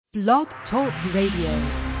Blog Talk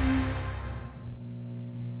Radio.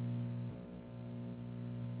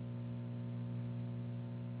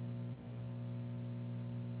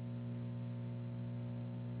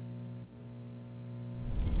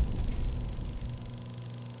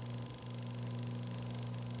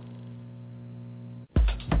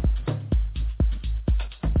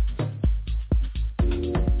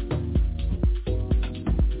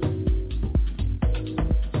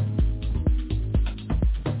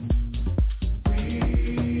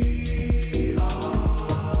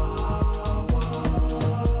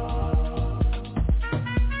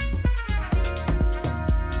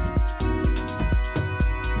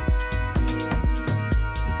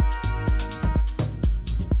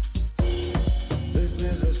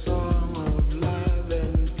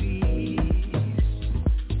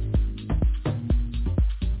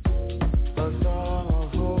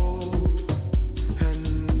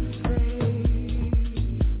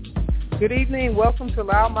 Good evening. Welcome to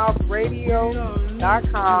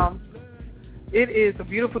LouddMouthRadio.com. It is a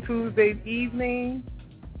beautiful Tuesday evening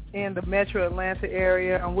in the metro Atlanta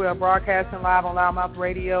area, and we are broadcasting live on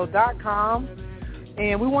LouddMouthRadio.com.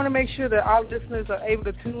 And we want to make sure that our listeners are able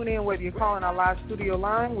to tune in, whether you're calling our live studio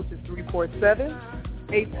line, which is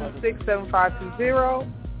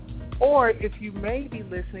 347-826-7520, or if you may be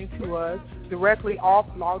listening to us directly off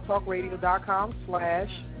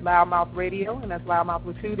blogtalkradio.com/LouddMouthRadio, and that's LouddMouth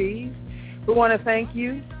with 2 Ds. We want to thank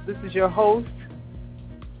you. This is your host,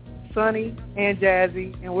 Sunny and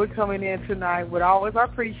Jazzy, and we're coming in tonight with always our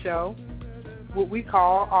pre-show, what we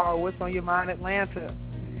call our What's on Your Mind Atlanta.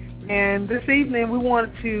 And this evening we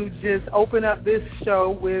want to just open up this show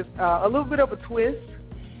with a little bit of a twist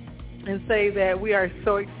and say that we are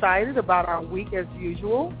so excited about our week as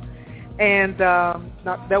usual. And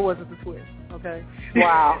that wasn't the twist, okay?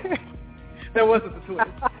 Wow. That wasn't the twist.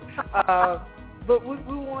 But we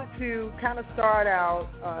want to kind of start out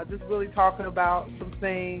just really talking about some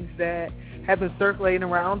things that have been circulating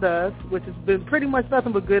around us, which has been pretty much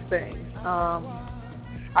nothing but good things. I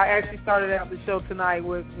actually started out the show tonight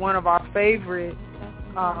with one of our favorite,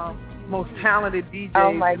 most talented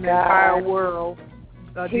DJs in the entire world,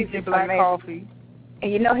 DJ Black Coffee.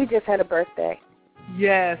 And you know he just had a birthday.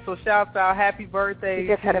 Yeah, so shouts out, happy birthday. He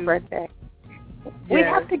just had a birthday. Yes. We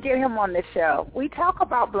have to get him on the show. We talk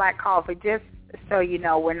about black coffee, just so you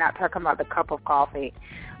know, we're not talking about the cup of coffee.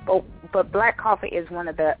 But black coffee is one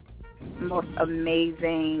of the most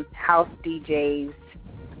amazing house DJs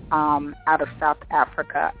out of South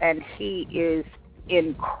Africa, and he is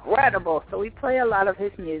incredible. So we play a lot of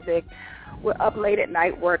his music. We're up late at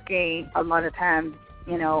night working a lot of times,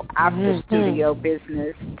 you know, after studio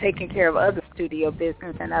business, taking care of other studio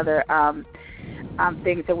business and other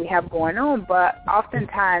things that we have going on. But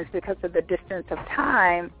oftentimes, because of the distance of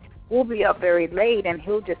time, we'll be up very late and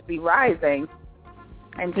he'll just be rising.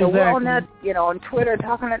 And so we're on that, you know, on Twitter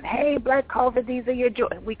talking about, hey, Black Coffee, these are your,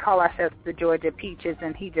 we call ourselves the Georgia Peaches,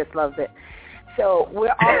 and he just loves it. So we're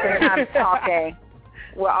oftentimes talking.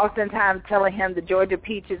 We're oftentimes telling him the Georgia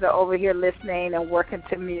Peaches are over here listening and working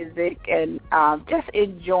to music and just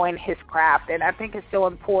enjoying his craft. And I think it's so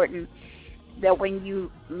important that when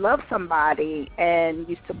you love somebody and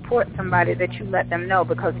you support somebody that you let them know,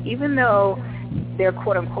 because even though they're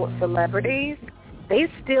quote-unquote celebrities, they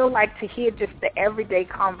still like to hear just the everyday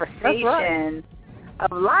conversation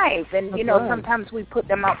of life. And, you know, sometimes we put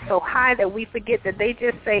them up so high that we forget that they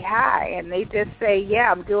just say hi and they just say,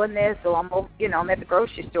 yeah, I'm doing this, or I'm at the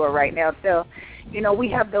grocery store right now. So, you know, we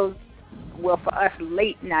have those, well, for us,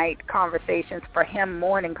 late night conversations, for him,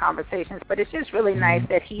 morning conversations. But it's just really nice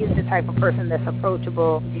that he is the type of person that's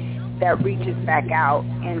approachable, that reaches back out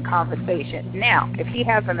in conversation. Now, if he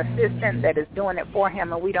has an assistant that is doing it for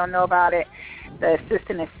him and we don't know about it, the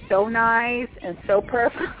assistant is so nice and so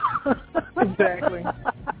personal. Exactly.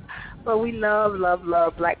 But we love, love,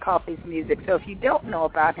 love Black Coffee's music. So if you don't know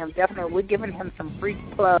about him, definitely we're giving him some free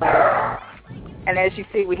plugs. And as you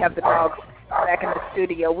see, we have the dogs back in the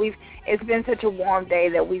studio. It's been such a warm day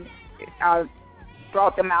that we've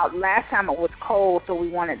brought them out. Last time it was cold, so we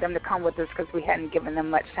wanted them to come with us because we hadn't given them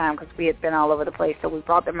much time because we had been all over the place. So we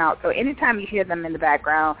brought them out. So anytime you hear them in the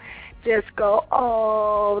background, just go,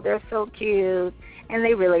 oh, they're so cute. And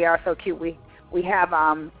they really are so cute. We have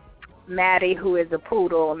Maddie, who is a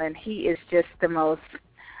poodle, and he is just the most,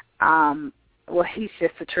 he's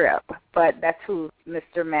just a trip. But that's who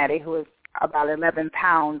Mr. Maddie, who is about 11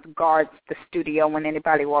 pounds, guards the studio when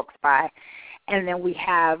anybody walks by. And then we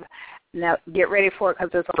have, now get ready for it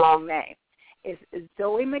because it's a long name, it's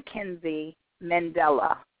Zoe Mackenzie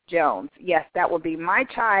Mandela Jones. Yes, that would be my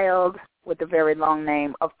child with a very long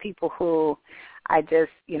name of people who I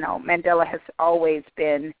just, Mandela has always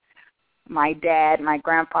been my dad, my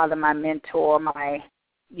grandfather, my mentor, my,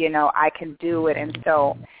 I can do it. And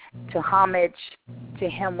so to homage to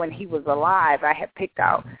him when he was alive, I had picked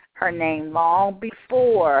out her name long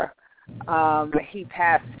before he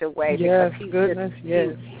passed away. Yes, because goodness, yes.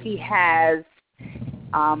 He has,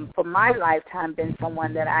 for my lifetime, been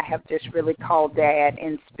someone that I have just really called Dad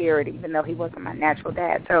in spirit, even though he wasn't my natural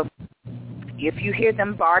dad. So if you hear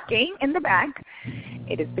them barking in the back,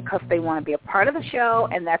 it is because they want to be a part of the show,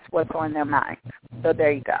 and that's what's on their mind. So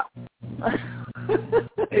there you go.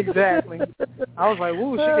 Exactly. I was like,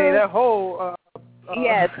 "Ooh, she gave that whole."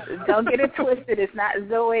 Yes, don't get it twisted. It's not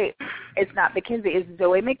Zoe. It's not Mackenzie. It's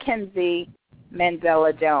Zoe Mackenzie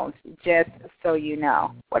Mandela Jones. Just so you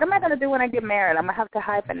know. What am I going to do when I get married? I'm going to have to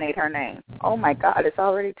hyphenate her name. Oh my God, it's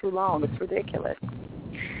already too long. It's ridiculous.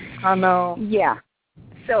 I know. Yeah.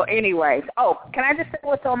 So anyways, can I just say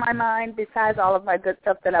what's on my mind besides all of my good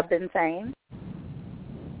stuff that I've been saying?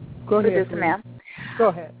 Go ahead, Producer ma'am. Go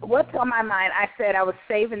ahead. What's on my mind? I said I was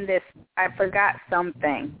saving this. I forgot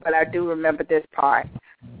something, but I do remember this part.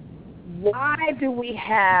 Why do we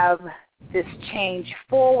have this change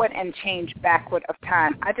forward and change backward of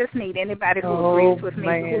time? I just need anybody who agrees with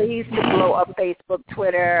me, please, to blow up Facebook,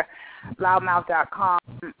 Twitter, LouddMouth.com,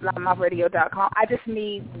 LouddMouthRadio.com. I just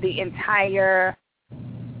need the entire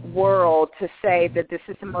world to say that this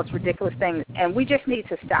is the most ridiculous thing, and we just need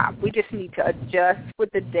to stop. We just need to adjust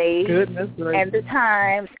with the days and the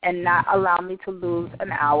times, and not allow me to lose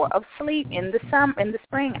an hour of sleep in the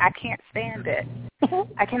spring. I can't stand it.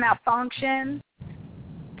 I cannot function.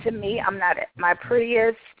 To me, I'm not at my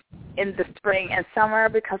prettiest in the spring and summer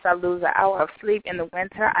because I lose an hour of sleep. In the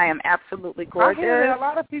winter, I am absolutely gorgeous. I hear that a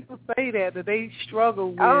lot of people say that they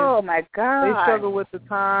struggle with. Oh my God! They struggle with the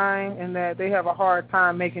time, and that they have a hard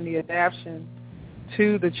time making the adaptation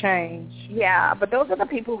to the change. Yeah, but those are the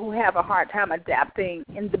people who have a hard time adapting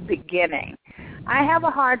in the beginning. I have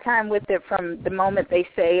a hard time with it from the moment they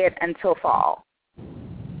say it until fall.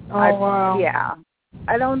 Wow. Yeah,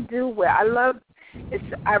 I don't do well. It's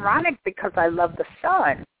ironic because I love the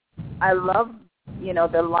sun. I love,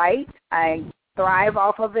 the light. I thrive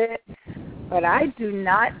off of it. But I do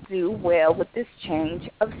not do well with this change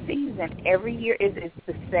of season. Every year it's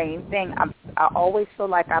the same thing. I always feel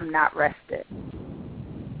like I'm not rested.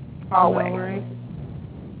 Always. Right.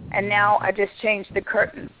 And now I just changed the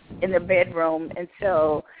curtains in the bedroom. And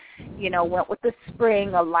so, went with the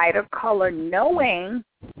spring, a lighter color, knowing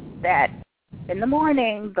that in the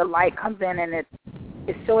morning the light comes in and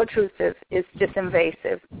it's so intrusive. It's just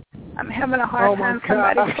invasive. I'm having a hard time.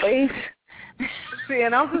 Somebody, please. See,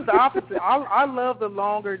 and I'm just the opposite. I love the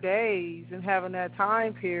longer days and having that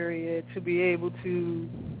time period to be able to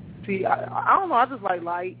see. I don't know. I just like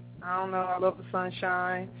light. I don't know. I love the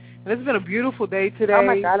sunshine. And it's been a beautiful day today. Oh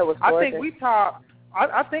my God, it was gorgeous.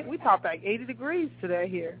 I think we topped like 80 degrees today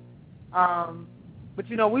here. But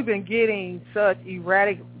we've been getting such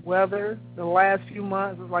erratic weather the last few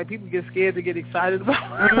months. It's like people get scared to get excited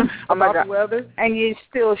about the weather. And you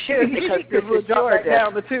still should, because this is Georgia. Back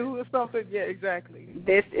down to 2 or something. Yeah, exactly.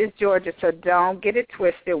 This is Georgia, so don't get it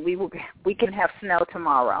twisted. We can have snow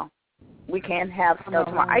tomorrow. We can have snow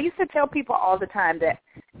tomorrow. I used to tell people all the time that,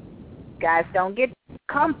 guys, don't get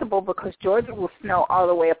comfortable because Georgia will snow all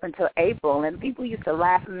the way up until April, and people used to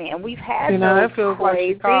laugh at me. And we've had that feels like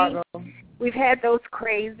Chicago. We've had those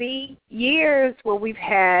crazy years where we've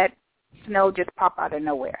had snow just pop out of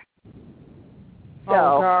nowhere. So,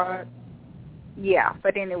 God. Yeah,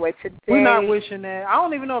 but anyway, today... We're not wishing that. I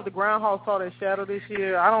don't even know if the groundhog saw that shadow this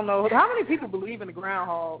year. I don't know. How many people believe in the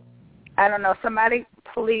groundhog? I don't know. Somebody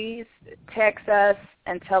please text us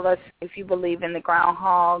and tell us if you believe in the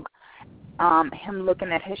groundhog, him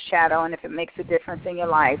looking at his shadow, and if it makes a difference in your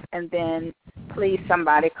life. And then please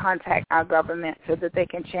somebody contact our government so that they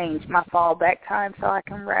can change my fallback time so I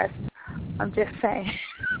can rest. I'm just saying.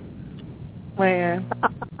 Man.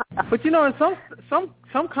 But in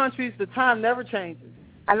some countries the time never changes.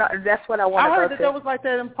 I know, that's what I want to go to. I heard that was like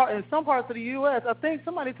that in some parts of the U.S. I think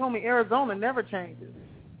somebody told me Arizona never changes.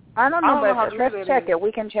 I don't know, but let's check is. it.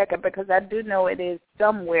 We can check it because I do know it is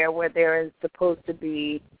somewhere where there is supposed to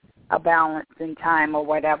be a balance in time or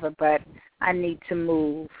whatever, but I need to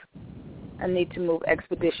move. I need to move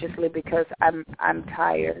expeditiously because I'm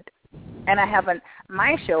tired. And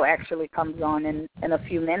my show actually comes on in a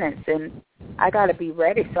few minutes, and I got to be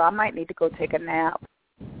ready, so I might need to go take a nap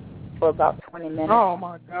for about 20 minutes. Oh,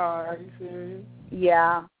 my God. Are you serious?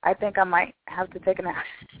 Yeah, I think I might have to take a nap.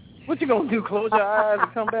 What you going to do, close your eyes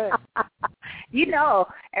and come back?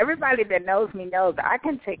 Everybody that knows me knows I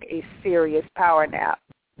can take a serious power nap.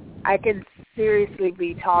 I can seriously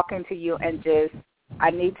be talking to you and just, I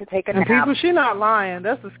need to take a nap. And people, she's not lying.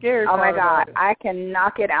 That's the scary part. Oh, my God. I can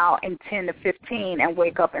knock it out in 10 to 15 and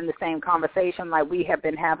wake up in the same conversation like we have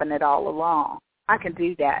been having it all along. I can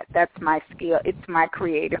do that. That's my skill. It's my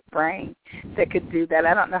creative brain that could do that.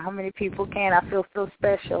 I don't know how many people can. I feel so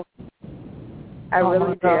special. I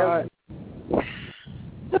really do.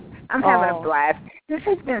 I'm having a blast. This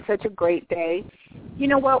has been such a great day. You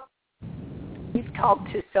know what? We've talked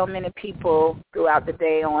to so many people throughout the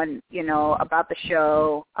day on, about the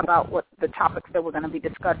show, about what the topics that we're going to be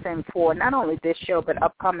discussing for not only this show but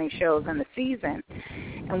upcoming shows in the season.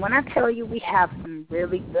 And when I tell you we have some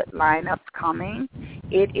really good lineups coming,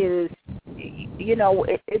 it is,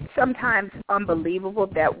 it's sometimes unbelievable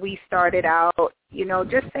that we started out,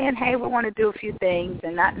 just saying, hey, we want to do a few things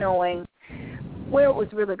and not knowing where it was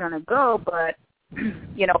really going to go, but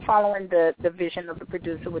following the vision of the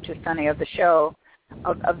producer, which is Sunny, of the show,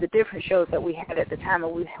 of the different shows that we had at the time.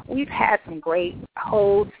 And we've had some great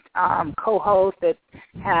hosts, co-hosts that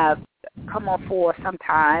have come on for some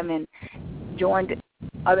time and joined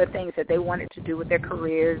other things that they wanted to do with their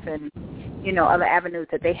careers and, other avenues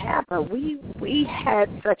that they have. But we had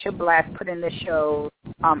such a blast putting the show,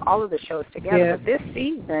 all of the shows together. Yeah. But this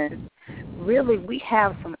season, really, we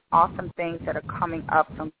have some awesome things that are coming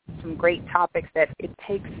up, some great topics that it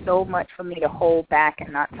takes so much for me to hold back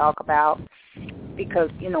and not talk about because,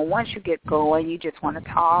 once you get going, you just want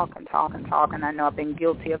to talk and talk and talk, and I know I've been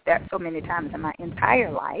guilty of that so many times in my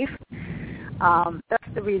entire life.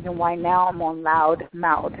 That's the reason why now I'm on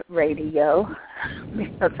LouddMouth radio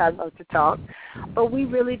because I love to talk. But we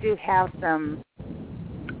really do have some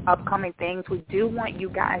upcoming things. We do want you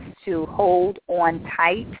guys to hold on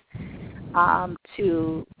tight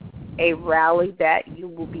to a rally that you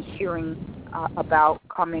will be hearing about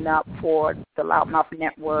coming up for the LouddMouth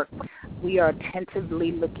Network. We are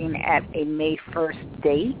tentatively looking at a May 1st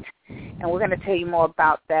date, and we're going to tell you more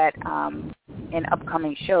about that in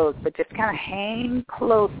upcoming shows, but just kind of hang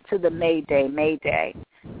close to the May Day,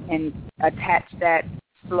 and attach that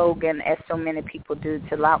slogan, as so many people do,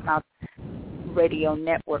 to LouddMouth Radio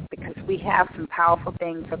Network, because we have some powerful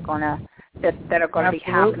things that are going to be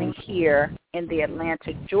happening here in the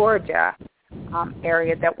Atlanta, Georgia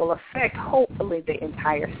area that will affect, hopefully, the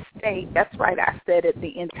entire state. That's right, I said it,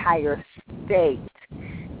 the entire state.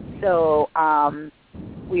 So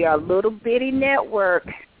we are a little bitty network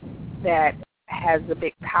that has a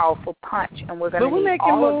big, powerful punch, and we're going to need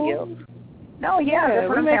all of you. No, yeah, that's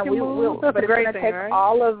what I'm saying. But it's going to take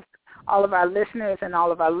all of our listeners and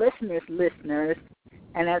all of our listeners,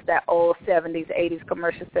 and as that old 70s, 80s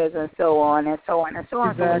commercial says, and so on and so on and so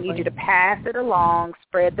on. Exactly. So we need you to pass it along,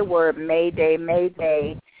 spread the word. May Day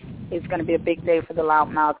is going to be a big day for the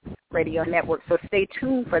LouddMouth Radio Network. So stay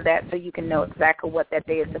tuned for that so you can know exactly what that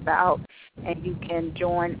day is about, and you can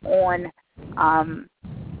join on.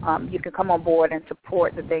 You can come on board and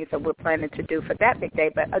support the things that we're planning to do for that big day.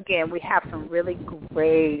 But, again, we have some really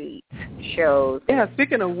great shows. Yeah,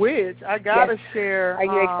 speaking of which, I got to share. Are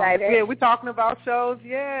you excited? Yeah, we're talking about shows.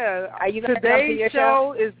 Yeah. Are you going to jump to your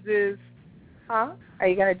show? Is this, Are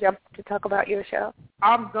you going to jump to talk about your show?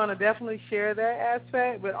 I'm going to definitely share that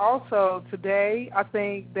aspect. But also today, I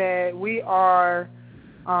think that we are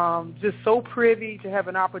just so privy to have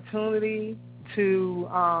an opportunity to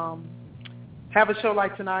have a show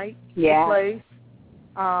like tonight take place.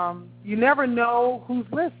 You never know who's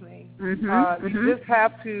listening. You just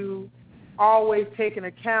have to always take into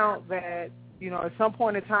account that, at some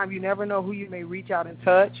point in time, you never know who you may reach out and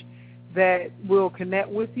touch that will connect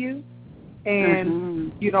with you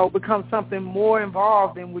and, become something more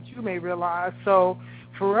involved than what you may realize. So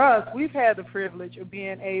for us, we've had the privilege of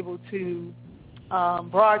being able to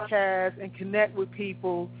broadcast and connect with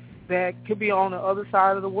people that could be on the other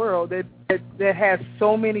side of the world that has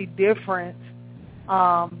so many different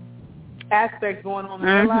aspects going on in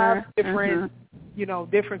their lives,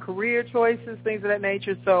 different career choices, things of that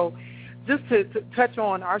nature. So just to touch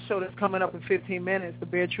on our show that's coming up in 15 minutes, The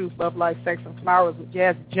Bare Truth, Love, Life, Sex, and Flowers with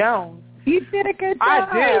Jazzie Jones. You did a good job.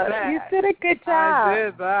 I did that. You did a good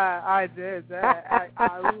job. I did that.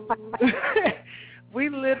 We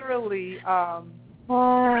literally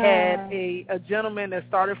had a gentleman that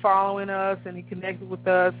started following us, and he connected with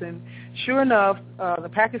us, and sure enough, the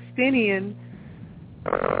Pakistani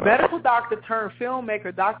medical doctor turned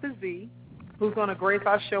filmmaker, Dr. Z, who's going to grace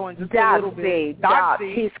our show in just a little bit. Doc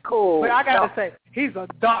Z. He's cool. But I got to say, he's a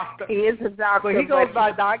doctor. He is a doctor. But he goes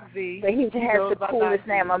by Doc Z. But he has the coolest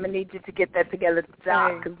name. I'm going to need you to get that together,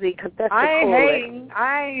 Doc Z, because that's the coolest.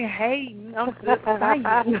 I ain't hating. I'm just saying.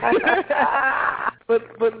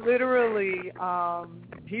 But literally,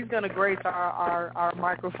 he's going to grace our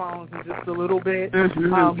microphones in just a little bit.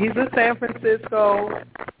 Mm-hmm. He's in San Francisco,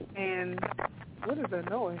 and what is that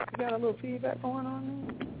noise? You got a little feedback going on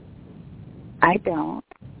there? I don't.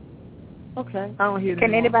 Okay. I don't hear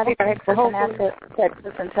Can anybody text us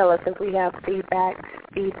and tell us if we have feedback?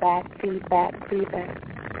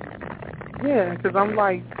 Yeah, because I'm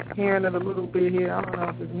like hearing it a little bit here. I don't know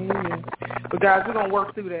if it's me or... But guys, we're going to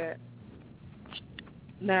work through that.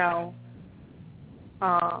 Now,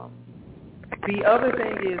 the other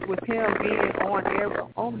thing is with him being on air,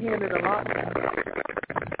 I'm hearing it a lot now.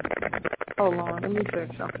 Hold on, let me check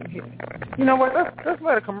something here. You know what, let's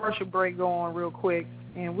let a commercial break go on real quick,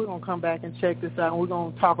 and we're going to come back and check this out, and we're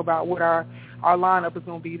going to talk about what our lineup is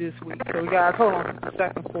going to be this week. So, guys, hold on a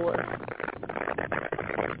second for us.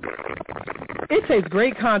 It takes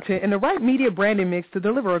great content and the right media branding mix to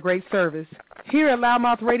deliver a great service. Here at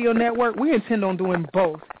LouddMouth Radio Network, we intend on doing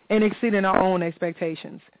both and exceeding our own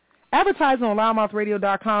expectations. Advertising on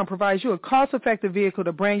LouddMouthRadio.com provides you a cost-effective vehicle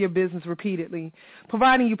to brand your business repeatedly,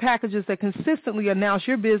 providing you packages that consistently announce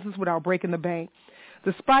your business without breaking the bank.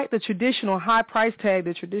 Despite the traditional high price tag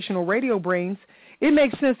that traditional radio brings, it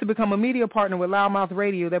makes sense to become a media partner with LouddMouth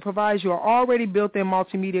Radio that provides you an already built-in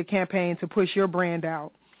multimedia campaign to push your brand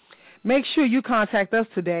out. Make sure you contact us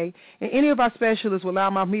today, and any of our specialists with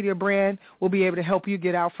LouddMouth Media Brand will be able to help you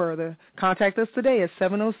get out further. Contact us today at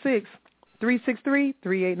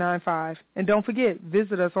 706-363-3895. And don't forget,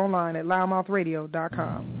 visit us online at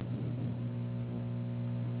LouddMouthRadio.com.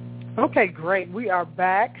 Okay, great. We are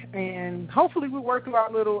back, and hopefully we worked through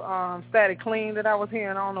our little static clean that I was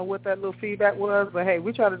hearing. I don't know what that little feedback was, but, hey,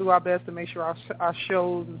 we try to do our best to make sure our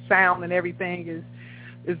shows and sound and everything is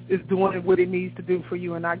doing what it needs to do for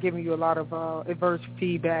you and not giving you a lot of adverse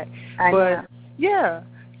feedback. Yeah,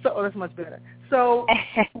 so that's much better. So,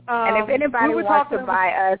 and if anybody wants to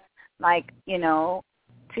buy us, like, $2,000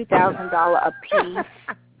 a piece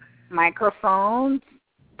microphones,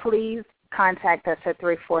 please contact us at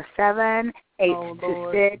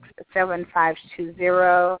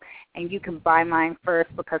 347-826-7520, and you can buy mine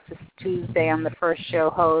first because it's Tuesday. I'm the first show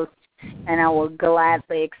host, and I will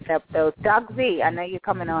gladly accept those. Doc Z, I know you're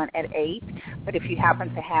coming on at 8, but if you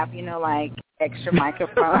happen to have, like, extra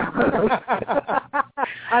microphones.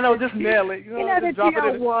 I know, just mail it. Mail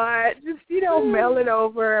it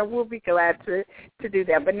over, and we'll be glad to do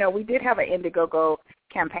that. But, no, we did have an Indiegogo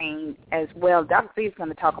campaign as well. Doc Z is going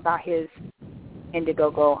to talk about his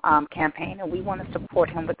Indiegogo campaign, and we want to support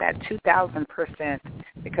him with that 2,000%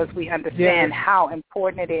 because we understand how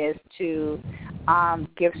important it is to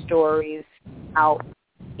give stories out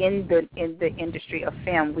in the industry of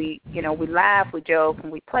film. We laugh, we joke,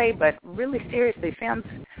 and we play, but really seriously, films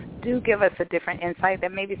do give us a different insight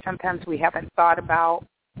that maybe sometimes we haven't thought about.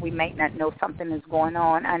 We may not know something is going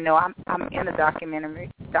on. I know I'm in a documentary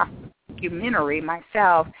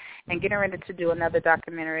myself, and getting ready to do another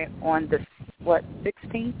documentary on the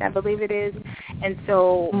 16th, I believe it is. And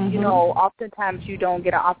so, oftentimes you don't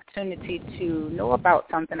get an opportunity to know about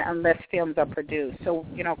something unless films are produced. So,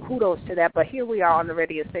 kudos to that. But here we are on the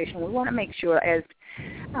radio station. We want to make sure, as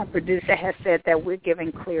our producer has said, that we're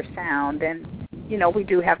giving clear sound. And, we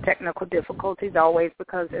do have technical difficulties always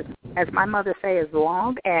because, as my mother says,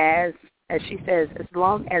 as she says, as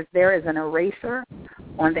long as there is an eraser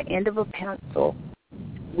on the end of a pencil,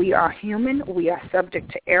 we are human, we are subject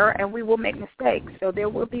to error, and we will make mistakes. So there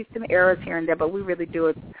will be some errors here and there, but we really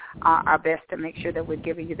do our best to make sure that we're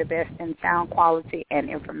giving you the best in sound quality and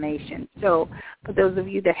information. So for those of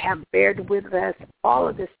you that have bared with us all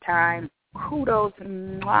of this time, kudos,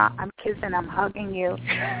 mwah, I'm kissing, I'm hugging you,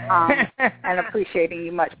 and appreciating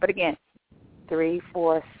you much. But again,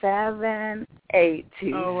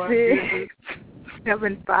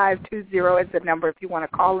 347-826-7520 is the number if you want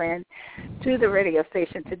to call in to the radio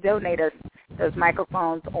station to donate us those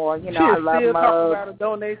microphones, or, I love mugs.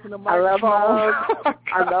 I love mugs.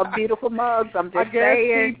 I love beautiful mugs. I'm just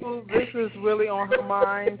saying. People, this is really on her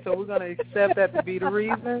mind, so we're going to accept that to be the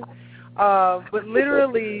reason. But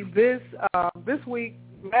literally last week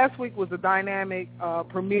was a dynamic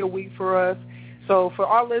premiere week for us. So for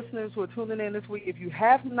our listeners who are tuning in this week, if you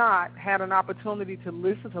have not had an opportunity to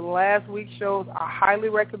listen to last week's shows, I highly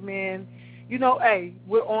recommend,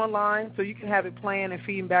 we're online, so you can have it playing and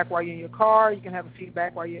feeding back while you're in your car. You can have it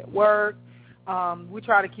feedback while you're at work. We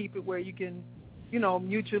try to keep it where you can,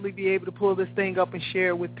 mutually be able to pull this thing up and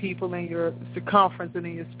share with people in your circumference and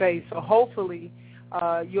in your space. So hopefully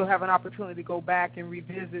you'll have an opportunity to go back and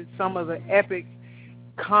revisit some of the epic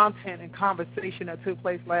content and conversation that took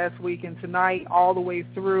place last week, and tonight all the way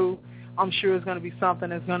through, I'm sure it's going to be something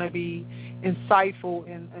that's going to be insightful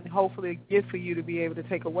and hopefully a gift for you to be able to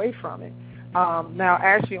take away from it. Now,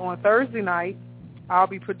 actually, on Thursday night, I'll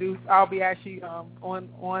be actually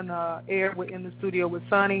on air in the studio with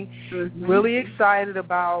Sonny. Mm-hmm. Really excited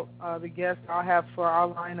about the guests I'll have for our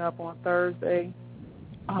lineup on Thursday.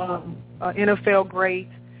 NFL great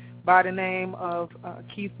by the name of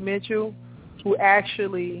Keith Mitchell, who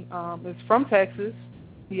actually is from Texas.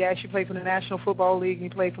 He actually played for the National Football League. He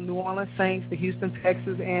played for New Orleans Saints, the Houston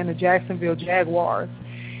Texans, and the Jacksonville Jaguars.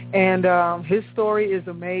 And his story is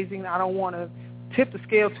amazing. I don't want to tip the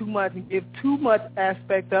scale too much and give too much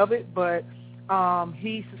aspect of it, but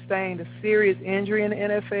he sustained a serious injury in the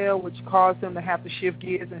NFL, which caused him to have to shift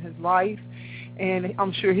gears in his life. And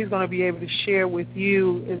I'm sure he's going to be able to share with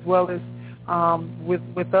you as well as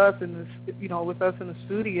with us in the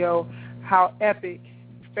studio how epic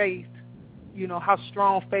faith, how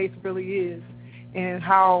strong faith really is, and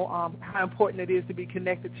how important it is to be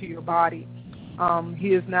connected to your body. He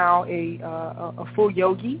is now a full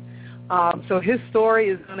yogi. So his story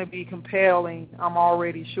is going to be compelling, I'm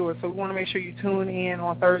already sure. So we want to make sure you tune in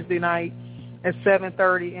on Thursday night at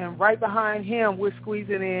 7:30. And right behind him, we're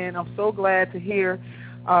squeezing in. I'm so glad to hear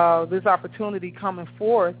this opportunity coming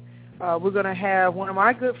forth. We're going to have one of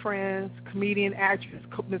my good friends, comedian, actress,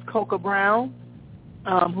 Ms. Coca Brown,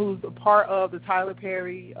 who's a part of the Tyler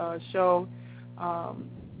Perry show,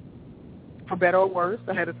 For Better or Worse.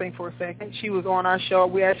 I had to think for a second. She was on our show.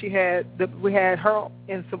 We actually had her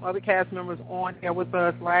and some other cast members on there with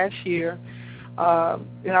us last year.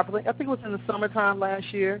 And I think it was in the summertime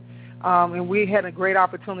last year. And we had a great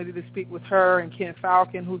opportunity to speak with her and Ken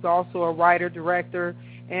Falcon, who's also a writer, director,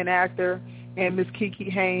 and actor, and Miss Kiki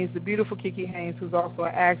Haynes, the beautiful Kiki Haynes, who's also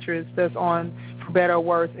an actress that's on For Better or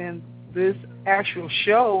Worse. And this actual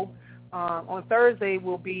show on Thursday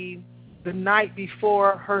will be the night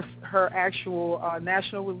before her actual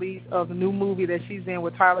national release of the new movie that she's in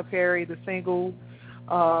with Tyler Perry, the Single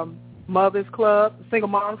Moms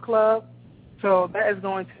Club. So that is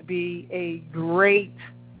going to be a great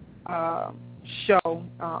show,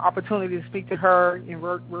 opportunity to speak to her in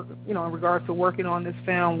regards to working on this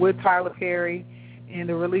film with Tyler Perry, and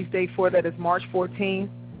the release date for that is March 14th.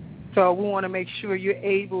 So we want to make sure you're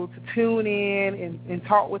able to tune in and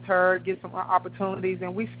talk with her, get some opportunities,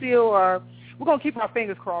 and we're going to keep our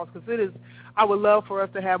fingers crossed because I would love for us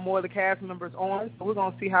to have more of the cast members on. So we're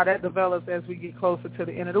going to see how that develops as we get closer to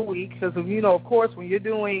the end of the week because, of course, when you're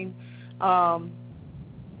doing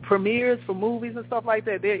premieres for movies and stuff like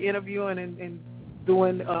that, they're interviewing and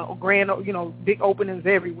doing big openings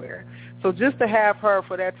everywhere. So just to have her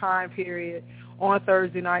for that time period on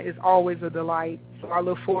Thursday night is always a delight. So I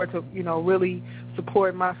look forward to, really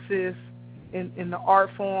supporting my sis in the art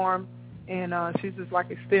form. And she's just like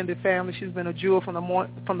extended family. She's been a jewel from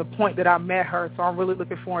the point that I met her. So I'm really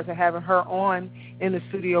looking forward to having her on in the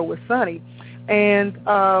studio with Sonny. And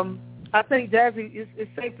I think, Jazzie,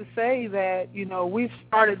 it's safe to say that, we've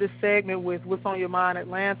started this segment with What's on Your Mind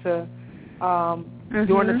Atlanta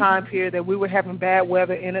during the time period that we were having bad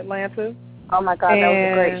weather in Atlanta. Oh, my God, that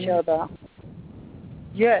was a great show, though.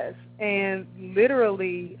 Yes, and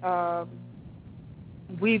literally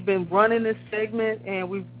we've been running this segment, and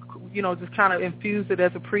we've, just kind of infused it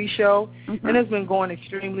as a pre-show, and it's been going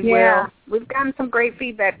extremely well. Yeah, we've gotten some great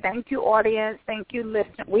feedback. Thank you, audience. Thank you,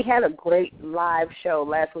 listeners. We had a great live show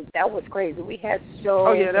last week. That was crazy. We had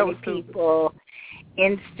so many people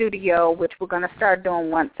in studio, which we're going to start doing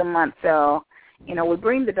once a month. So, we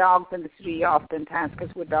bring the dogs in the studio oftentimes because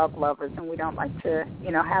we're dog lovers, and we don't like to,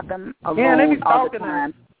 have them alone all the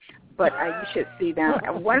time. But you should see them.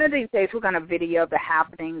 And one of these days, we're going to video the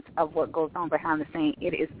happenings of what goes on behind the scenes.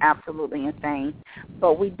 It is absolutely insane.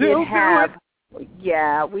 But we did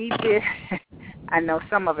we did. I know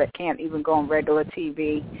some of it can't even go on regular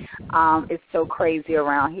TV. It's so crazy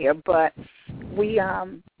around here. But we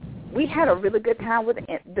had a really good time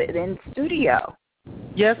in studio.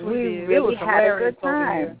 Yes, we did. Really had a good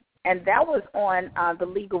time. And that was on the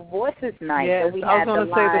Legal Voices night. Yes, so we I was had going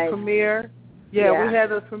to say the premiere. Yeah, we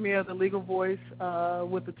had the premiere of The Legal Voice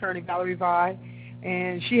with attorney Valerie Vi,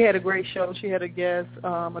 and she had a great show. She had a guest,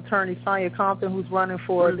 attorney Sonia Compton, who's running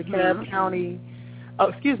for the DeKalb County,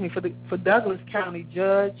 for Douglas County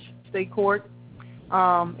Judge, State Court.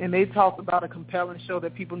 And they talked about a compelling show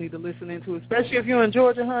that people need to listen into, especially if you're in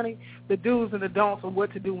Georgia, honey, the do's and the don'ts of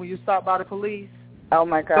what to do when you're stopped by the police. Oh,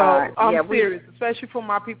 my God. So I'm serious, especially for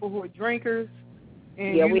my people who are drinkers.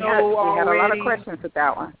 And we had a lot of questions with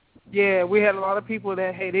that one. Yeah, we had a lot of people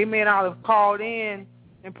that, they may not have called in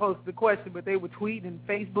and posted the question, but they would tweet and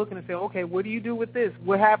Facebook and say, okay, what do you do with this?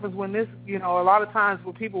 What happens when this, a lot of times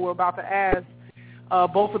when people were about to ask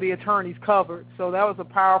both of the attorneys covered. So that was a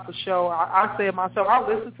powerful show. I said myself, I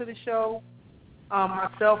listened to the show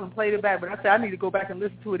myself and played it back, but I said I need to go back and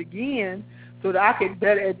listen to it again so that I can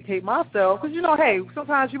better educate myself. Because, hey,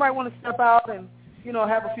 sometimes you might want to step out and,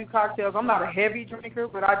 have a few cocktails. I'm not a heavy drinker,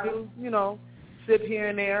 but I do, sip here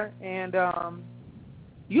and there. And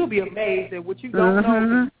you'll be amazed at what you don't know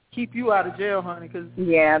can keep you out of jail, honey. Cause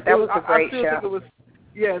that was a great show. Think it was,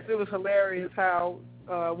 yes, it was hilarious how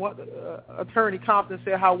one attorney Compton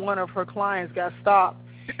said how one of her clients got stopped.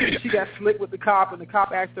 She got slick with the cop, and the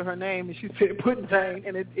cop asked her name, and she said Pudding,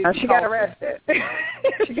 and she got arrested.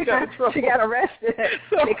 she got arrested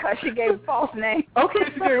because she gave a false name. Okay,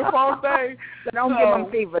 she gave a false name. So don't give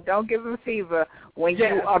them fever. Don't give them fever when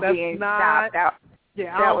you are being stopped out.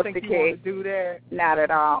 Yeah, I don't think you want to do that. Not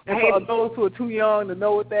at all. And for those who are too young to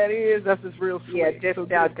know what that is, that's just real sweet. Yeah, just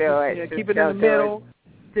don't do it. Yeah, keep it in the middle.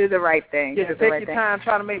 Do the right thing. Yeah, take your time.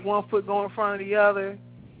 Try to make one foot go in front of the other.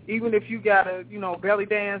 Even if you got to, belly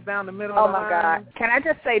dance down the middle of the line. Oh, my God. Can I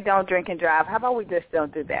just say don't drink and drive? How about we just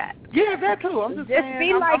don't do that? Yeah, that too. I'm just saying.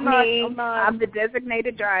 Be like me. I'm the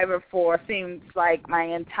designated driver for, seems like, my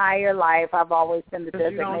entire life. I've always been the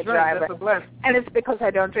designated driver. That's a blessing. And it's because I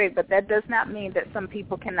don't drink. But that does not mean that some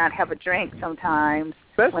people cannot have a drink sometimes.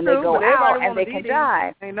 That's when true, they go out and they can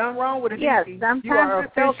drive. Ain't nothing wrong with it. Yes, sometimes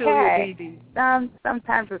it's okay.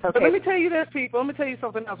 Sometimes it's okay. But let me tell you this, people. Let me tell you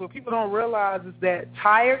something else. What people don't realize is that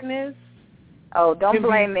tiredness. Oh, don't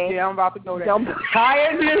blame me. Yeah, I'm about to go there.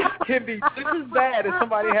 Tiredness can be just as bad as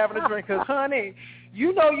somebody having a drink. Because, honey,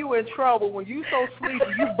 you know you in trouble when you so sleepy,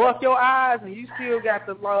 you buck your eyes and you still got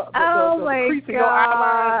the crease in your eye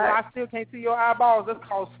lines. I still can't see your eyeballs. That's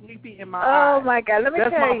called sleepy in my eyes. Oh, my God. Let me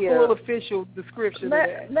tell you. That's my full official description of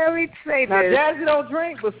that. Let me say now, this. Jazzie don't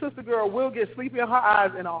drink, but Sister Girl will get sleepy in her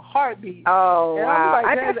eyes in a heartbeat. Oh, and wow. I'm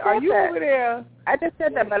like, Jazzie, are you over there? I just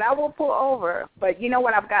said that, but I will pull over. But you know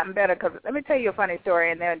what? I've gotten better because let me tell you a funny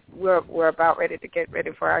story, and then we're about ready to get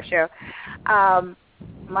ready for our show.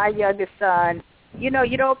 My youngest son, you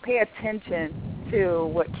don't pay attention to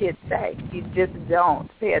what kids say. You just don't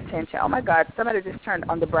pay attention. Oh, my God, somebody just turned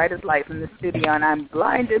on the brightest lights in the studio, and I'm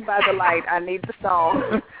blinded by the light. I need the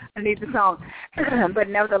song. But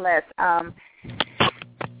nevertheless,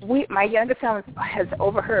 my youngest son has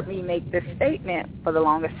overheard me make this statement for the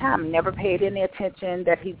longest time, never paid any attention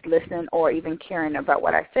that he's listening or even caring about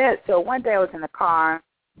what I said. So one day I was in the car,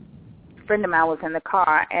 a friend of mine was in the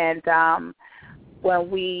car, and when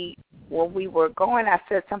we were going, I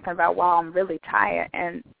said something about, wow, I'm really tired.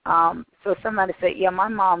 And so somebody said, yeah, my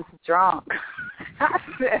mom's drunk. I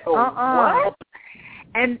said, what?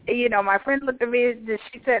 And, my friend looked at me and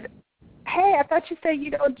she said, hey, I thought you said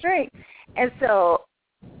you don't drink. And so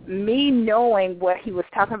me knowing what he was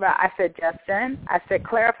talking about, I said, Justin,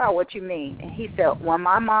 clarify what you mean. And he said, when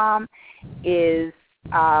my mom is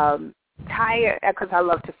tired, because I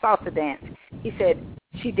love to salsa dance, he said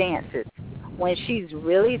she dances. When she's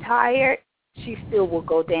really tired, she still will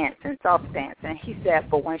go dance and salsa dance. And he said,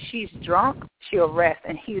 but when she's drunk, she'll rest.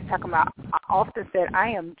 And he was talking about, I often said, I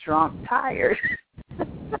am drunk tired.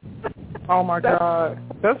 Oh, my God.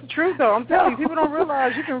 That's the truth, though. I'm telling you, people don't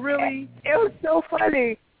realize you can really... It was so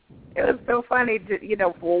funny. It was so funny,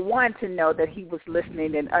 to, for one, to know that he was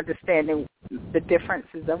listening and understanding the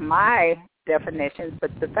differences of my definitions, but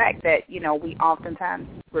the fact that, we oftentimes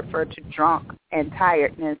refer to drunk and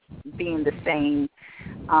tiredness being the same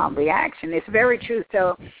reaction. It's very true.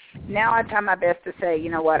 So now I try my best to say, you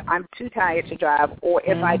know what, I'm too tired to drive, or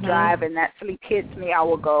if I drive and that sleep hits me, I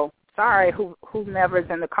will go, sorry, whomever's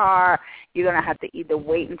in the car, you're going to have to either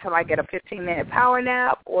wait until I get a 15-minute power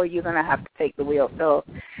nap or you're going to have to take the wheel. So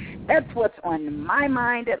that's what's on my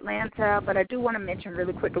mind, Atlanta. But I do want to mention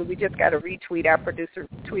really quickly, we just got a retweet. Our producer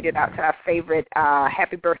tweeted out to our favorite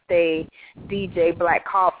happy birthday DJ, Black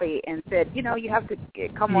Coffee, and said, you have to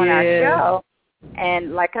come on our show.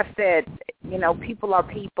 And like I said, people are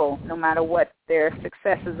people, no matter what their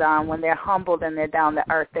successes are. When they're humbled and they're down to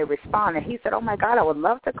earth, they respond. And he said, oh, my God, I would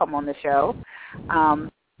love to come on the show.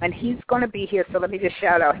 And he's going to be here, so let me just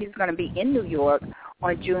shout out. He's going to be in New York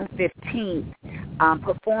on June 15th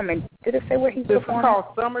performing. Did it say where he's performing? This is called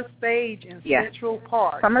Summer Stage in Central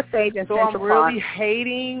Park. Summer Stage in Central Park. So I'm really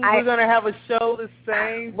hating we're going to have a show the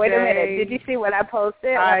same Wait day. a minute. Did you see what I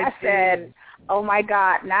posted? I said, oh, my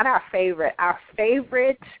God, not our favorite. Our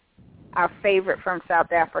favorite from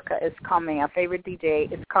South Africa is coming. Our favorite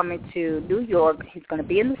DJ is coming to New York. He's going to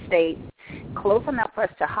be in the States, close enough for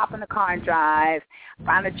us to hop in the car and drive,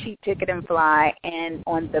 find a cheap ticket and fly. And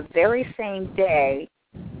on the very same day,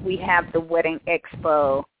 we have the Wedding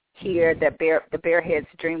Expo here, the Bearheads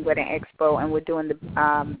Dream Wedding Expo, and we're doing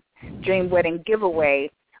the Dream Wedding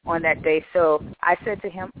giveaway on that day. So I said to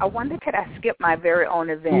him, I wonder could I skip my very own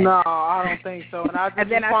event? No, I don't think so. And I just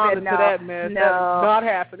and then responded I said, to that, man. No, that's not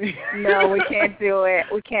happening. No, we can't do it.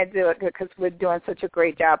 We can't do it because we're doing such a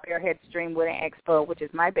great job. Airhead Stream Wedding Expo, which is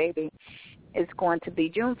my baby, is going to be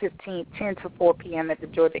June 15th, 10 to 4 p.m. at the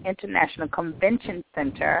Georgia International Convention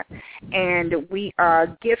Center. And we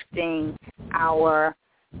are gifting our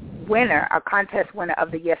winner, our contest winner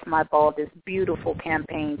of the Yes My Ball, this beautiful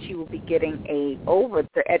campaign. She will be getting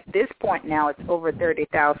at this point now, it's over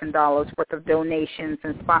 $30,000 worth of donations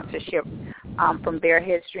and sponsorship from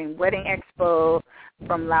Airhead Stream Wedding Expo,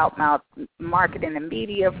 from LouddMouth Marketing and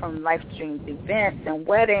Media, from Livestream Events and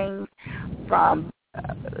Weddings, from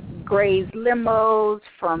Gray's Limos,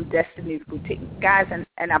 from Destiny's Boutique. Guys, and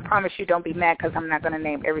I promise you don't be mad because I'm not going to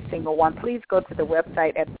name every single one. Please go to the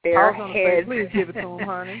website at please give it to them,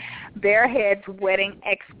 honey.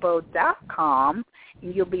 BareheadsWeddingExpo.com,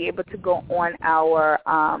 and you'll be able to go on our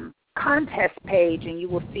contest page, and you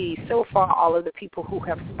will see so far all of the people who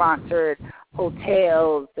have sponsored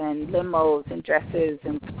hotels and limos and dresses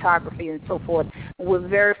and photography and so forth. We're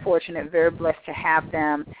very fortunate, very blessed to have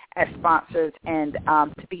them as sponsors and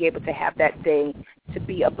to be able to have that day to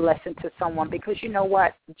be a blessing to someone, because you know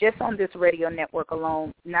what, just on this radio network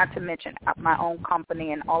alone, not to mention my own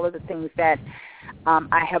company and all of the things that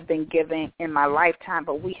I have been given in my lifetime,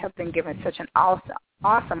 but we have been given such an awesome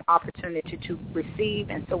opportunity to receive,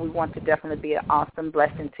 and so we want to definitely be an awesome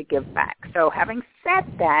blessing to give back. So having said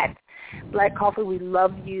that, Black Coffee, we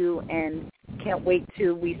love you and can't wait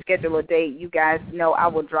till we schedule a date. You guys know I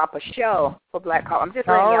will drop a show for Black Coffee. I'm just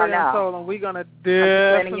letting y'all know. We're going to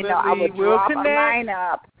definitely, I will drop connect. a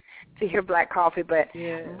lineup to hear Black Coffee, but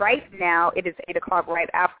right now it is 8 o'clock. Right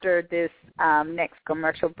after this next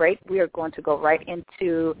commercial break, we are going to go right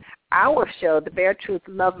into our show, The Bare Truth,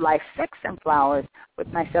 Love, Life, Sex, and Flowers, with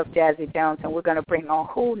myself, Jazzie Jones, and we're going to bring on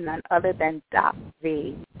who? None other than Doc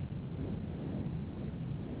V.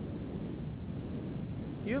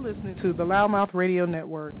 You're listening to the LouddMouth Radio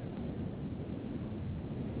Network.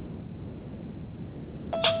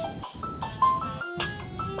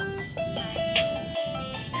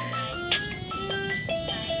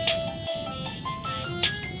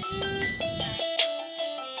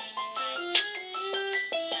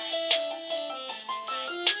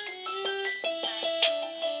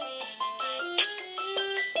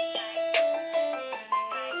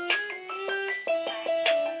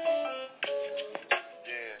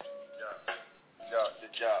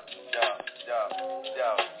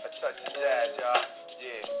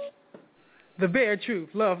 The Bare Truth,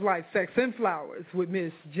 Love, Life, Sex, and Flowers with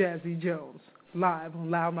Miss Jazzie Jones, live on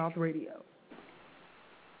LouddMouth Radio.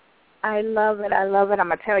 I love it. I love it. I'm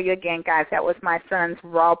going to tell you again, guys, that was my son's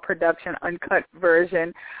raw production, uncut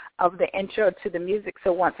version of the intro to the music.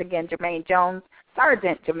 So once again,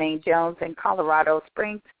 Sergeant Jermaine Jones in Colorado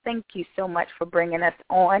Springs, thank you so much for bringing us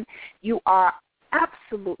on. You are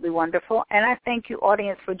absolutely wonderful, and I thank you,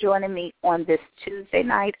 audience, for joining me on this Tuesday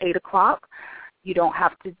night, 8 o'clock. You don't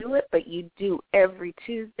have to do it, but you do every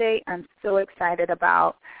Tuesday. I'm so excited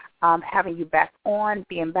about having you back on,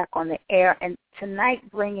 being back on the air, and tonight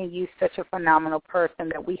bringing you such a phenomenal person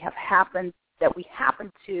that we happen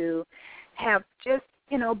to have just,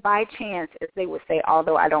 by chance, as they would say,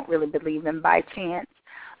 although I don't really believe in by chance.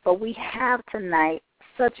 But we have tonight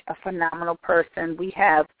such a phenomenal person. We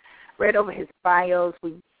have read over his bios.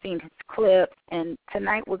 We've seen his clips, and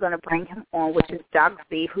tonight we're going to bring him on, which is Doc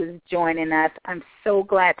V, who's joining us. I'm so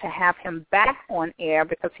glad to have him back on air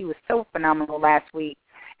because he was so phenomenal last week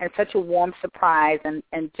and such a warm surprise and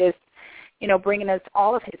just, bringing us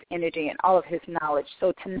all of his energy and all of his knowledge.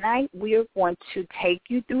 So tonight we are going to take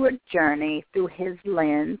you through a journey through his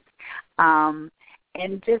lens and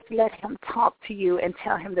just let him talk to you and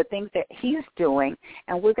tell him the things that he's doing,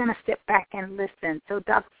 and we're going to sit back and listen. So,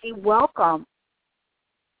 Doc V, welcome.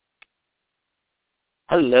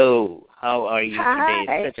 Hello. How are you Hi.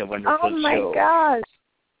 today? Such a wonderful show. Oh, my gosh.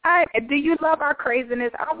 Do you love our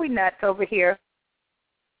craziness? Are we nuts over here?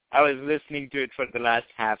 I was listening to it for the last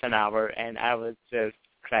half an hour, and I was just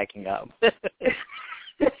cracking up.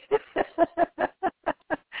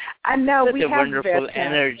 I know. Such we a have wonderful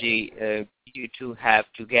energy you two have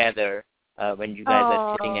together when you guys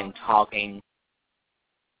are sitting and talking.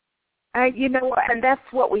 You know what, and that's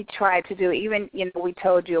what we try to do. Even, we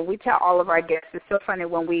told you, we tell all of our guests, it's so funny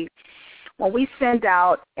when we send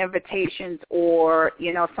out invitations or,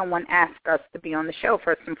 someone asks us to be on the show,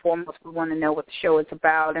 first and foremost, we want to know what the show is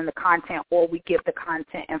about and the content, or we give the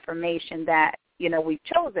content information that, we've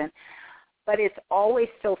chosen. But it's always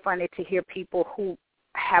so funny to hear people who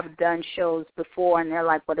have done shows before, and they're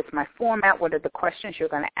like, what is my format? What are the questions you're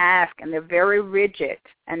going to ask? And they're very rigid.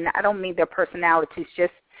 And I don't mean their personalities,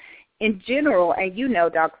 just in general, and you know,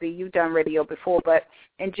 Dr. Z, you've done radio before, but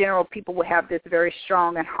in general, people will have this very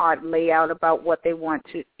strong and hard layout about what they want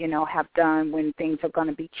to, have done when things are going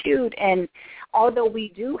to be cued. And although we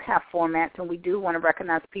do have formats and we do want to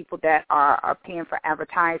recognize people that are paying for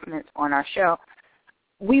advertisements on our show,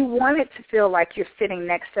 we want it to feel like you're sitting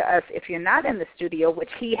next to us if you're not in the studio, which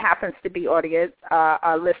he happens to be, audience,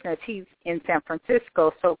 listeners. He's in San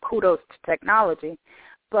Francisco, so kudos to technology.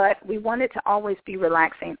 But we want it to always be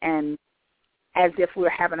relaxing and as if we were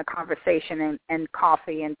having a conversation and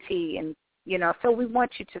coffee and tea. And, so we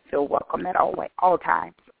want you to feel welcome at all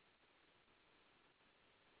times.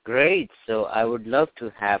 Great. So I would love to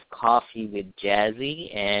have coffee with Jazzie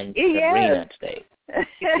and Sabrina today.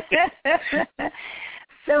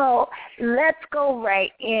 So let's go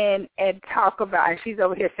right in and talk about, and she's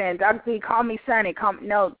over here saying, Dr. Z, call me Sonny.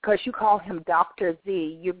 No, because you call him Dr.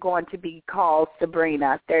 Z, you're going to be called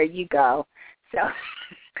Sabrina. There you go. So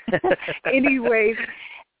anyways,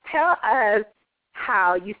 tell us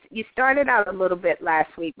how you started out a little bit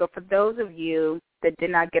last week, but for those of you that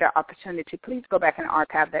did not get an opportunity, please go back and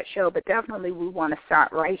archive that show. But definitely we want to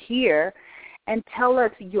start right here and tell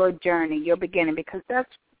us your journey, your beginning, because that's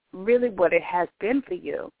really what it has been for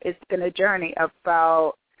you. It's been a journey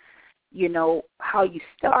about, how you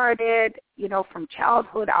started, from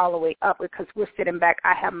childhood all the way up, because we're sitting back.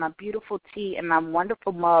 I have my beautiful tea and my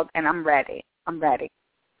wonderful mug, and I'm ready.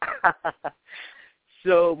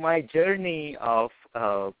 So my journey of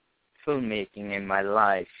filmmaking in my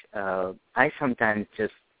life, I sometimes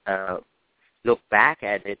just look back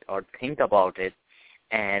at it or think about it,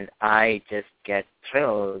 and I just get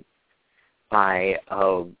thrilled by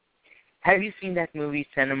have you seen that movie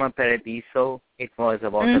Cinema Paradiso? It was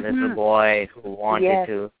about a little boy who wanted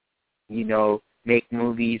to, make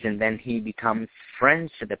movies, and then he becomes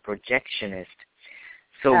friends with a projectionist.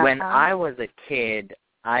 So when I was a kid,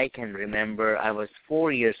 I can remember I was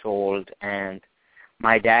 4 years old, and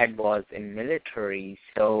my dad was in military.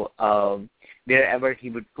 So wherever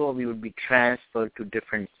he would go, we would be transferred to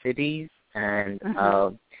different cities. And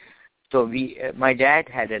so my dad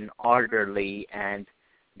had an orderly, and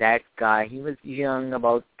that guy, he was young,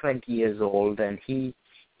 about 20 years old, and he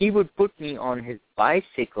would put me on his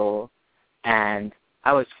bicycle, and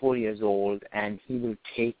I was 4 years old, and he would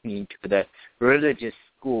take me to the religious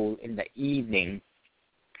school in the evening.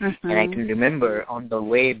 And I can remember on the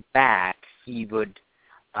way back, he would,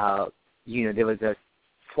 there was a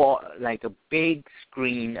big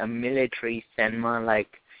screen, a military cinema,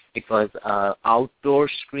 it was outdoor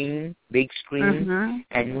screen, big screen,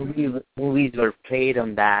 and movies were played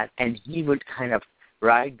on that, and he would kind of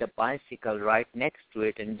ride the bicycle right next to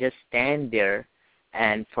it and just stand there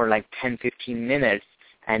and for 10, 15 minutes,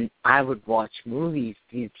 and I would watch movies,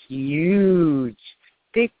 these huge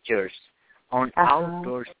pictures on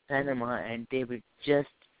outdoor cinema, and they would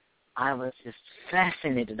I was just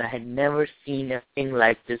fascinated. I had never seen a thing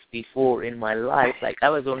like this before in my life. I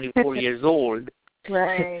was only 4 years old.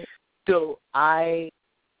 Right. So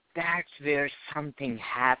that's where something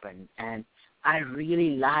happened, and I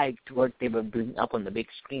really liked what they were bringing up on the big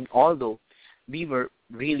screen, although we were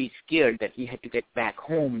really scared that he had to get back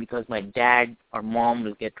home because my dad or mom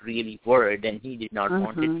will get really worried, and he did not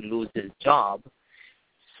want to lose his job.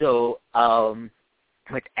 So,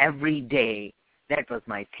 but every day, that was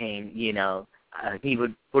my thing, he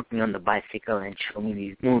would put me on the bicycle and show me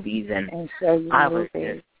these movies, and I was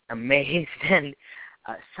just amazed, and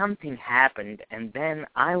something happened, and then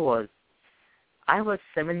I was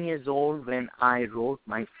 7 years old when I wrote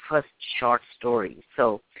my first short story.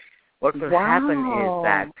 So what will happen is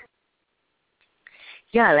that,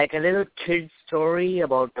 a little kid story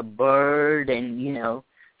about the bird, and,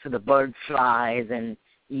 so the bird flies, and,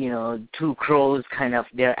 two crows kind of,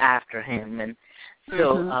 they're after him, and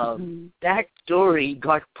so that story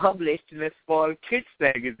got published in a small kids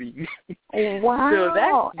magazine. Wow. So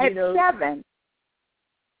that, at 7.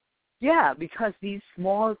 Yeah, because these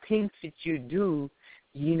small things that you do,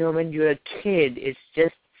 when you're a kid, it's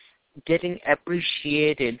just getting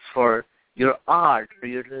appreciated for your art or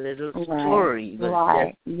your little story.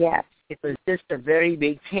 Yes. It was just a very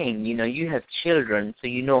big thing. You have children, so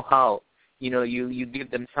you know how, you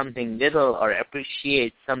give them something little or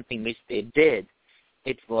appreciate something which they did.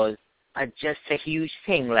 It was just a huge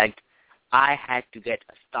thing. I had to get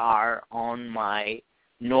a star on my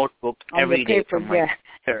notebook every day from my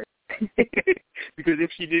sister. Because if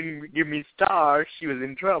she didn't give me stars, she was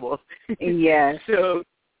in trouble. Yes. So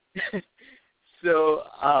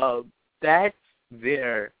that's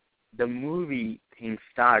where the movie thing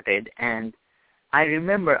started. And I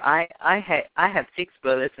remember I have 6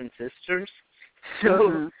 brothers and sisters,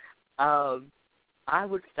 so I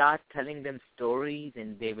would start telling them stories,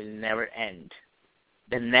 and they will never end.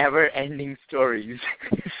 The never-ending stories.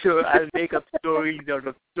 So I'll make up stories out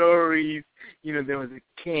of stories. You know, there was a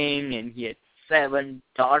king, and he had 7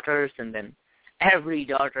 daughters, and then every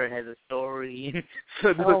daughter has a story.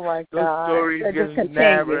 So those stories will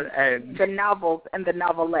never end. The novels and the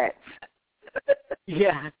novelettes.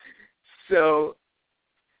 Yeah. So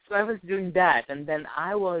I was doing that, and then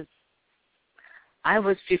I was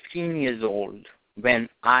 15 years old when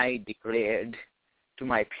I declared to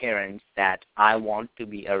my parents that I want to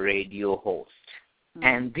be a radio host. Mm-hmm.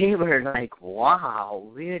 And they were like, wow,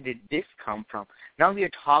 where did this come from? Now we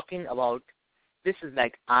are talking about, this is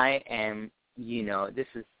like this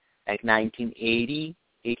is like 1980,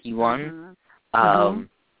 81,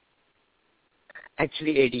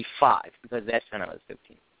 actually 85, because that's when I was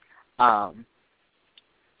 15.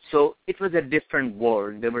 So it was a different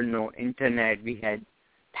world. There were no internet.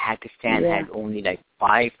 Pakistan had only like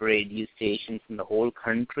 5 radio stations in the whole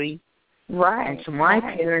country. Right. And so my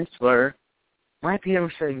parents were like,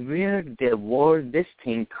 where did this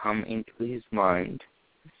thing come into his mind?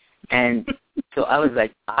 And so I was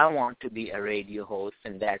like, I want to be a radio host,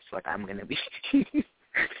 and that's what I'm going to be.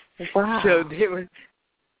 Wow. So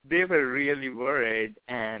they were really worried,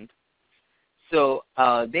 and so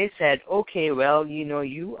they said, okay, well,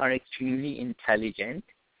 you are extremely intelligent.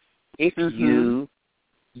 If you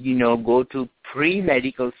go to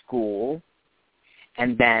pre-medical school,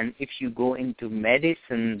 and then if you go into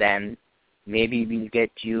medicine, then maybe we'll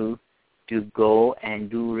get you to go and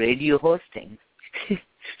do radio hosting.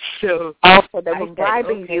 So they were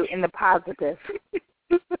bribing you in the positive.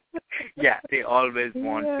 Yeah, they always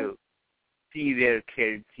want to see their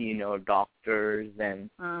kids, doctors and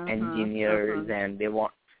engineers, and they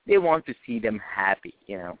want to see them happy,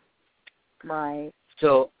 Right.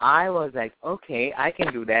 So I was like, okay, I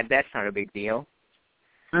can do that. That's not a big deal.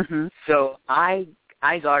 Mm-hmm. So I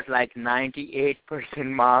got like 98%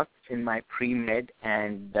 marks in my pre-med,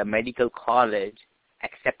 and the medical college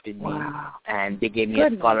accepted me, and they gave me a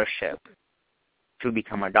scholarship to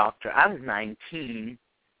become a doctor. I was 19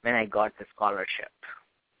 when I got the scholarship.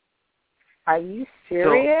 Are you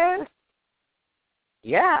serious?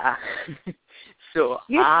 Yeah. So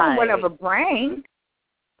you're somewhat of a brain.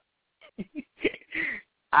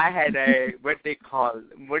 I had what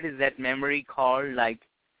is that memory called? Like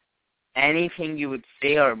anything you would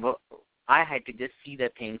say, I had to just see the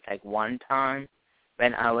things like one time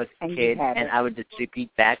when I was a kid, and I would just repeat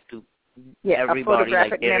back to everybody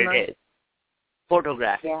like, there memory. It is.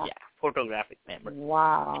 Photographic memory.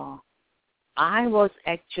 Wow. I was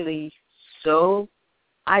actually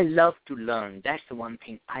I love to learn. That's the one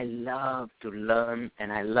thing. I love to learn,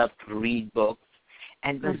 and I love to read books.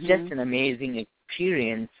 And it was just an amazing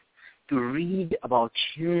experience to read about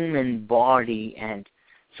human body. And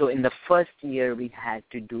so in the first year, we had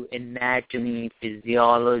to do anatomy,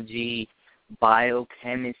 physiology,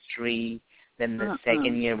 biochemistry. Then the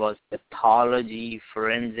second year was pathology,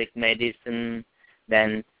 forensic medicine.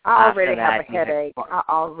 Then I already have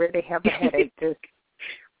a headache.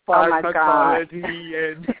 Oh my God.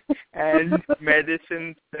 and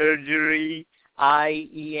medicine, surgery,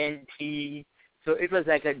 ENT. So it was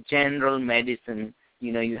like a general medicine.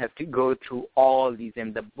 You have to go through all these,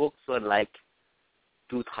 and the books were like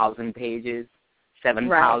 2,000 pages,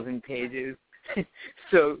 7,000 pages.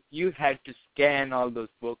 So you had to scan all those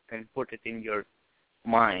books and put it in your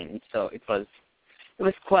mind. So it was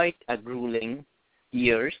quite a grueling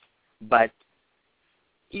years, but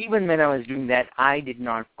even when I was doing that, I did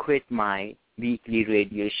not quit my weekly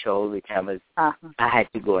radio show, which I had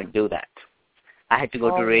to go and do that. I had to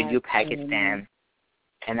go to Radio Pakistan,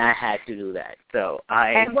 and I had to do that. So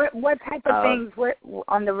And what type of things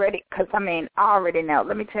on the radio? Because, I already know.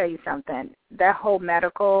 Let me tell you something. That whole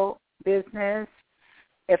medical business,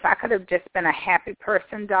 if I could have just been a happy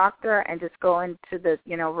person doctor and just go into the,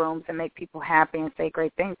 rooms and make people happy and say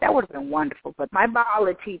great things, that would have been wonderful. But my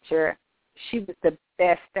biology teacher, she was the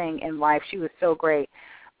best thing in life. She was so great.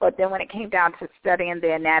 But then when it came down to studying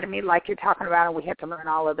the anatomy, like you're talking about, and we had to learn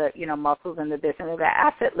all of the, muscles and the this and that,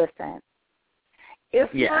 I said, listen,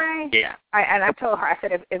 I told her, I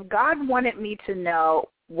said, if God wanted me to know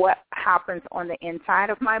what happens on the inside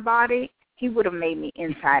of my body, he would have made me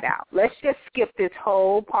inside out. Let's just skip this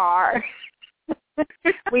whole part.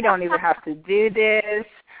 We don't even have to do this.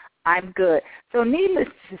 I'm good. So needless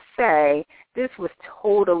to say, this was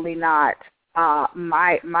totally not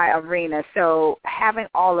my arena. So having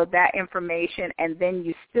all of that information and then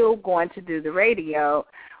you still going to do the radio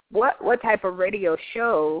what type of radio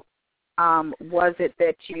show was it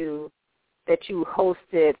that you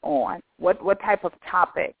hosted on? What type of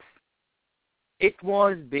topics? It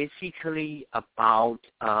was basically about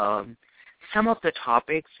some of the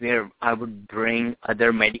topics where I would bring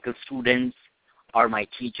other medical students or my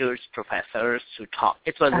teachers, professors to talk.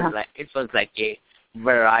 It was like a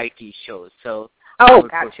variety show. So I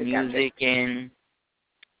would put music in,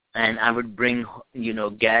 and I would bring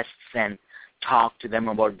guests and talk to them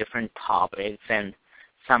about different topics. And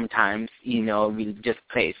sometimes we'll just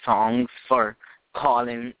play songs for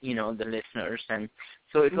calling the listeners, and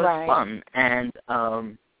so it was fun. And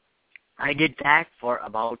I did that for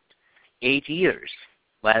about 8 years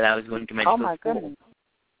while I was going to medical school. Goodness.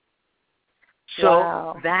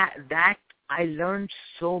 So that I learned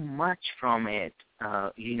so much from it,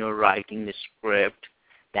 writing the script,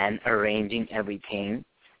 then arranging everything,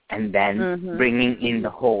 and then bringing in the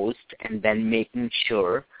host, and then making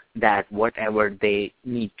sure that whatever they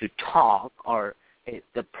need to talk or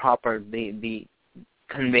the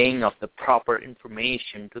conveying of the proper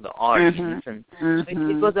information to the audience, and so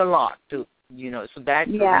it was a lot to so that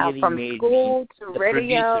really from made school me to the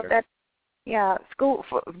radio. producer. School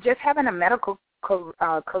for just having a medical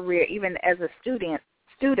career, even as a student,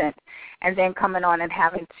 and then coming on and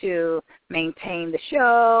having to maintain the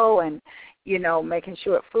show and making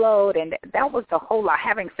sure it flowed, and that was the whole lot.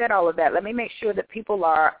 Having said all of that, let me make sure that people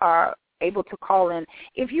are able to call in.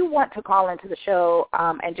 If you want to call into the show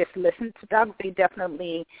and just listen to Doug B,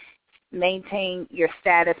 definitely maintain your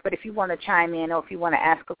status. But if you want to chime in or if you want to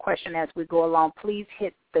ask a question as we go along, please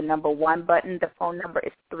hit the number 1 button. The phone number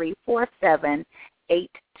is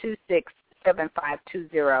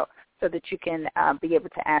 347-826-7520 so that you can be able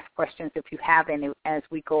to ask questions if you have any as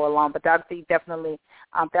we go along. But Doug B, definitely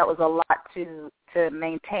that was a lot to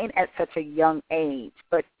maintain at such a young age.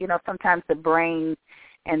 But, sometimes the brain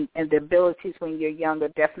and the abilities when you're younger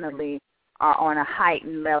definitely are on a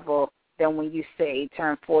heightened level than when you say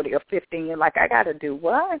turn 40 or 50 and you're like, I got to do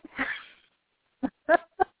what?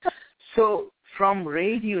 So from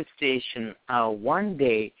radio station, one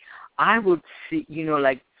day I would see, we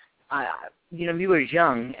were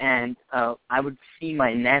young, and I would see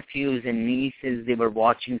my nephews and nieces, they were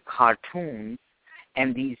watching cartoons,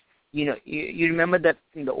 and these, you remember that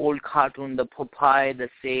in the old cartoon, the Popeye, the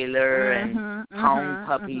Sailor, and Pound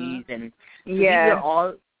Puppies, and so these were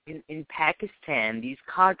all in Pakistan. These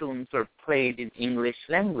cartoons were played in English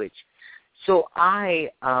language. So I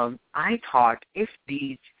thought if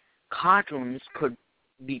these cartoons could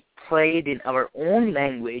be played in our own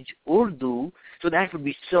language, Urdu, so that would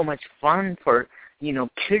be so much fun for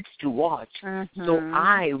kids to watch. So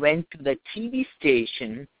I went to the TV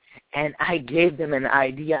station and I gave them an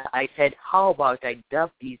idea. I said, how about I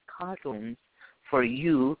dub these cartoons for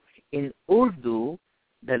you in Urdu,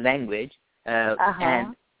 the language,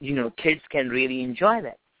 and kids can really enjoy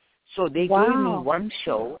that. So they gave me one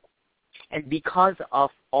show, and because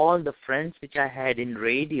of all the friends which I had in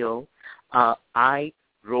radio, I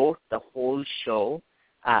wrote the whole show.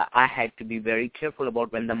 I had to be very careful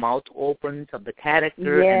about when the mouth opens of the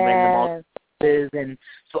character and when the mouth closes, and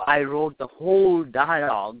so I wrote the whole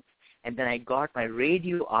dialogue, and then I got my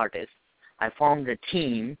radio artist. I formed a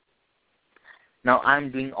team. Now I'm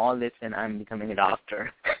doing all this and I'm becoming a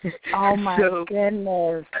doctor. Oh my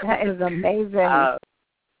goodness, that is amazing.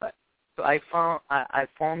 So I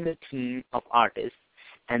formed a team of artists,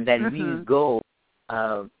 and then we go.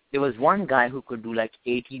 There was one guy who could do like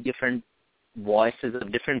 80 different voices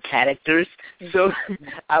of different characters. So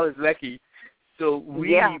I was lucky. So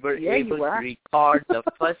we were able to record the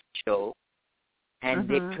first show, and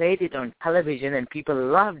they played it on television, and people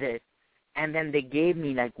loved it. And then they gave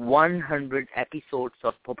me like 100 episodes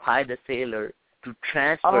of Popeye the Sailor to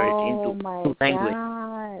transfer it into language.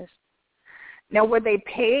 Gosh. Now, were they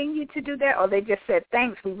paying you to do that, or they just said,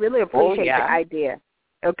 thanks, we really appreciate the idea?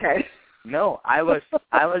 Okay. No, I was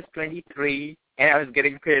 23, and I was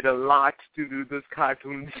getting paid a lot to do those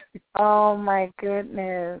cartoons. Oh, my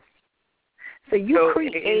goodness. So you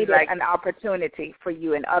created an opportunity for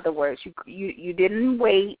you. In other words, you didn't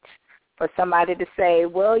wait for somebody to say,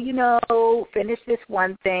 well, finish this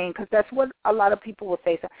one thing, because that's what a lot of people will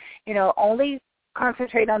say. So, only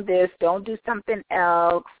concentrate on this, don't do something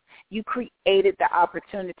else. You created the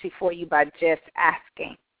opportunity for you by just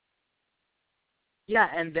asking. Yeah,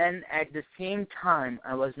 and then at the same time,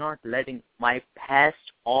 I was not letting pass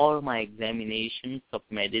all my examinations of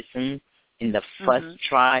medicine in the first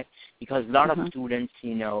try, because a lot of students,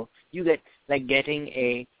 you get, getting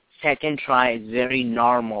a second try is very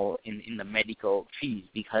normal in the medical field,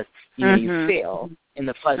 because, you fail in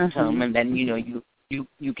the first term, and then, you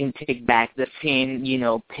you can take back the same,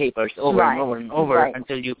 papers over and over and over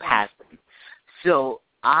until you pass them. So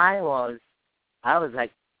I was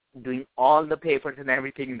like doing all the papers and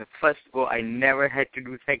everything in the first go. I never had to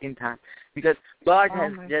do second time because God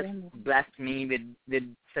has just blessed me with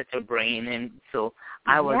such a brain, and so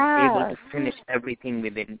I was able to finish everything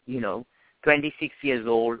within, 26 years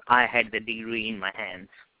old. I had the degree in my hands.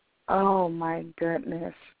 Oh my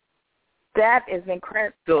goodness. That is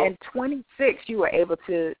incredible. So, and 26, you were able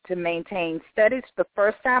to maintain studies the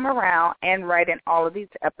first time around and write in all of these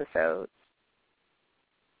episodes.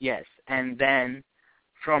 Yes, and then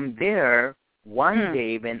from there, one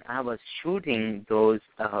day when I was shooting those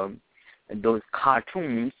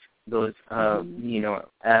cartoons, one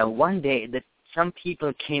day that some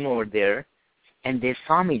people came over there and they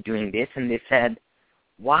saw me doing this and they said,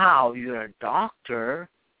 "Wow, you're a doctor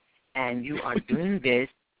and you are doing this.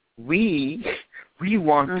 We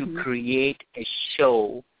want to create a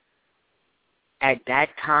show." At that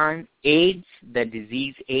time, AIDS, the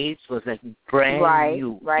disease AIDS, was like brand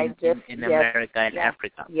new in America and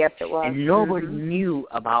Africa. Yes, it was. And nobody knew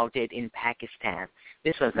about it in Pakistan.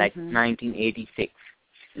 This was like 1986.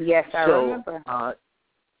 Yes, I remember.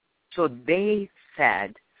 So they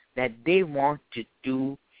said that they want to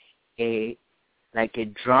do a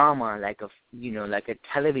drama, like a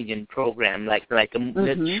television program, like a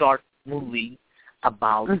short movie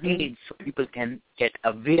about AIDS, so people can get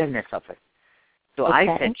awareness of it. So I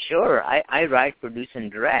said, sure, I write, produce,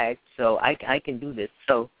 and direct, so I can do this.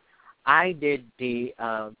 So I did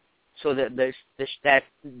that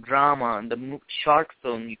drama, the short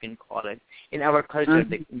film, you can call it. In our culture,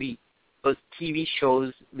 those TV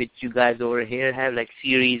shows which you guys over here have, like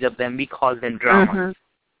series of them, we call them dramas.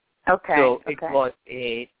 So it was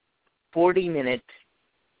a 40-minute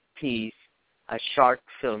piece, a short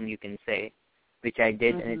film, you can say, which I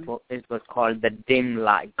did, and it was called The Dim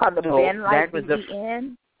Light. Called The Dim Light,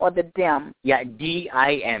 D-E-N, or The Dim? Yeah,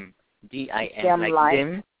 D-I-M. D-I-M. Dim like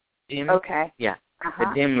light. Dim. Okay. Yeah, The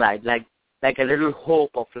Dim Light, like a little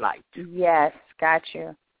hope of light. Yes, got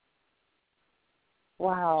you.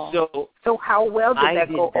 Wow. So how well did that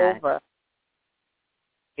go over?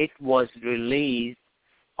 It was released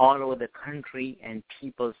all over the country, and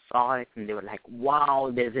people saw it, and they were like, wow,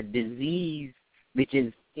 there's a disease which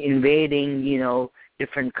is invading,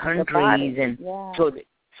 different countries, and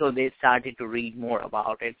so they started to read more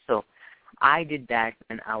about it. So I did that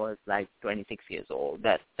when I was like 26 years old.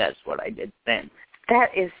 That's what I did then. That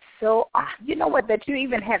is so. You know what? That you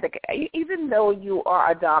even had even though you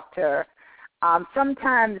are a doctor,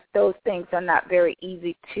 sometimes those things are not very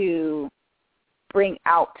easy to bring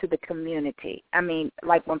out to the community. I mean,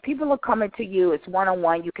 like when people are coming to you, it's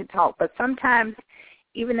one-on-one, you can talk, but sometimes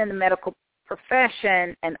even in the medical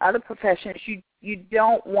profession and other professions, you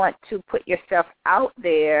don't want to put yourself out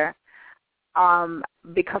there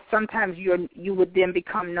because sometimes you would then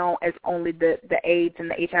become known as only the AIDS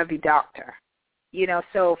and the HIV doctor.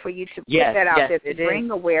 So for you to put that out there to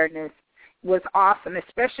bring awareness was awesome,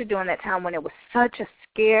 especially during that time when it was such a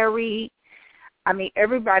scary,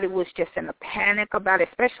 everybody was just in a panic about it,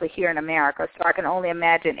 especially here in America. So I can only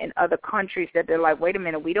imagine in other countries that they're like, wait a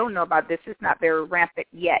minute, we don't know about this. It's not very rampant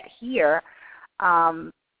yet here.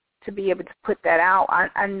 To be able to put that out,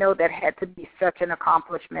 I know that had to be such an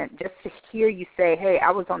accomplishment. Just to hear you say, hey,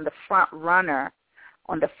 I was on the front runner,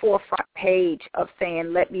 on the forefront page of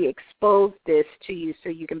saying, let me expose this to you so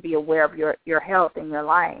you can be aware of your health and your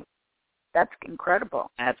life. That's incredible.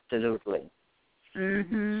 Absolutely.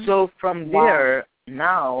 So from there,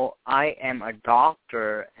 now I am a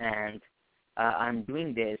doctor and I'm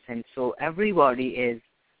doing this. And so everybody is,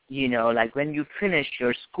 like when you finish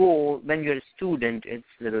your school, when you're a student, it's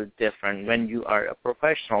a little different. When you are a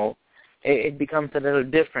professional, it becomes a little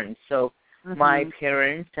different. So my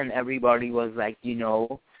parents and everybody was like,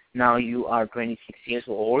 now you are 26 years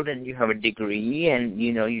old and you have a degree and,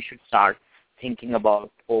 you should start thinking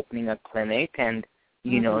about opening a clinic and,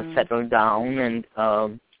 settle down. And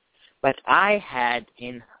but I had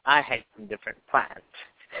some different plans.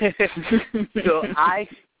 So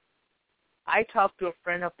I talked to a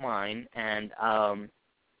friend of mine, and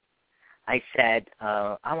I said,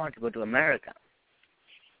 I want to go to America.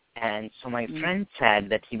 And so my friend said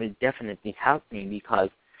that he will definitely help me because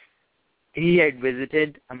he had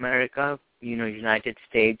visited America, United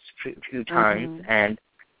States a few times, and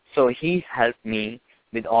so he helped me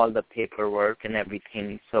with all the paperwork and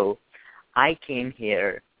everything. So I came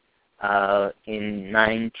here in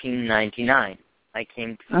 1999. I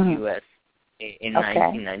came to the U.S. in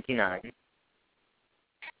 1999.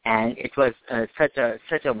 And it was such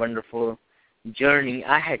a wonderful journey.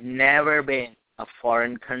 I had never been a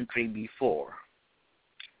foreign country before.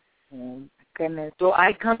 Goodness. So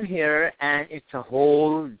I come here, and it's a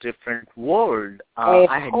whole different world.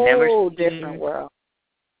 Different world.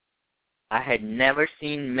 I had never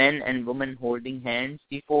seen men and women holding hands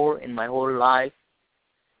before in my whole life.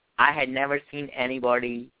 I had never seen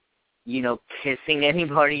anybody, kissing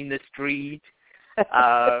anybody in the street.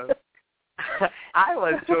 I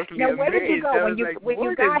was totally now, amazed. Where did you go when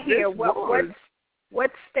you got here?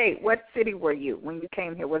 What state, what city were you when you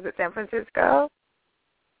came here? Was it San Francisco?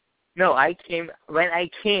 No, when I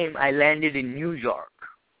came, I landed in New York.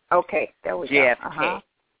 Okay, there we JFK. go. Uh-huh.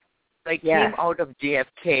 I came out of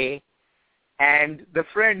JFK, and the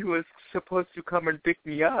friend who was supposed to come and pick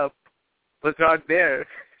me up was not there.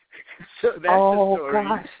 So that's the story.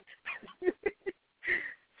 Gosh.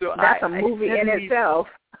 So that's a movie in itself.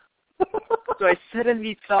 So I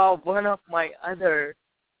suddenly saw one of my other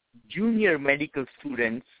junior medical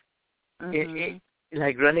students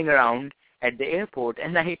like running around at the airport,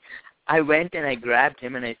 and I went and I grabbed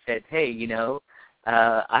him and I said, hey,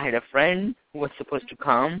 I had a friend who was supposed to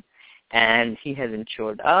come, and he hasn't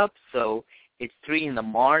showed up, so it's 3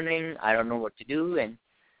 a.m. I don't know what to do. And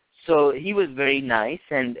so he was very nice,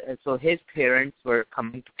 and so his parents were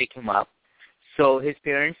coming to pick him up. So his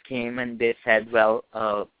parents came, and they said, well,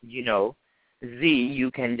 Z, you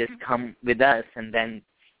can just come with us, and then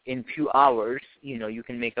in few hours, you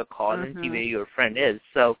can make a call and see where your friend is.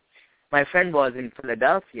 So my friend was in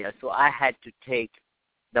Philadelphia, so I had to take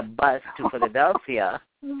the bus to Philadelphia.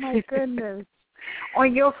 Oh, my goodness.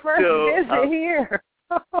 On your first visit here.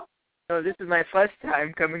 So this is my first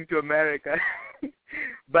time coming to America.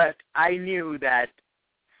 But I knew that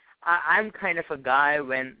I'm kind of a guy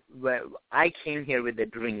when I came here with a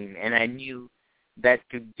dream, and I knew that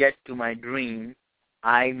to get to my dream,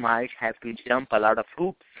 I might have to jump a lot of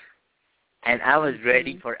hoops, and I was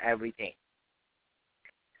ready for everything.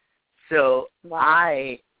 So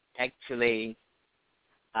I actually,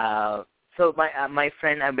 my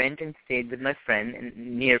friend, I went and stayed with my friend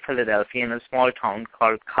near Philadelphia in a small town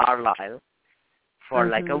called Carlisle for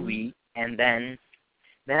like a week, and then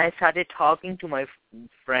I started talking to my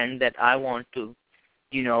friend that I want to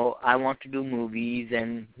do movies,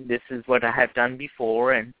 and this is what I have done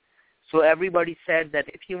before. And so everybody said that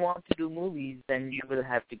if you want to do movies, then you will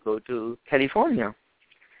have to go to California,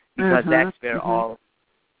 because that's where all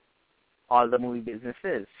the movie business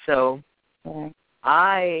is. So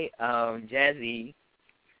I, Jazzie,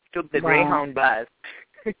 took the Greyhound bus.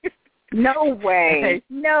 No way.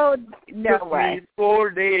 No took way. Me 4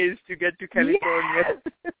 days to get to California. Yes.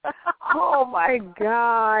 Oh, my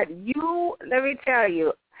God. Let me tell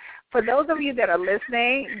you, for those of you that are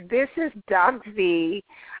listening, this is Doc Z,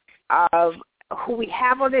 who we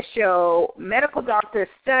have on the show, medical doctor,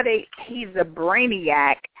 studied. He's a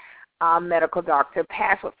brainiac medical doctor,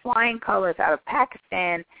 passed with flying colors out of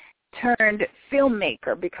Pakistan, turned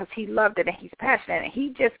filmmaker because he loved it and he's passionate. And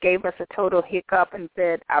he just gave us a total hiccup and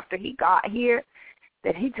said after he got here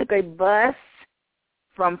that he took a bus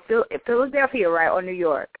from Philadelphia, right, or New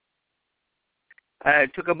York? I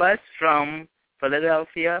took a bus from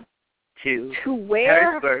Philadelphia to where?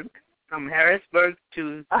 Harrisburg, from Harrisburg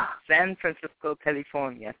to San Francisco,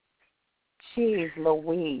 California. Jeez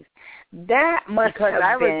Louise. That must because have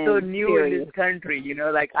I was been so new serious. in this country,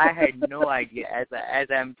 like I had no idea. As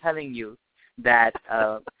I'm telling you, that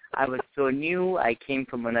I was so new. I came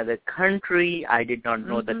from another country. I did not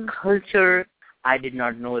know the culture. I did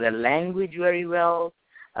not know the language very well.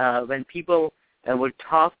 When people would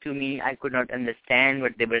talk to me, I could not understand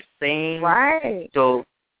what they were saying. Right. So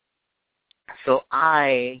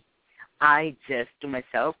I just to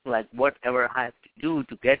myself, like, whatever I have to do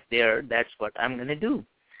to get there, that's what I'm going to do.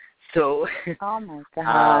 So, oh my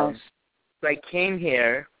gosh. So I came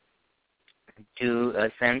here to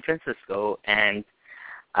San Francisco, and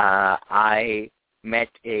I met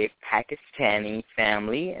a Pakistani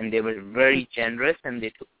family, and they were very generous, and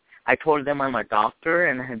I told them I'm a doctor,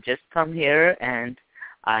 and I have just come here, and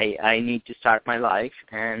I need to start my life,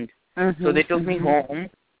 and so they took me home,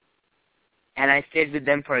 and I stayed with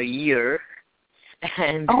them for a year.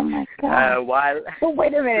 And oh my God! So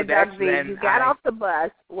wait a minute, Doc Z. You got off the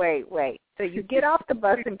bus. Wait. So you get off the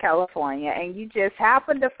bus in California, and you just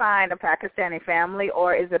happen to find a Pakistani family,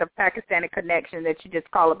 or is it a Pakistani connection that you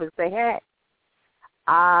just call up and say, "Hey,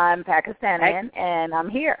 I'm Pakistani and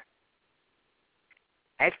I'm here"?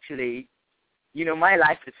 Actually, my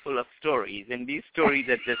life is full of stories, and these stories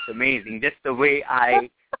are just amazing. Just the way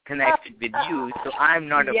I connected with you, so I'm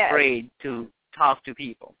not afraid to talk to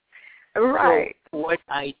people. Right. So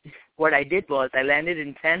what I did was I landed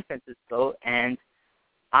in San Francisco, and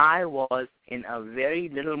I was in a very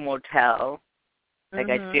little motel. Like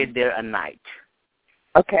I stayed there a night.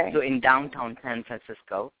 Okay. So in downtown San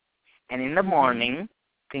Francisco. And in the morning,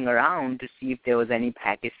 looking around to see if there was any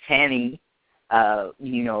Pakistani,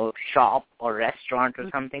 shop or restaurant or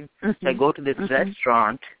something. So I go to this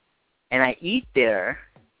restaurant, and I eat there.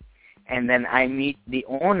 And then I meet the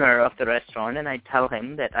owner of the restaurant, and I tell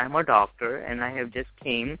him that I'm a doctor, and I have just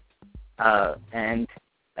came, and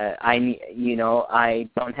I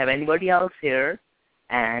don't have anybody else here.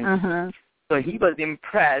 And so he was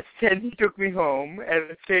impressed, and he took me home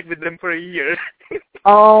and stayed with them for a year.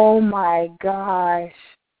 Oh, my gosh.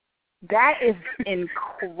 That is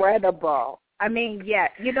incredible. I mean, yeah,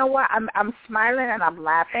 you know what? I'm smiling and I'm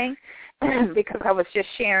laughing because I was just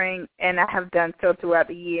sharing, and I have done so throughout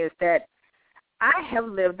the years, that I have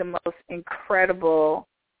lived the most incredible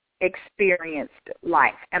experienced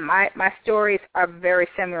life. And my stories are very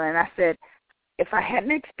similar. And I said, if I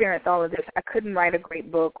hadn't experienced all of this, I couldn't write a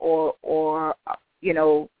great book or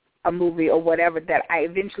a movie or whatever that I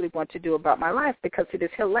eventually want to do about my life, because it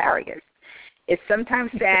is hilarious. It's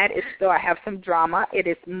sometimes sad. It's still, I have some drama. It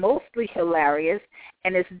is mostly hilarious,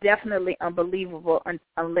 and it's definitely unbelievable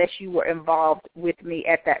unless you were involved with me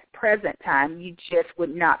at that present time. You just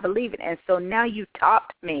would not believe it. And so now you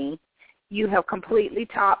topped me. You have completely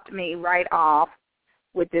topped me right off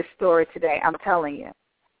with this story today. I'm telling you.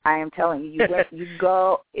 I am telling you.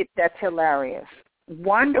 That's hilarious.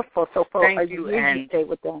 Wonderful. So for a year you stay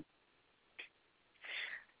with them.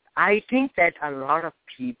 I think that a lot of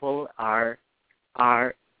people I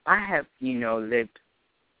have, lived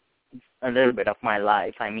a little bit of my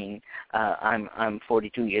life. I mean, I'm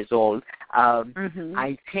 42 years old.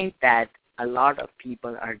 I think that a lot of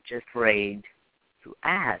people are just afraid to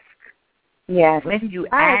ask. Yes. When you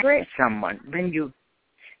ask someone, when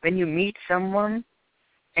you meet someone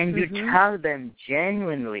and you tell them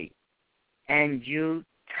genuinely, and you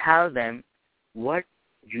tell them what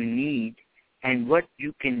you need and what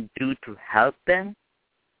you can do to help them,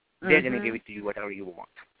 they're going to give it to you whatever you want.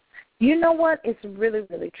 You know what? It's really,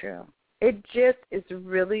 really true. It just is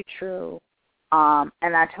really true.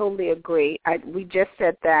 And I totally agree. We just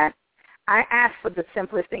said that. I asked for the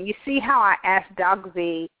simplest thing. You see how I asked Doc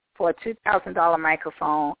Z for a $2,000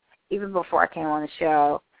 microphone even before I came on the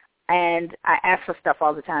show, and I ask for stuff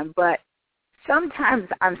all the time. But sometimes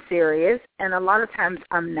I'm serious, and a lot of times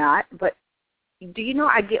I'm not. But do you know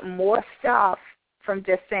I get more stuff from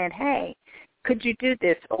just saying, hey, could you do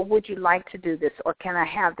this, or would you like to do this, or can I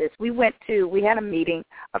have this? We had a meeting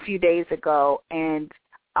a few days ago, and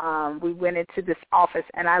we went into this office,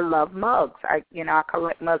 and I love mugs. I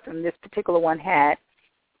collect mugs, and this particular one had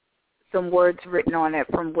some words written on it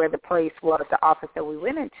from where the place was, the office that we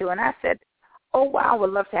went into, and I said, oh, wow, I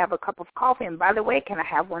would love to have a cup of coffee, and by the way, can I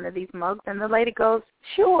have one of these mugs? And the lady goes,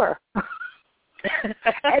 sure.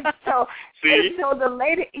 and so the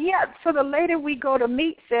lady we go to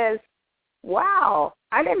meet says, wow,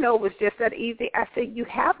 I didn't know it was just that easy. I said, you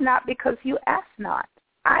have not because you asked not.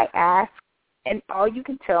 I asked, and all you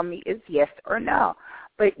can tell me is yes or no.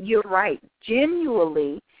 But you're right.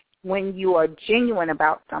 Genuinely, when you are genuine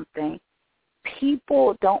about something,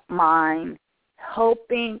 people don't mind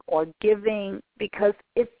helping or giving because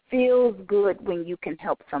it feels good when you can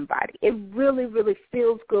help somebody. It really, really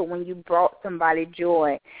feels good when you brought somebody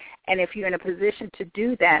joy. And if you're in a position to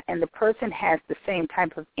do that and the person has the same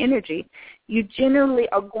type of energy, you generally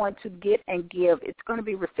are going to get and give. It's going to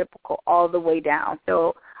be reciprocal all the way down.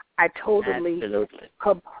 So I totally,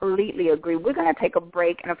 completely agree. We're going to take a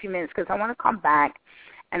break in a few minutes because I want to come back,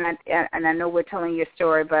 and I know we're telling your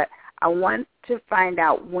story, but I want to find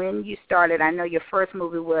out when you started. I know your first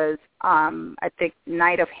movie was, I think,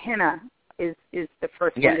 Night of Henna is the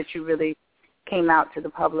first one that you really came out to the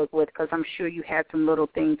public with, because I'm sure you had some little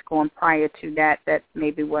things going prior to that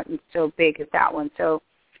maybe wasn't so big as that one. So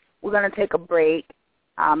we're going to take a break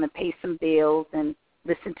and pay some bills and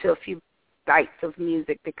listen to a few bites of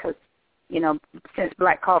music because, since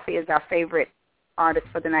Black Coffee is our favorite artist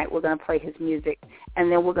for the night, we're going to play his music.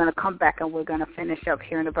 And then we're going to come back and we're going to finish up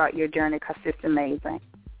hearing about your journey because it's amazing.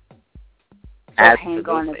 So hang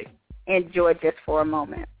on and enjoy just for a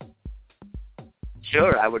moment.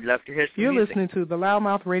 Sure, I would love to hear some You're music. Listening to the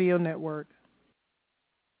LouddMouth Radio Network.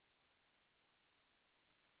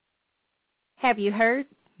 Have you heard?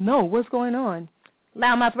 No, what's going on?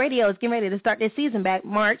 LouddMouth Radio is getting ready to start their season back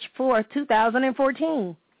March 4th,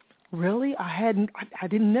 2014. Really? I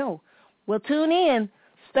didn't know. Well, tune in.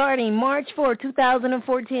 Starting March 4th,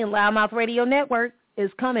 2014, LouddMouth Radio Network is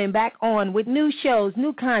coming back on with new shows,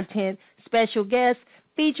 new content, special guests,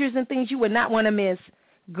 features, and things you would not want to miss.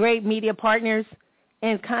 Great media partners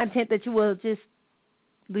and content that you will just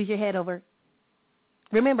lose your head over.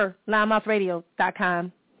 Remember,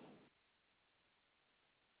 LouddMouthRadio.com.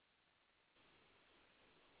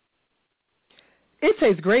 It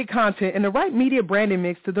takes great content and the right media branding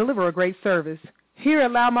mix to deliver a great service. Here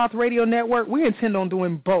at LouddMouth Radio Network, we intend on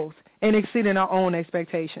doing both and exceeding our own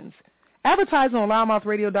expectations. Advertising on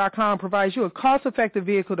LouddMouthRadio.com provides you a cost-effective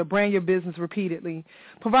vehicle to brand your business repeatedly,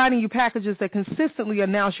 providing you packages that consistently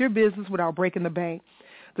announce your business without breaking the bank.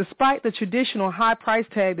 Despite the traditional high price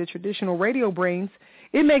tag that traditional radio brings,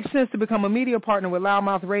 it makes sense to become a media partner with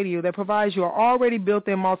LouddMouth Radio that provides you an already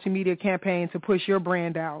built-in multimedia campaign to push your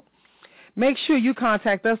brand out. Make sure you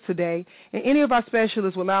contact us today, and any of our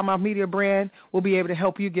specialists with LouddMouth Media Brand will be able to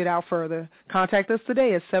help you get out further. Contact us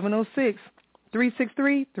today at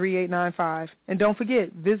 706-363-3895. And don't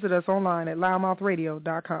forget, visit us online at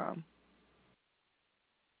LouddMouthRadio.com.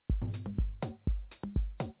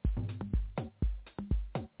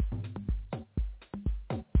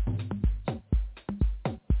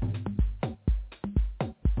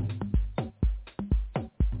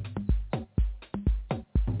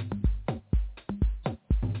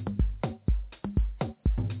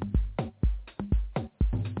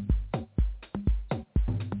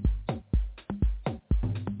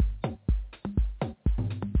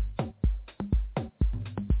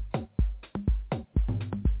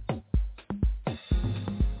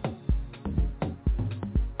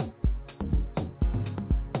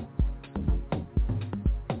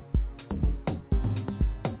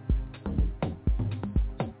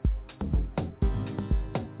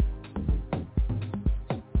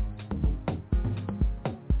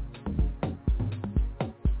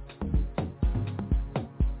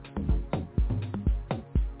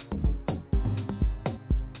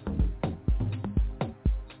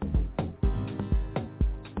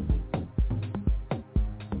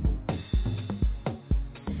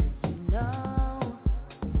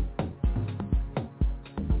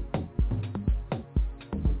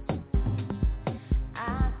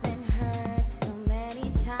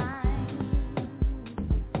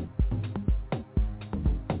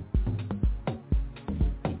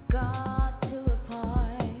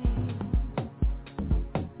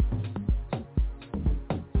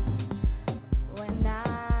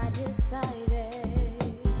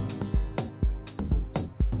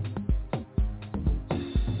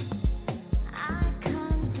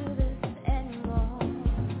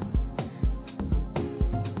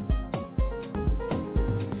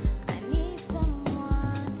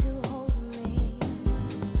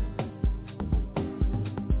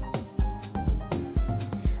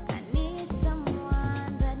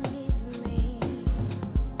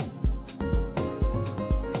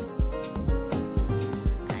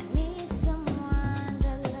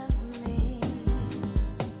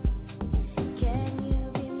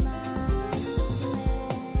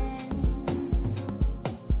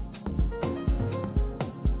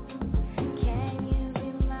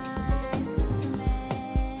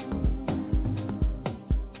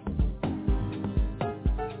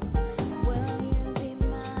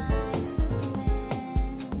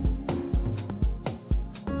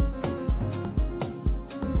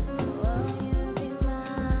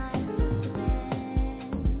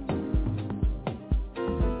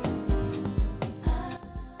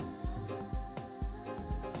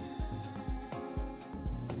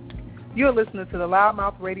 You're listening to the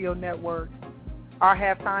LouddMouth Radio Network. Our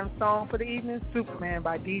halftime song for the evening, Superman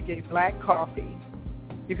by DJ Black Coffee.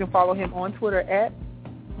 You can follow him on Twitter at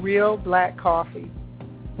RealBlackCoffee.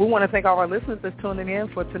 We want to thank all our listeners that's tuning in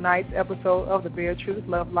for tonight's episode of The Bare Truth,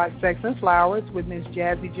 Love, Life, Sex, and Flowers with Ms.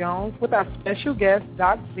 Jazzie Jones with our special guest,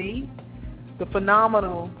 Doc Z, the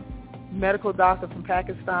phenomenal medical doctor from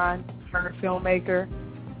Pakistan, her filmmaker.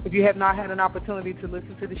 If you have not had an opportunity to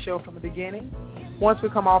listen to the show from the beginning, once we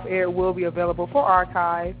come off air, it will be available for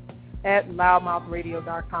archive at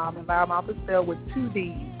LouddMouthRadio.com, and LouddMouth is spelled with 2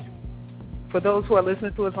 Ds. For those who are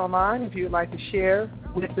listening to us online, if you would like to share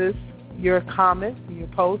with us your comments and your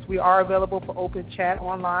posts, we are available for open chat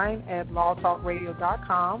online at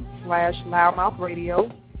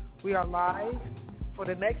LawTalkRadio.com/LouddMouthRadio. We are live for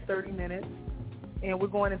the next 30 minutes, and we're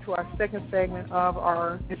going into our second segment of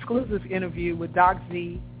our exclusive interview with Doc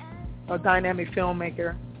Z, a dynamic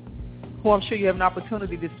filmmaker, who I'm sure you have an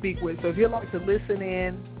opportunity to speak with. So if you'd like to listen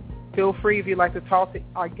in, feel free. If you'd like to talk to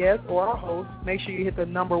our guest or our host, make sure you hit the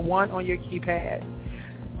number 1 on your keypad.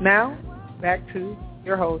 Now, back to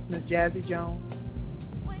your host, Ms. Jazzie Jones.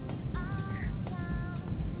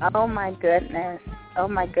 Oh, my goodness. Oh,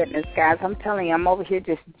 my goodness, guys. I'm telling you, I'm over here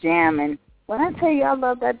just jamming. When I tell you I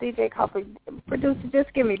love that DJ Coffee, producer,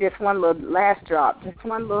 just give me just one little last drop. Just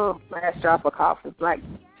one little last drop of coffee. Like,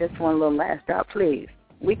 just one little last drop, please.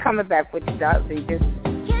 We coming back with you, Doc Z. Just,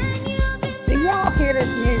 do y'all hear this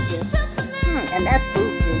music? And that's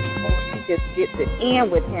Boosie. Oh, she just gets it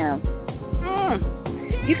in with him.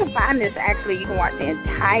 You can find this, actually, you can watch the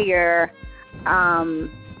entire,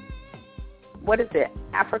 what is it,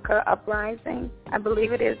 Africa Uprising, I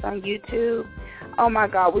believe it is, on YouTube. Oh, my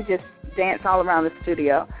God, we just dance all around the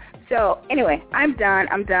studio. So, anyway, I'm done.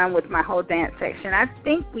 I'm done with my whole dance section. I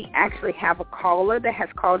think we actually have a caller that has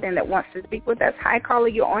called in that wants to speak with us. Hi, caller.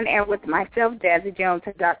 You're on air with myself, Jazzie Jones,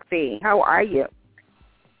 and Doc C. How are you?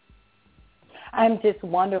 I'm just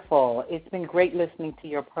wonderful. It's been great listening to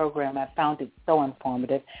your program. I found it so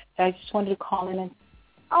informative. So I just wanted to call in and...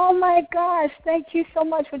 Oh, my gosh. Thank you so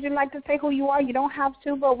much. Would you like to say who you are? You don't have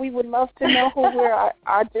to, but we would love to know who we are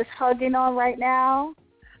just hugging on right now.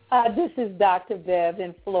 This is Dr. Bev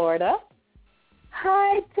in Florida.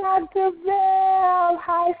 Hi, Dr. Bev.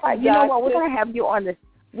 Hi. You know what? We're going to have you on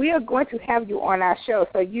we are going to have you on our show.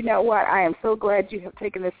 So you know what? I am so glad you have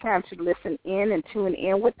taken this time to listen in and tune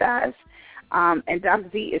in with us. And Dr.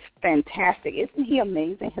 Z is fantastic. Isn't he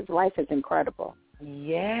amazing? His life is incredible.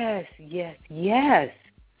 Yes.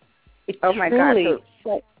 Oh, my God.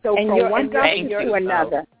 So from one doctor to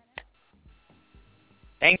another.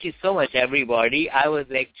 Thank you so much, everybody. I was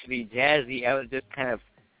actually Jazzy. I was just kind of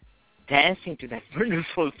dancing to that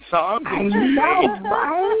wonderful song. I know,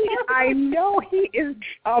 right? I know. He is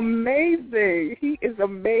amazing. He is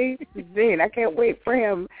amazing. I can't wait for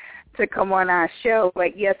him to come on our show.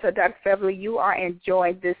 But, yes, so Dr. Beverly, you are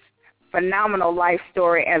enjoying this phenomenal life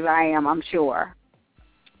story as I am, I'm sure.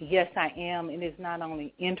 Yes, I am. And it's not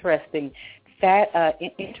only interesting,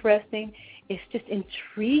 it's just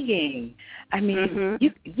intriguing. I mean,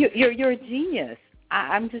 you're a genius.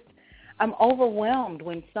 I'm overwhelmed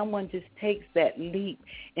when someone just takes that leap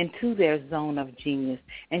into their zone of genius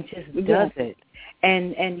and just does it.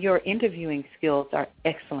 And your interviewing skills are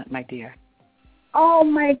excellent, my dear. Oh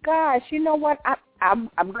my gosh! You know what? I'm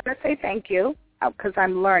going to say thank you because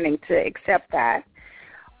I'm learning to accept that.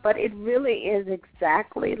 But it really is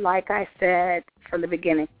exactly like I said from the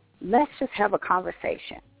beginning. Let's just have a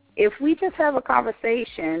conversation. If we just have a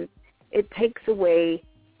conversation, it takes away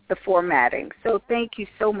the formatting. So thank you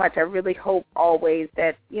so much. I really hope always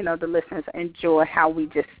that, the listeners enjoy how we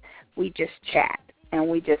just chat and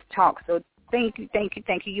we just talk. So thank you.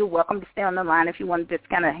 You're welcome to stay on the line if you want to just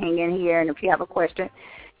kind of hang in here. And if you have a question,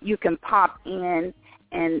 you can pop in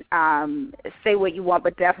and say what you want,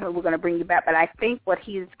 but definitely we're going to bring you back. But I think what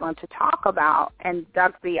he's going to talk about, and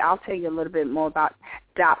Doc B, I'll tell you a little bit more about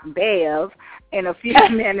Doc Bev in a few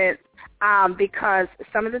minutes, because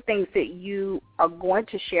some of the things that you are going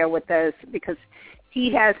to share with us, because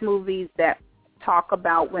he has movies that talk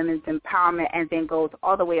about women's empowerment and then goes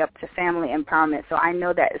all the way up to family empowerment. So I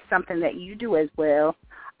know that is something that you do as well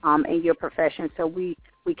in your profession. So we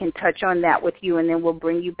can touch on that with you, and then we'll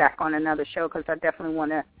bring you back on another show because I definitely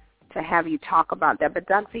want to have you talk about that. But,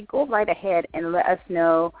 Doc Z, go right ahead and let us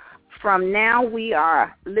know. From now, we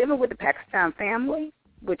are living with the Pakistan family,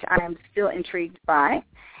 which I am still intrigued by.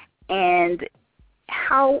 And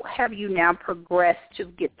how have you now progressed to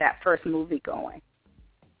get that first movie going?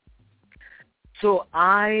 So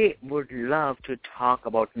I would love to talk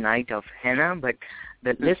about Night of Henna, but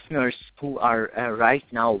the listeners who are right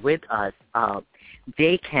now with us,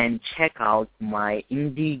 they can check out my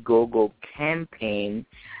Indiegogo campaign.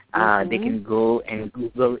 They can go and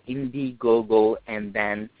Google Indiegogo and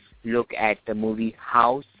then look at the movie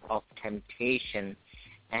House of Temptation.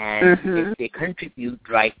 And if they contribute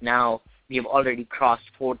right now, we have already crossed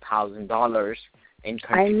 $4,000 in contributions.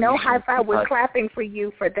 I know, high five. We're clapping for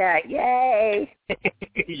you for that. Yay.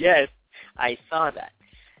 Yes, I saw that.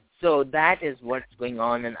 So that is what's going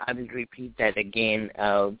on, and I will repeat that again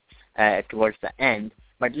towards the end.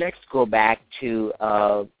 But let's go back to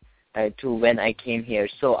when I came here.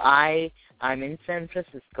 So I'm in San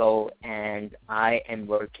Francisco, and I am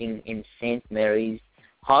working in St. Mary's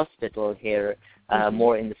Hospital here,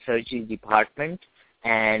 more in the surgery department.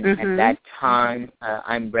 And at that time,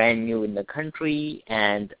 I'm brand new in the country,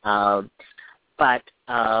 and but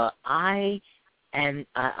I'm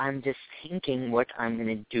just thinking what I'm going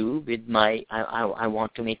to do with my. I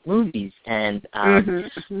want to make movies, and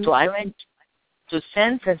so I went to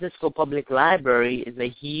San Francisco Public Library. Is a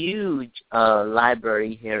huge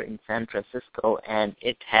library here in San Francisco, and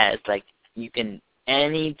it has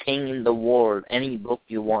anything in the world, any book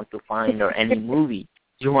you want to find, or any movie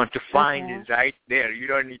you want to find is right there. You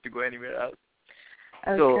don't need to go anywhere else.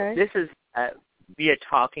 Okay. So this is, we are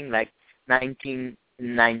talking like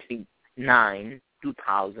 1999,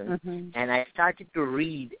 2000, and I started to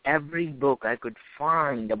read every book I could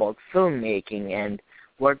find about filmmaking and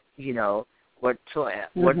what filmmakers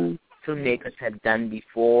have done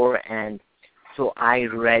before. And so I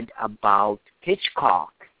read about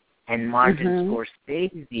Hitchcock and Martin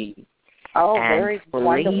Scorsese Oh, and very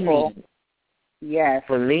Fellini, wonderful. Yes.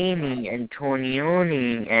 Fellini and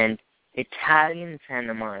Antonioni and Italian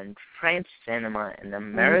cinema and French cinema and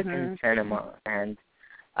American cinema and,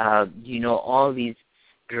 all these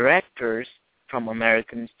directors from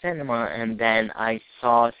American cinema. And then I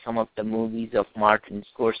saw some of the movies of Martin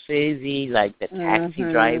Scorsese, like The Taxi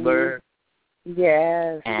Driver.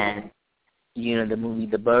 Yes. And, the movie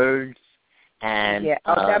The Birds. And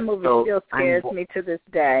that movie still scares me to this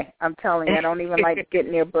day. I'm telling you, I don't even like to get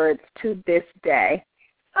near birds to this day.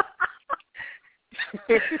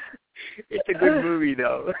 It's a good movie,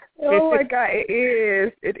 though. Oh, my God, it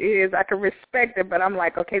is. It is. I can respect it, but I'm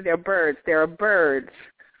like, okay, they're birds. There are birds.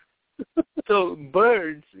 So,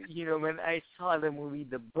 Birds, when I saw the movie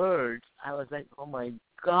The Birds, I was like, oh, my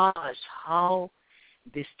gosh, how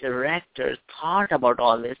this director thought about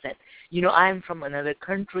all this. And, I'm from another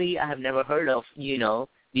country. I have never heard of,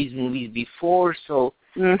 these movies before. So,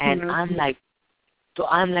 and I'm like,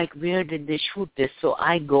 where did they shoot this? So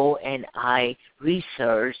I go and I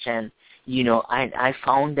research and, I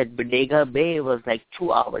found that Bodega Bay was like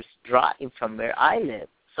 2 hours drive from where I live.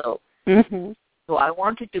 So, so I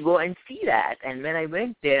wanted to go and see that. And when I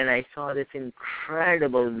went there and I saw this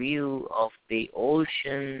incredible view of the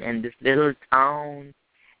ocean and this little town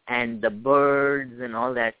and the birds and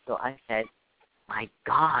all that, so I said, my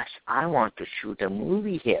gosh, I want to shoot a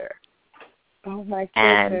movie here. Oh, my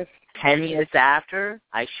goodness. And 10 years after,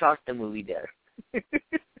 I shot the movie there.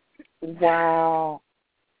 Wow.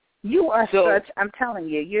 You are I'm telling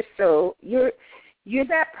you, you're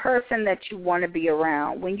that person that you want to be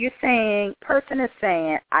around. When person is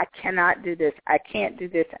saying, I cannot do this, I can't do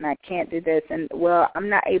this, and I can't do this, and, well, I'm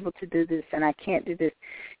not able to do this, and I can't do this.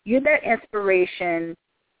 You're that inspiration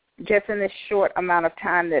just in this short amount of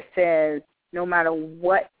time that says, no matter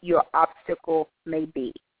what your obstacle may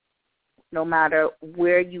be, no matter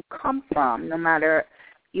where you come from, no matter,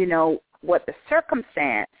 what the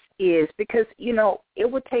circumstance is, because, it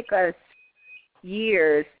would take us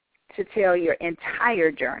years to tell your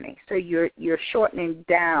entire journey. So you're shortening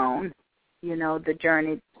down, the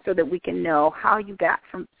journey so that we can know how you got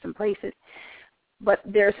from some places. But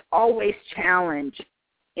there's always challenge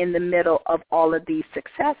in the middle of all of these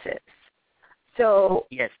successes. So,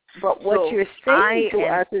 yes. But what you're saying to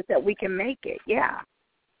us is that we can make it. Yeah.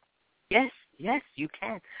 Yes, you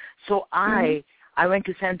can. So I went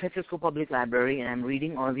to San Francisco Public Library and I'm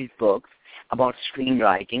reading all these books about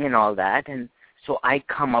screenwriting and all that, and so I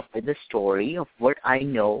come up with a story of what I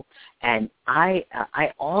know, and I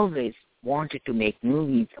always wanted to make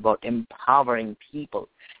movies about empowering people,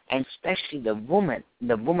 and especially the woman.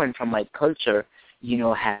 The woman from my culture,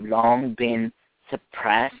 have long been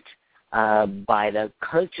suppressed by the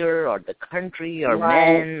culture or the country or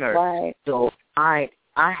men. So I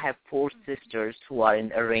have 4 sisters who are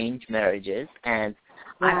in arranged marriages, and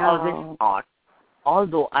I always thought,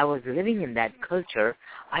 although I was living in that culture,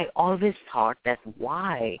 I always thought that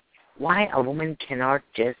why a woman cannot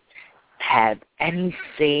just have any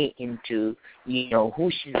say into,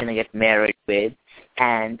 who she's going to get married with,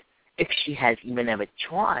 and if she has even have a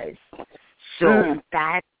choice. So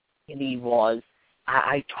that really was,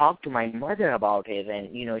 I talked to my mother about it, and,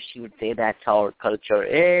 she would say that's how our culture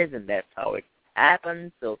is, and that's how it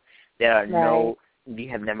happens. So there are we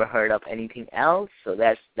have never heard of anything else. So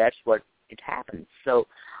that's what it happens. So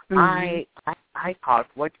I thought,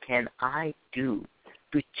 what can I do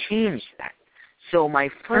to change that? So my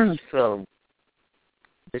first film,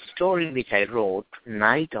 the story which I wrote,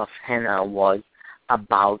 Night of Henna, was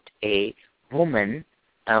about a woman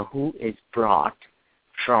who is brought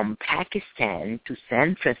from Pakistan to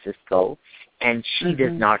San Francisco, and she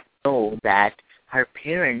does not know that her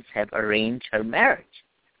parents have arranged her marriage.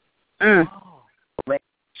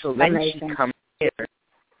 So when she comes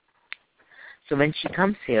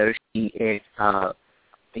here, she is,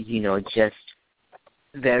 just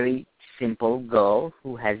very simple girl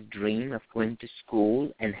who has dream of going to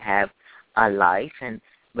school and have a life. And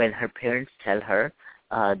when her parents tell her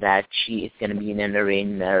that she is going to be in an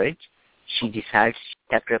arranged marriage, she decides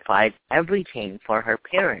to sacrifice everything for her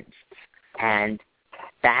parents. And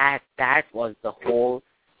that was the whole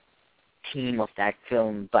theme of that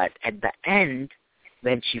film. But at the end,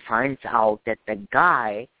 when she finds out that the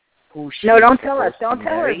guy who she don't tell us,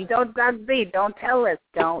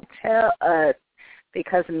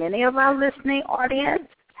 because many of our listening audience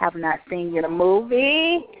have not seen your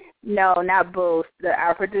movie. No, not Boo.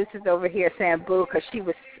 Our producer's over here saying Boo because she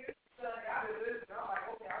was.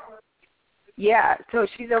 Yeah, so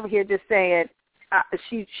she's over here just saying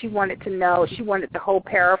she wanted to know. She wanted the whole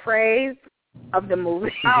paraphrase of the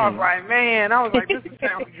movie. I was like, man, this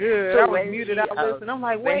sounds good. So I was muted out listening. I'm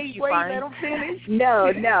like, wait, let him finish.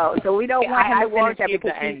 No. So we don't want him to finish that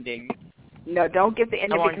because the ending. No, don't give the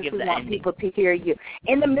ending because we want people to hear you.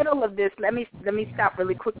 In the middle of this, let me stop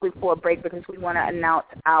really quickly for a break because we want to announce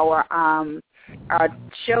our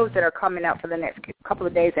shows that are coming up for the next couple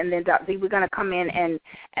of days. And then, Dr. Z, we're going to come in and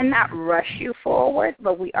not rush you forward,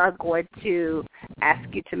 but we are going to ask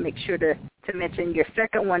you to make sure to mention your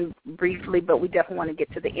second one briefly, but we definitely want to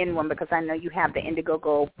get to the end one because I know you have the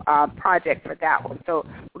Indiegogo project for that one. So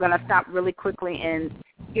we're going to stop really quickly and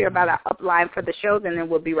hear about our upline for the shows, and then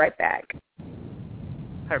we'll be right back.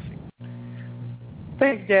 Perfect.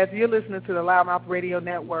 Thanks, Jazzie. You're listening to the LouddMouth Radio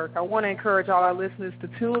Network. I want to encourage all our listeners to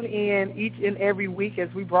tune in each and every week as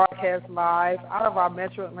we broadcast live out of our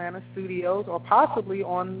Metro Atlanta studios or possibly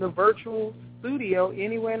on the virtual studio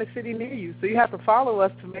anywhere in the city near you. So you have to follow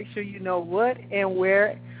us to make sure you know what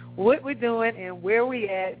we're doing and where we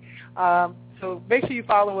at. So make sure you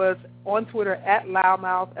follow us on Twitter at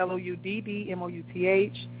LouddMouth,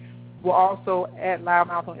 LouddMouth. We're also at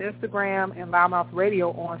LouddMouth on Instagram and LouddMouth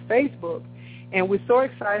Radio on Facebook. And we're so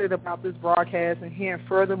excited about this broadcast and hearing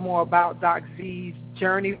furthermore about Doc Z's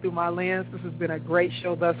journey through my lens. This has been a great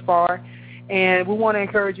show thus far. And we want to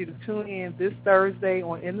encourage you to tune in this Thursday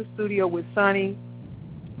on In the Studio with Sonny,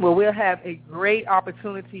 where we'll have a great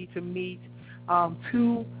opportunity to meet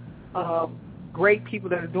two great people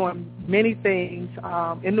that are doing many things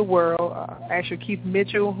in the world. Actually, Keith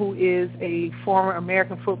Mitchell, who is a former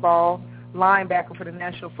American football linebacker for the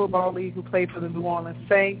National Football League, who played for the New Orleans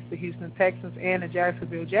Saints, the Houston Texans, and the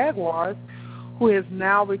Jacksonville Jaguars, who has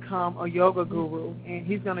now become a yoga guru. And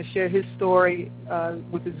he's going to share his story,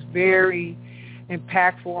 which is very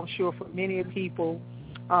impactful, I'm sure, for many people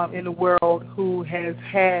in the world who has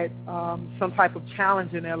had some type of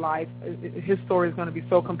challenge in their life. His story is going to be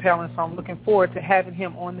so compelling, so I'm looking forward to having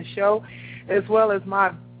him on the show, as well as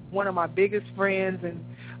one of my biggest friends and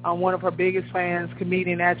one of her biggest fans,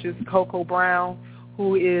 comedian actress Coco Brown,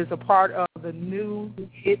 who is a part of the new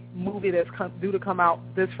hit movie that's due to come out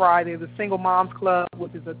this Friday, The Single Moms Club,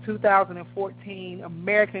 which is a 2014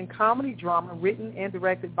 American comedy drama written and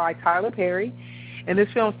directed by Tyler Perry. And this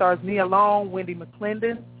film stars Nia Long, Wendy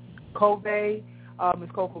McClendon, Kobe, Ms.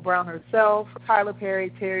 Coco Brown herself, Tyler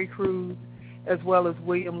Perry, Terry Crews, as well as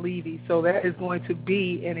William Levy. So that is going to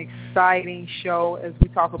be an exciting show as we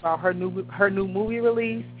talk about her new movie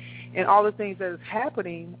release and all the things that is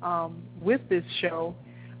happening with this show,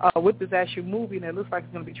 with this actual movie, and it looks like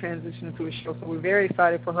it's going to be transitioning to a show. So we're very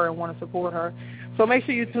excited for her and want to support her. So make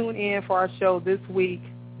sure you tune in for our show this week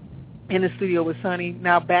in the studio with Sonny.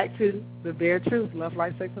 Now back to the bare truth, Love,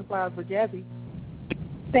 Life, Sex, and Flowers with Jazzie.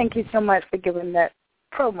 Thank you so much for giving that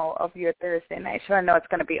promo of your Thursday night show. I know it's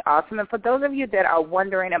going to be awesome. And for those of you that are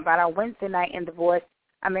wondering about our Wednesday night in the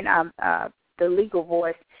Legal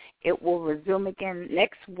Voice, it will resume again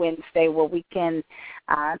next Wednesday where we can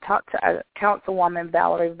talk to Councilwoman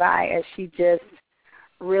Valerie Vi as she just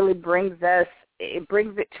really brings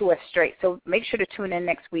it to us straight. So make sure to tune in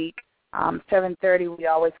next week. 7:30, we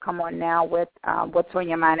always come on now with What's on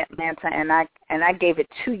Your Mind Atlanta, and I gave it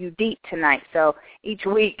to you deep tonight. So each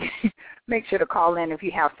week, make sure to call in if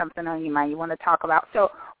you have something on your mind you want to talk about.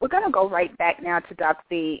 So we're going to go right back now to Dr.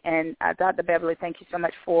 B. And Dr. Beverly, thank you so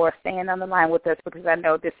much for staying on the line with us because I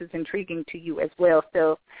know this is intriguing to you as well.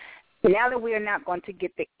 So now that we are not going to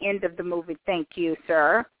get the end of the movie, thank you,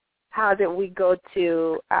 sir. How did we go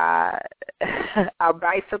to our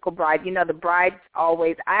Bicycle Bride? You know, the bride's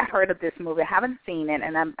always, I heard of this movie. I haven't seen it,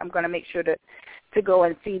 and I'm going to make sure to go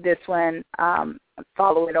and see this one,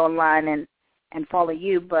 follow it online and follow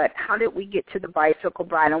you. But how did we get to the Bicycle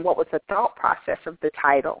Bride, and what was the thought process of the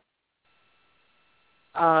title?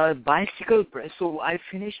 Bicycle Bride. So I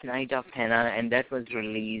finished Night of Henna, and that was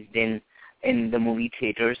released in the movie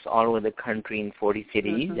theaters all over the country in 40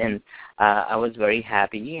 cities, and I was very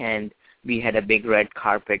happy, and we had a big red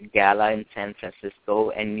carpet gala in San Francisco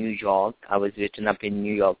and New York. I was written up in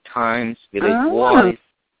New York Times, Village Voice.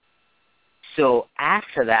 So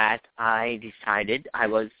after that, I decided, I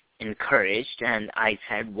was encouraged, and I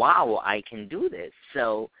said, wow, I can do this.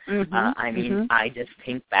 So, I just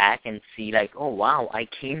think back and see like, oh, wow, I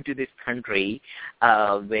came to this country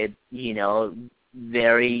with,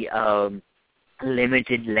 very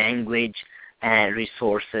limited language and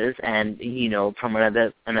resources, and from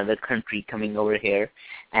another country coming over here,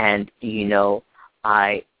 and when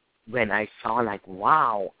I saw like,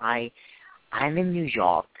 wow, I'm in New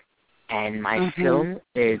York, and my film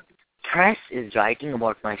press is writing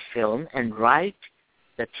about my film, and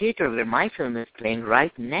the theater where my film is playing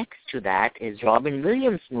right next to that is Robin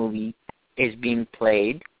Williams' movie is being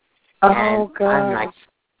played, Oh, and God. I'm like,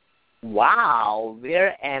 wow,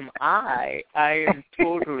 where am I? I am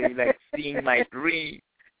totally like seeing my dream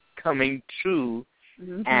coming true.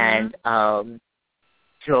 Mm-hmm. And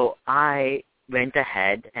so I went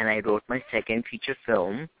ahead and I wrote my second feature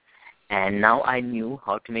film, and now I knew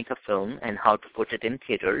how to make a film and how to put it in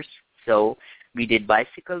theaters. So we did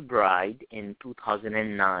Bicycle Bride in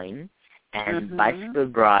 2009, and Bicycle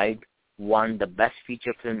Bride won the Best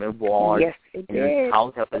Feature Film Award in the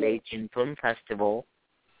South Appalachian Film Festival.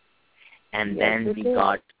 And then we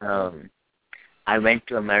got, I went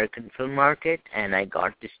to American Film Market and I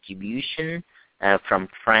got distribution from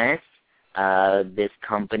France. This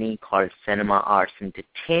company called Cinema Arts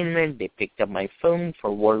Entertainment, they picked up my film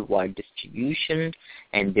for worldwide distribution,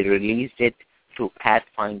 and they released it to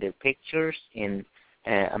Pathfinder Pictures in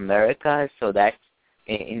America, so that's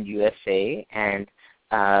in USA, and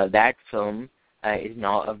that film is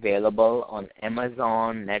now available on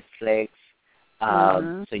Amazon, Netflix,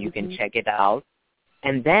 so you can check it out.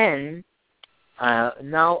 And then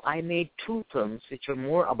now I made two films which are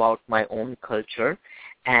more about my own culture,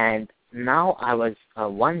 and now I was,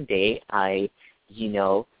 one day I,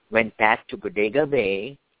 went back to Bodega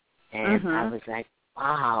Bay, and I was like,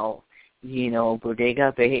 wow,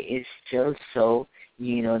 Bodega Bay is still so,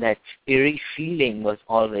 that eerie feeling was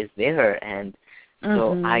always there, and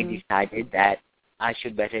so I decided that I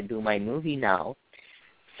should better do my movie now.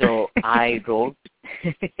 So I wrote,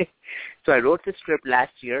 the script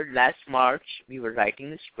last year. Last March, we were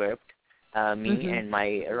writing the script, me and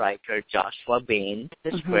my writer Joshua Bain,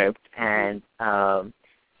 the script, and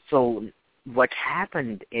so what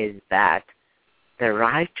happened is that the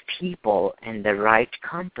right people and the right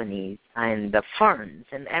companies and the funds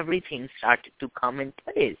and everything started to come in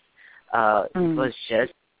place. It was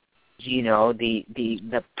just,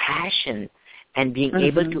 the passion and being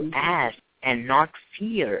able to ask and not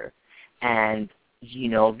fear. And,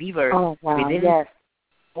 we were within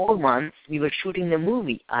 4 months, we were shooting the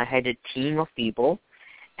movie. I had a team of people,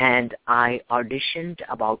 and I auditioned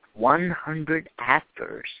about 100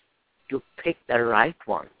 actors to pick the right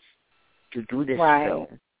ones to do this film.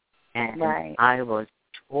 And I was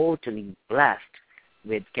totally blessed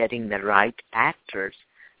with getting the right actors.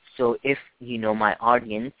 So if, my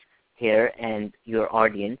audience here and your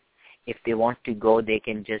audience, if they want to go, they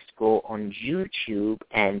can just go on YouTube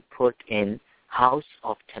and put in House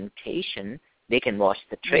of Temptation. They can watch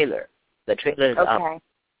the trailer. The trailer is up.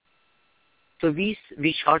 So we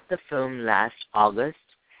shot the film last August,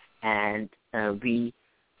 and we,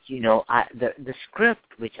 the script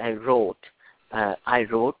which I wrote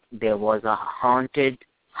there was a haunted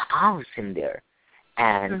house in there,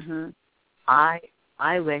 and I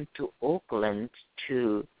went to Oakland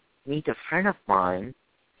to meet a friend of mine,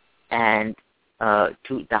 and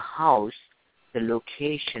to the house, the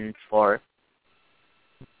location for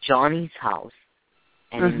Johnny's house,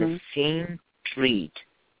 and in the same street,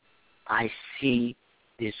 I see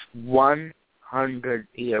this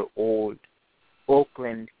 100-year-old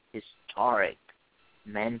Oakland historic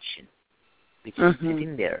mansion, which is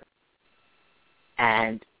sitting there.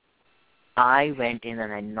 And I went in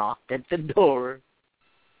and I knocked at the door,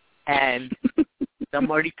 and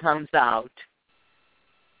somebody comes out,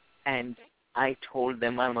 and I told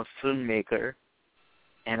them I'm a filmmaker,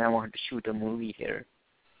 and I want to shoot a movie here.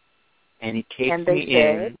 And he takes me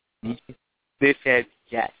in. They said,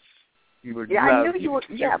 yes. We would love I knew you would.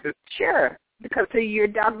 Yeah, sure. Because of your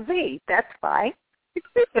dog V. That's fine.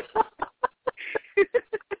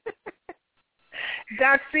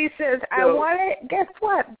 Doc C says, I want it. Guess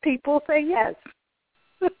what? People say yes.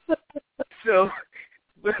 So,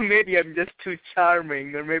 well, maybe I'm just too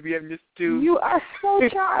charming, or maybe I'm just too... You are so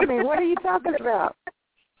charming. What are you talking about?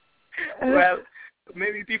 Well,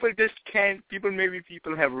 maybe people just can't... Maybe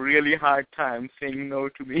people have really hard time saying no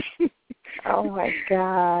to me. Oh, my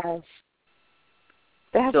gosh.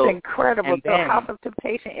 That's incredible. So House of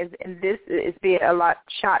Temptation is being a lot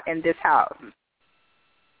shot in this house.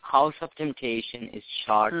 House of Temptation is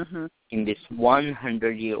shot in this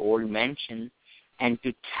 100-year-old mansion, and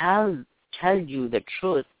to tell you the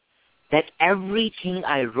truth, that everything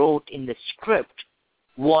I wrote in the script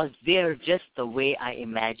was there just the way I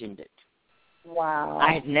imagined it. Wow.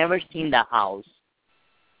 I had never seen the house,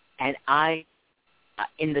 and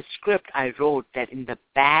in the script I wrote that in the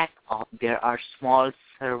back there are small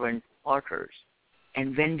servant quarters,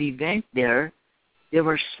 and when we went there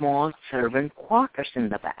were small servant quarters in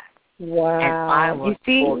the back. Wow. And I was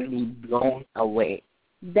totally blown away.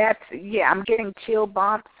 I'm getting chill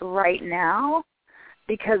bumps right now,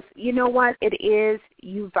 because you know what it is?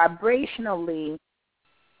 You vibrationally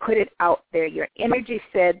put it out there. Your energy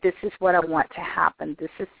said, this is what I want to happen. This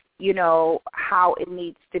is how it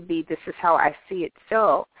needs to be. This is how I see it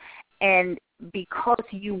so. And because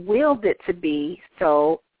you willed it to be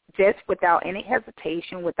so, just without any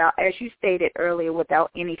hesitation, without, as you stated earlier,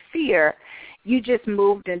 without any fear, you just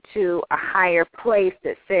moved into a higher place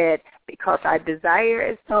that said, because I desire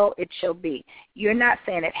it so, it shall be. You're not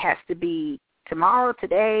saying it has to be tomorrow,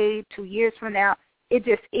 today, 2 years from now. It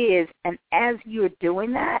just is. And as you're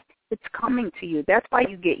doing that, it's coming to you. That's why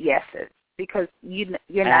you get yeses, because you're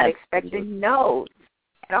not expecting no's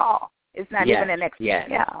at all. It's not even an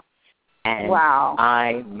expectation. Yeah. And wow.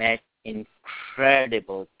 I met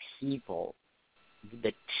incredible people.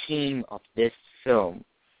 The team of this film,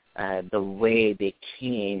 the way they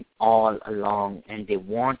came all along, and they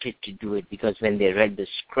wanted to do it because when they read the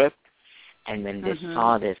script and when they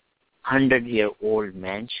saw this 100-year-old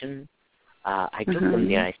mansion, I took them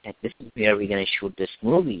there. I said, this is where we're going to shoot this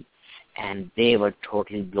movie. And they were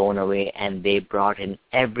totally blown away, and they brought in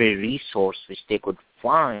every resource which they could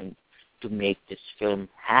find to make this film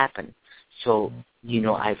happen. So,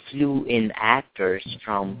 I flew in actors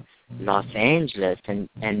from Los Angeles, and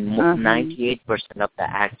 98% of the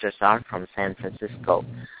actors are from San Francisco.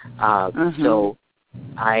 So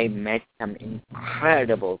I met some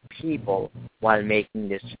incredible people while making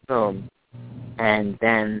this film. And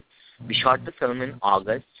then we shot the film in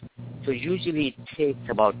August. So usually it takes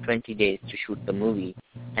about 20 days to shoot the movie,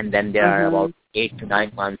 and then there are about 8 to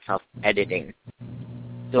 9 months of editing.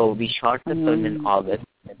 So we shot the film in August,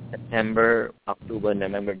 September, October,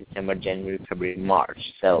 November, December, January, February, March.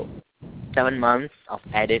 So 7 months of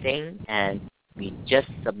editing, and we just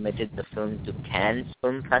submitted the film to Cannes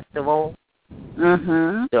Film Festival.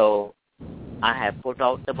 So I have put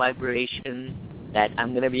out the vibration that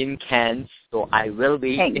I'm going to be in Cannes, so I will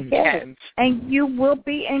be in Cannes. And you will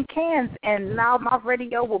be in Cannes, and LouddMouth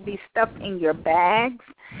Radio will be stuffed in your bags,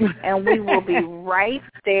 and we will be right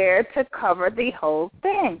there to cover the whole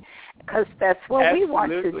thing, because that's what we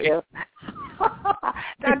want to do.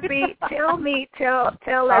 Dr. B,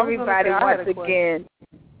 tell everybody once again.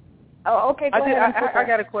 Oh, okay, go ahead. I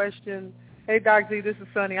got a question. Hey, Doc Z, this is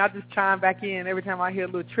Sunny. I just chime back in every time I hear a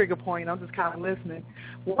little trigger point. I'm just kind of listening.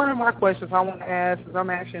 One of my questions I want to ask is, I'm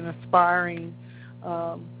actually an aspiring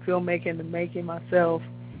filmmaker in the making myself.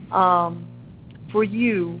 For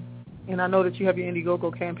you, and I know that you have your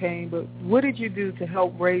Indiegogo campaign, but what did you do to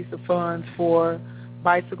help raise the funds for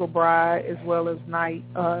Bicycle Bride as well as Night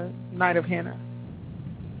of Henna?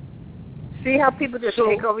 See how people just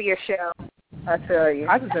take over your show? I tell you.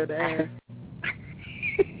 I just had to ask.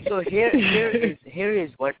 So here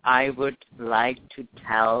is what I would like to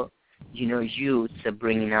tell, you,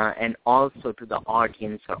 Sabrina, and also to the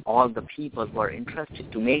audience or all the people who are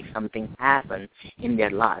interested to make something happen in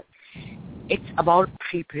their life. It's about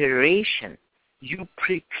preparation. You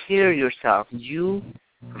prepare yourself. You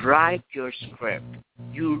write your script.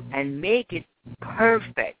 And make it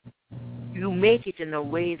perfect. You make it in a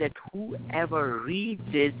way that whoever reads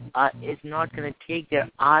it is not going to take their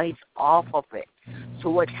eyes off of it. So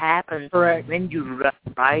what happens when you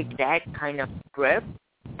write that kind of script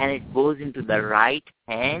and it goes into the right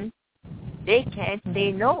hand, they can't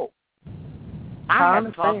say no. I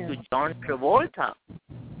have talked to John Travolta.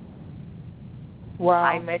 Wow.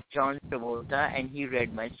 I met John Travolta, and he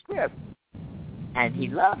read my script, and he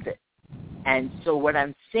loved it. And so what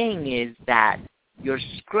I'm saying is that your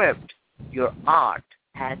script, your art,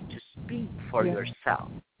 has to speak for yourself.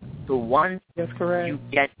 So once you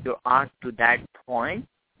get your art to that point,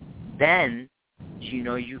 then,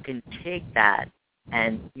 you can take that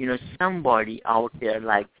and, somebody out there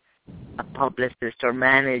like a publicist or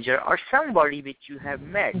manager or somebody which you have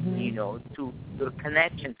met, through your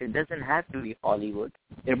connections. It doesn't have to be Hollywood.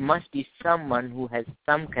 There must be someone who has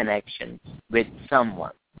some connection with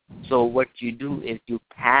someone. So what you do is you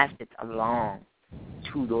pass it along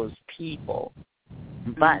to those people.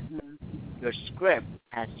 But your script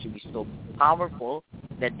has to be so powerful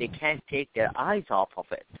that they can't take their eyes off of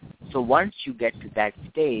it. So once you get to that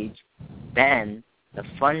stage, then the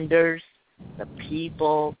funders, the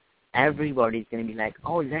people, everybody's going to be like,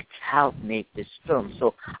 oh, let's help make this film.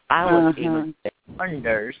 So I was able to get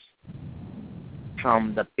funders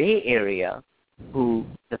from the Bay Area,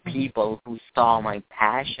 the people who saw my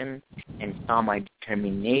passion and saw my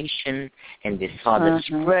determination, and they saw the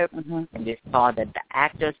script, and they saw that the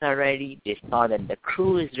actors are ready, they saw that the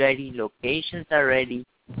crew is ready, locations are ready,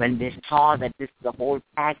 when they saw that this is the whole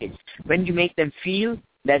package. When you make them feel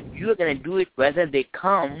that you're going to do it whether they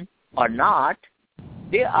come or not,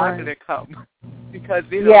 they are going to come because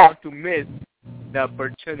they don't want to miss the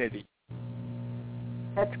opportunity.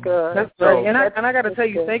 That's good. That's great. And I got to tell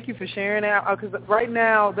you, thank you for sharing that, because right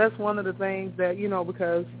now that's one of the things that,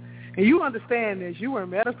 because And you understand this. You were in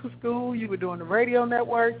medical school. You were doing the radio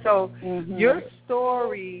network. So your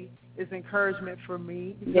story is encouragement for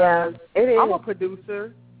me. Yeah, it is. I'm a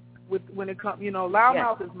producer. When it comes,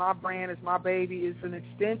 LouddMouth is my brand. It's my baby. It's an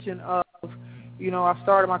extension of, I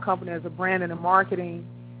started my company as a brand and marketing,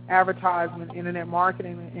 advertisement, internet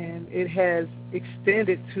marketing, and it has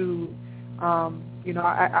extended to, I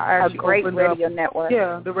actually a great opened radio up, network.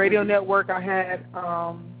 Yeah, the radio network. I had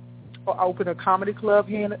I opened a comedy club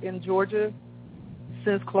here in Georgia.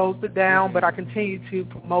 Since closed it down, but I continue to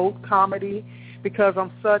promote comedy because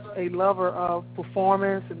I'm such a lover of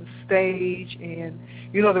performance and the stage, and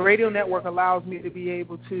the radio network allows me to be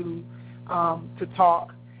able to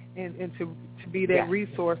talk and to be that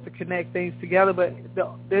resource to connect things together. But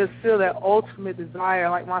there's still that ultimate desire.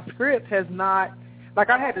 Like my script has not, like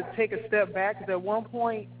I had to take a step back because at one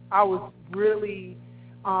point I was really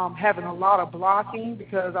having a lot of blocking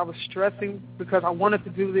because I was stressing because I wanted to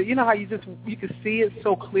do the, how you can see it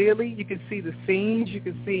so clearly. You can see the scenes. You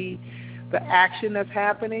can see the action that's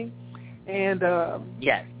happening. And I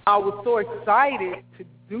was so excited to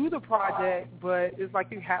do the project, but it's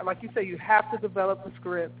like you say, you have to develop the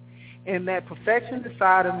script. And that perfectionist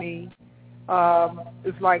side of me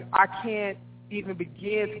is like I can't even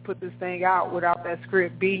begin to put this thing out without that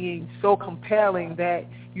script being so compelling that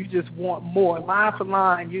you just want more. Line for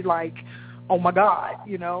line, you're like, oh, my God,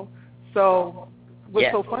 So what's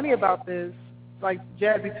so funny about this, like,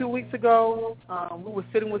 Jazzie, 2 weeks ago, we were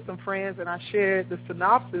sitting with some friends, and I shared the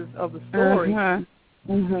synopsis of the story.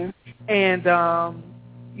 And,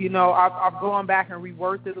 I've gone back and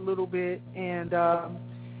reworked it a little bit, and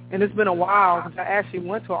it's been a while because I actually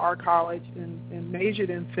went to art college and majored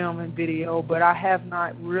in film and video, but I have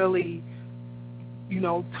not really,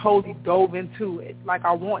 totally dove into it like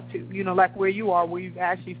I want to, like where you are, where you've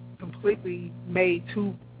actually completely made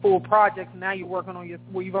 2 full projects, and now you're working on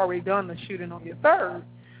you've already done the shooting on your 3rd.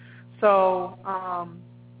 So,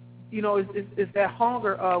 it's that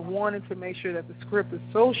hunger of wanting to make sure that the script is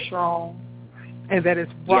so strong and that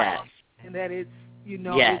it's right and that it's,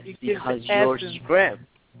 it because your script.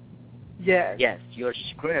 Yes, your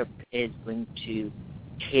script is going to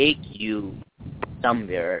take you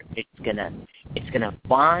somewhere. It's gonna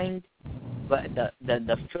find, but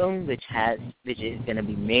the film which is gonna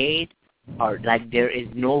be made, or like there is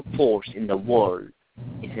no force in the world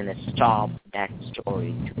is gonna stop that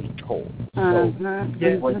story to be told. So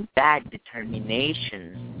with that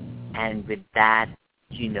determination and with that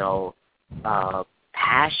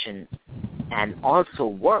passion and also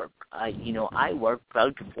work. I work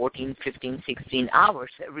 12 to 14, 15, 16 hours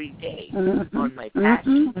every day on my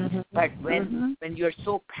passion. But when you're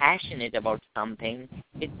so passionate about something,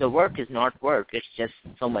 the work is not work. It's just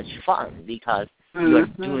so much fun because you're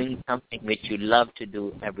doing something which you love to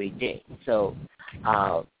do every day. So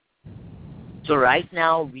right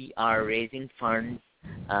now we are raising funds.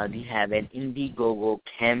 We have an Indiegogo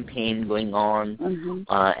campaign going on,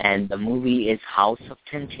 and the movie is House of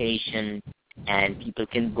Temptation. And people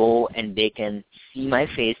can go and they can see my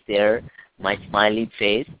face there, my smiley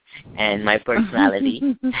face, and my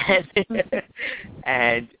personality.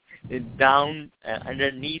 And down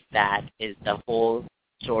underneath that is the whole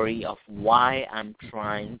story of why I'm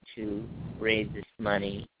trying to raise this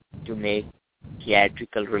money to make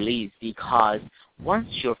theatrical release. Because once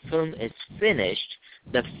your film is finished,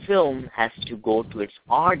 the film has to go to its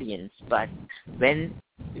audience. But when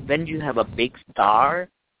you have a big star,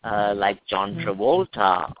 like John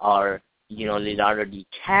Travolta or, Leonardo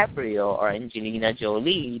DiCaprio or Angelina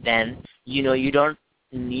Jolie, then, you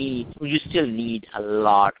still need a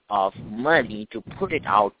lot of money to put it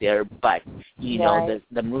out there, but,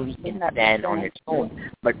 the movie can stand on its own.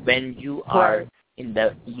 But when you are in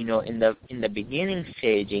the beginning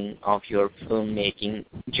staging of your filmmaking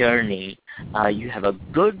journey, you have a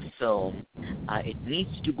good film, it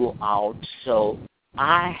needs to go out, so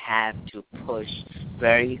I have to push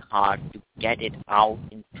very hard to get it out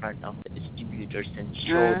in front of the distributors and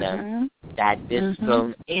show them that this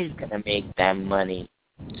film is going to make them money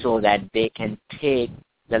so that they can take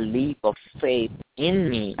the leap of faith in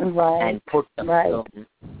me and put the film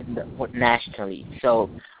nationally. So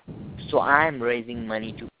I'm raising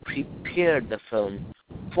money to prepare the film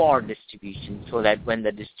for distribution so that when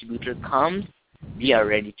the distributor comes, we are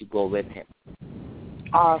ready to go with him.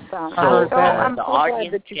 Awesome. So I'm the so audience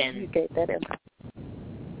glad that you gave that info.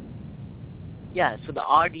 Yeah, so the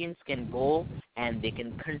audience can go and they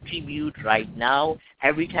can contribute right now.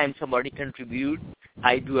 Every time somebody contributes,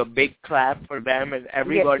 I do a big clap for them, and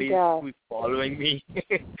everybody who's following me,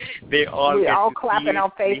 we're all clapping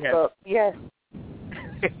on Facebook. Yes.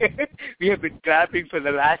 We have been clapping for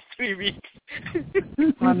the last 3 weeks.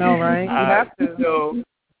 I know, right? You have to.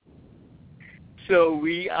 So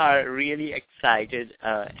we are really excited,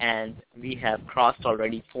 and we have crossed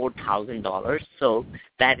already $4,000. So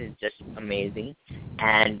that is just amazing,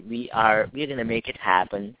 and we're gonna make it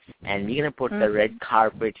happen, and we're gonna put the red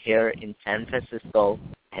carpet here in San Francisco,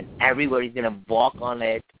 and everybody's gonna walk on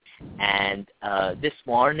it. And this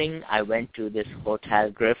morning I went to this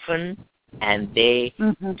Hotel Griffin, and they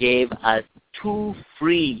gave us 2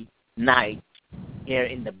 free nights here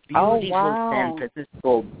in the beautiful San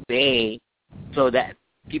Francisco Bay, so that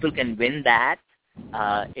people can win that.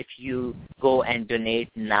 If you go and donate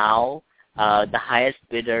now, the highest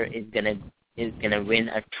bidder is gonna win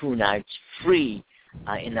a 2 nights free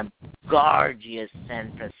in a gorgeous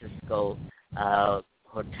San Francisco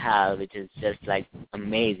hotel, which is just like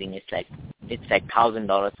amazing. It's like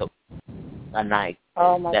 $1,000 a night.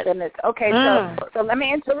 Oh my goodness. Okay, so let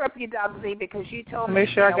me interrupt you, Dr. Z, because you told me make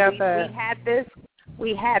sure I got that.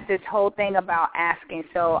 We had this whole thing about asking.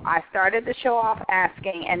 So I started the show off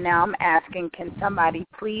asking, and now I'm asking, can somebody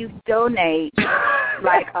please donate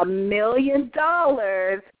like $1 million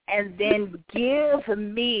and then give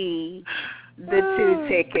me the 2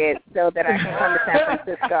 tickets so that I can come to San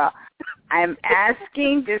Francisco? I'm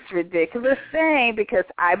asking this ridiculous thing because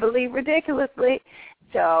I believe ridiculously.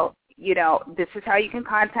 So, this is how you can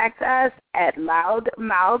contact us at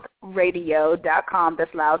LouddMouthRadio.com.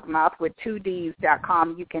 That's LouddMouth with 2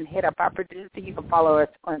 Ds.com. You can hit up our producer. You can follow us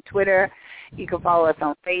on Twitter. You can follow us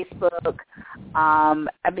on Facebook.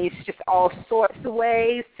 It's just all sorts of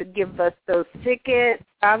ways to give us those tickets.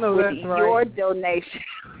 I know with that's right. Your donation.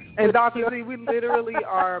 And Dr. Z, we literally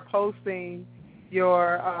are posting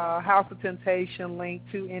your House of Temptation link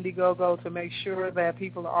to Indiegogo to make sure that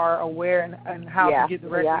people are aware and how to get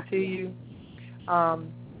directly to you.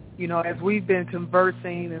 As we've been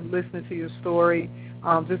conversing and listening to your story,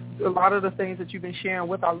 just a lot of the things that you've been sharing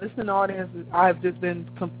with our listening audience, I've just been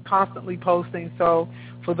constantly posting. So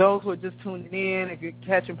for those who are just tuning in, if you're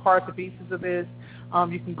catching parts or pieces of this,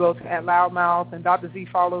 you can go to @LouddMouth, and Dr. Z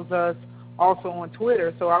follows us also on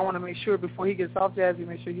Twitter. So I want to make sure before he gets off, Jazzie,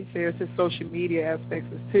 make sure he shares his social media aspects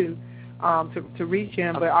too to reach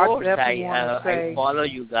him. But I definitely want to say, I follow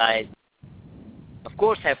you guys. Of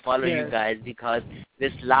course I follow you guys because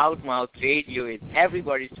this LouddMouth radio is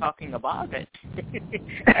everybody's talking about it.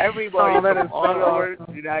 Everybody from all over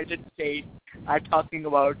the United States are talking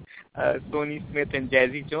about Tony Smith and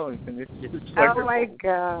Jazzie Jones, and it's just wonderful. Oh my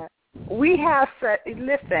God. We have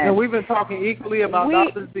listen. And we've been talking equally about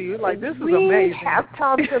Dr. Z. We're like, this is amazing. We have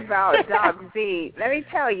talked about Dr. Z. Let me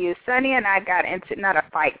tell you, Sonny and I got into, not a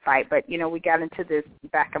fight, but, we got into this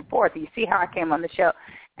back and forth. You see how I came on the show?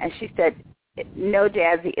 And she said, no,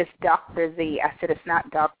 Jazzie, it's Dr. Z. I said, it's not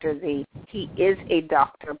Dr. Z. He is a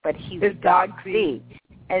doctor, but he's Doc Z.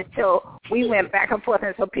 And so we went back and forth.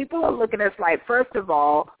 And so people are looking at us like, first of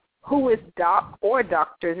all, who is Doc or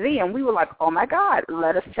Dr. Z? And we were like, oh, my God,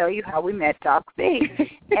 let us tell you how we met Doc Z.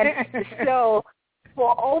 And so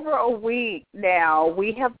for over a week now,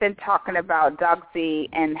 we have been talking about Doc Z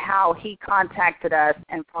and how he contacted us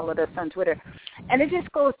and followed us on Twitter. And it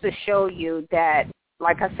just goes to show you that,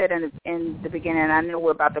 like I said in the beginning, I know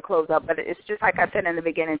we're about to close up, but it's just like I said in the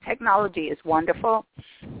beginning, technology is wonderful.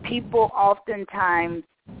 People oftentimes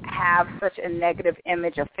have such a negative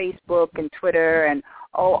image of Facebook and Twitter and,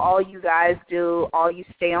 all you guys do, you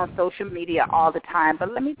stay on social media all the time.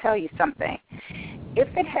 But let me tell you something. If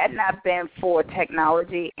it had not been for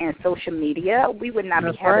technology and social media, we would not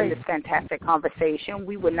be having this fantastic conversation.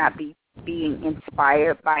 We would not be being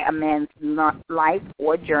inspired by a man's life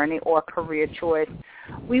or journey or career choice.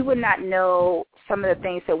 We would not know some of the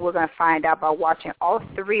things that we're going to find out by watching all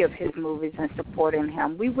 3 of his movies and supporting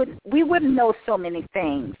him. We wouldn't know so many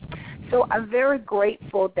things. So I'm very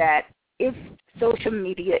grateful that if social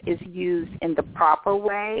media is used in the proper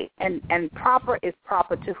way, and proper is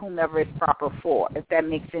proper to whomever it's proper for, if that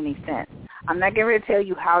makes any sense. I'm not going to tell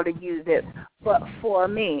you how to use it, but for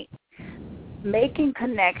me, making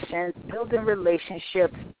connections, building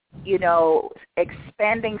relationships,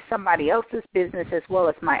 expanding somebody else's business as well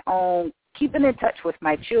as my own, keeping in touch with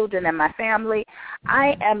my children and my family,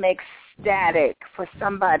 I am ecstatic for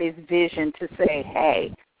somebody's vision to say,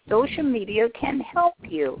 hey, social media can help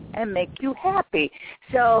you and make you happy.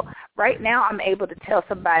 So right now I'm able to tell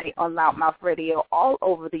somebody on LouddMouth Radio all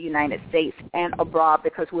over the United States and abroad,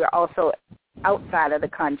 because we're also outside of the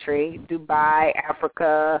country, Dubai,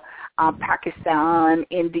 Africa, Pakistan,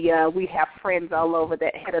 India. We have friends all over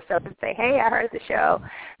that hit us up and say, hey, I heard the show.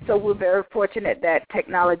 So we're very fortunate that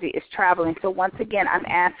technology is traveling. So once again, I'm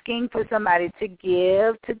asking for somebody to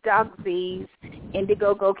give to Doc Z's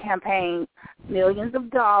Indiegogo campaign millions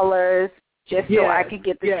of dollars just so I can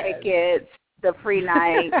get the tickets, the free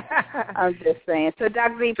night. I'm just saying. So,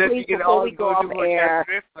 Dr. Z, please, before we go off air.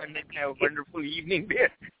 And have a wonderful evening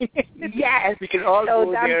there. Yes. We can all so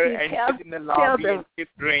go Dr. there Z, and sit in the lobby and sip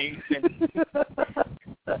drinks.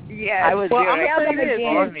 Yes. I was there this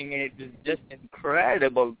morning, and it was just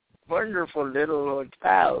incredible, wonderful little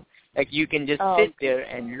hotel. Like, you can just sit there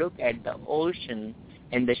and look at the ocean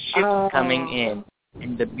and the ships coming in,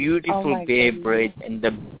 and the beautiful Bay Bridge and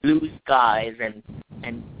the blue skies and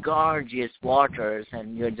gorgeous waters,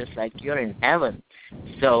 and you're just like, you're in heaven.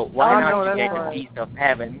 So why not get a piece of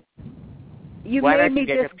heaven? Why made me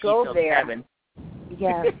just go there. Heaven?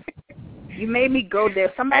 Yes. You made me go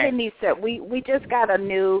there. Somebody needs to. We just got a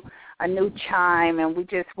new chime, and we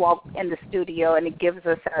just walked in the studio, and it gives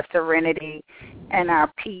us our serenity and our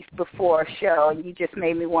peace before a show. And you just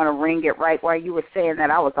made me want to ring it right while you were saying that.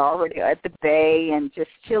 I was already at the bay and just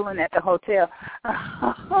chilling at the hotel.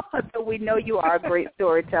 So we know you are a great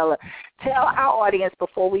storyteller. Tell our audience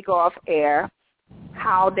before we go off air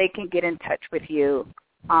how they can get in touch with you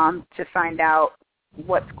to find out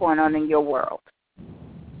what's going on in your world.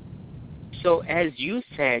 So as you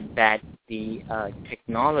said that the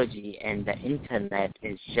technology and the Internet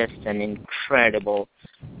is just an incredible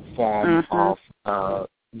form of,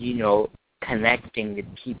 connecting with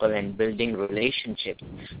people and building relationships.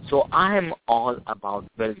 So I am all about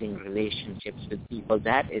building relationships with people.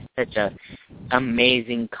 That is such an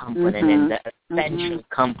amazing component and the essential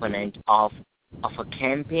component of a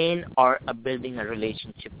campaign or building a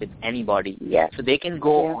relationship with anybody. Yes. So they can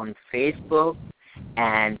go on Facebook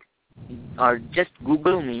or just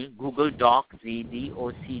Google me, Google Doc,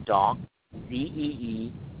 Z-D-O-C Doc,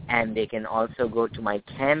 Z-E-E, and they can also go to my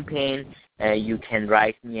campaign. You can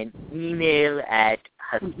write me an email at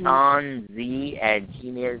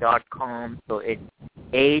hassanz@gmail.com. So it's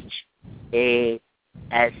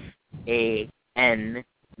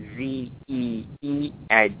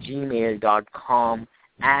HASANZEE@gmail.com.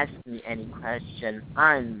 Ask me any question.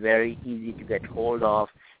 I'm very easy to get hold of,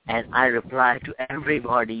 and I reply to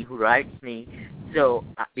everybody who writes me. So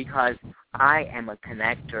because I am a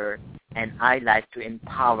connector and I like to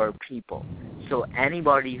empower people. So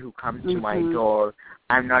anybody who comes to my door,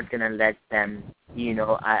 I'm not going to let them,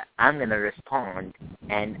 I'm going to respond.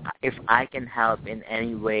 And if I can help in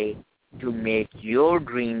any way to make your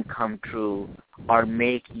dream come true or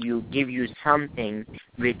give you something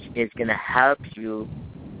which is going to help you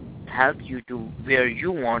to where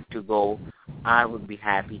you want to go, I would be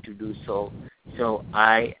happy to do so. So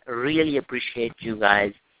I really appreciate you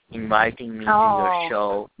guys inviting me to your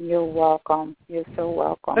show. You're welcome. You're so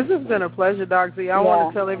welcome. This has been a pleasure, Dr. Z. I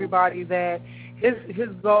want to tell everybody that his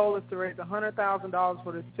goal is to raise $100,000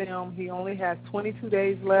 for this film. He only has 22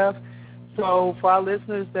 days left. So for our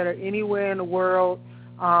listeners that are anywhere in the world,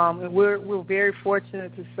 and we're very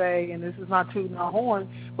fortunate to say, and this is not tooting our horn,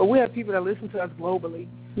 but we have people that listen to us globally.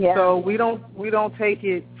 Yeah. So we don't take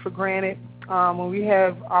it for granted when we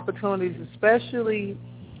have opportunities, especially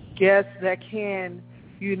guests that can,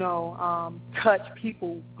 touch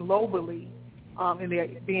people globally, and they're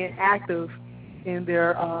being active in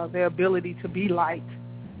their ability to be liked.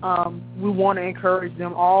 We want to encourage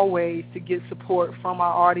them always to get support from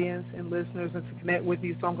our audience and listeners and to connect with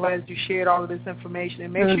you. So I'm glad that you shared all of this information.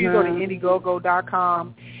 And make sure you go to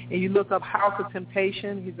Indiegogo.com and you look up House of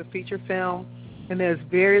Temptation. He's a feature film, and there's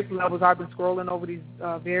various levels. I've been scrolling over these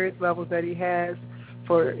various levels that he has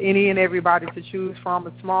for any and everybody to choose from.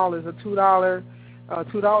 As small as a $2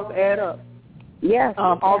 add up. Yes.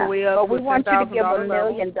 All the way up. But we want you to give $1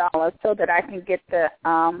 million so that I can get the.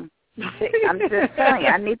 I'm just telling you,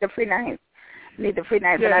 I need the free nights.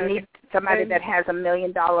 And I need somebody that has $1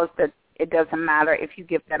 million. That it doesn't matter if you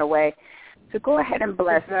give that away. So go ahead and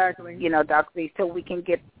bless, Dr. Z, so we can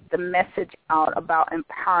get the message out about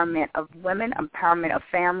empowerment of women, empowerment of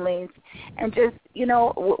families, and just,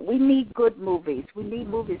 we need good movies. We need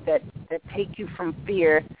movies that take you from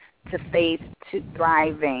fear to faith to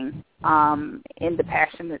thriving in the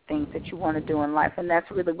passionate things that you want to do in life, and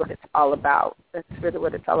that's really what it's all about.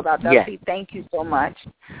 Dr. Z, thank you so much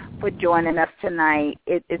for joining us tonight.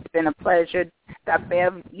 It's been a pleasure. Dr.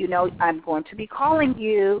 Bev, I'm going to be calling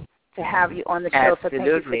you to have you on the show, so thank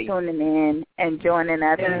you for tuning in and joining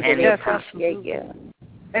us. And really appreciate you.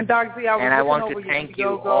 And Dr. Z, I want to thank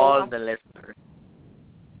you, all the listeners.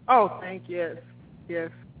 Oh, thank you. Yes.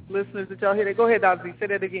 Listeners that y'all hear that. Go ahead, Dr. Z. Say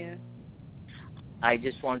that again. I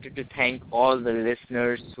just wanted to thank all the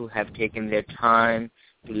listeners who have taken their time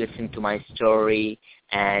to listen to my story,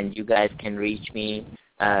 and you guys can reach me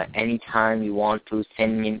anytime you want to.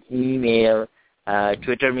 Send me an email,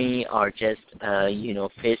 Twitter me, or just,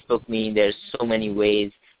 Facebook me. There's so many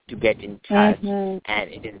ways to get in touch, and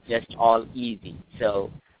it is just all easy.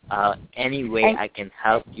 So any way I can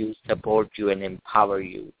help you, support you, and empower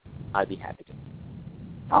you, I'll be happy to.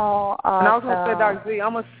 Oh, and I was going to say, Dr. Z,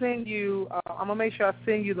 I'm going to send you, I'm going to make sure I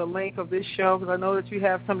send you the link of this show, because I know that you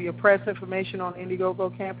have some of your press information on the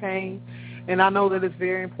Indiegogo campaign, and I know that it's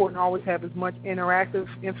very important to always have as much interactive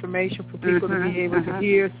information for people to be able to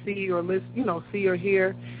hear, see, or listen, see or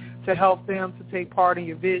hear, to help them to take part in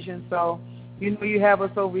your vision. So, you have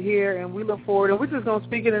us over here, and we look forward, and we're just going to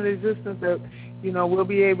speak it into existence that, we'll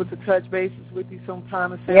be able to touch bases with you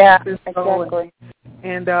sometime in San Francisco. Exactly.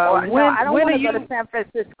 And no, I don't want to go to San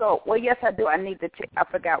Francisco. Well, yes, I do. I need I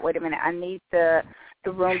forgot. Wait a minute. I need the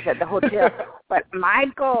rooms at the hotel. But my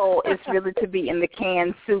goal is really to be in the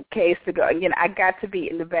can suitcase to go. I got to be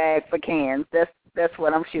in the bag for cans. That's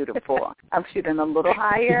what I'm shooting for. I'm shooting a little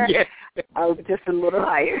higher. Yes. Just a little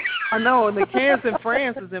higher. I know. And the cans in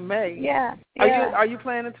France is in May. Yeah. Are you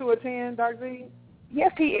planning to attend, Dr. Z?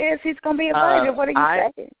 Yes, he is. He's going to be invited. What are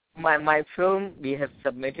you saying? My film, we have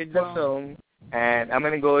submitted the film, and I'm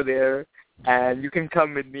going to go there, and you can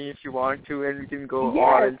come with me if you want to, and we can go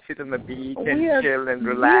all and sit on the beach and chill and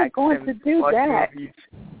relax. We're going to do watch that. movies.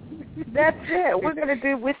 That's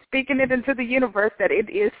it. We're speaking it into the universe that it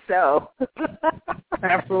is so.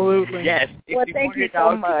 Absolutely. Yes. If you thank put you it so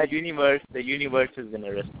out much. to the universe is going to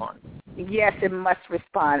respond. Yes, it must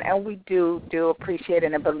respond, and we do appreciate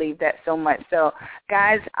it and believe that so much. So,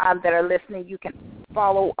 guys that are listening, you can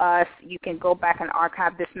follow us. You can go back and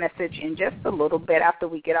archive this message in just a little bit after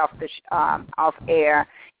we get off air.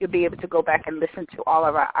 You'll be able to go back and listen to all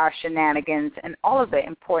of our shenanigans and all of the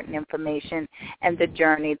important information and the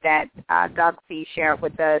journey that Doc Z shared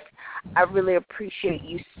with us. I really appreciate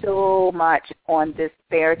you so much on this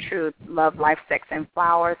Bare Truth, Love, Life, Sex, and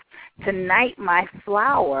Flowers. Tonight, my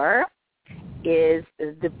flower is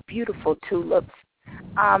the beautiful tulips.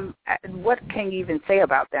 What can you even say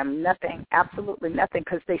about them? Nothing, absolutely nothing,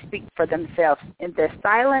 because they speak for themselves. In their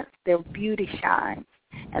silence, their beauty shines,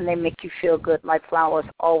 and they make you feel good like flowers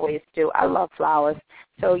always do. I love flowers.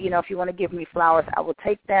 So, if you want to give me flowers, I will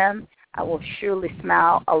take them. I will surely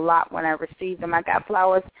smile a lot when I receive them. I got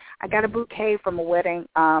flowers. I got a bouquet from a wedding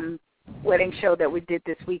show that we did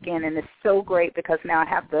this weekend, and it's so great because now I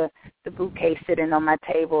have the bouquet sitting on my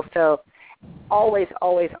table. So always,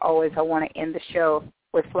 always, always I want to end the show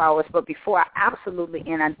with flowers. But before I absolutely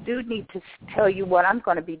end, I do need to tell you what I'm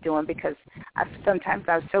going to be doing, because sometimes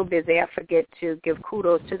I'm so busy I forget to give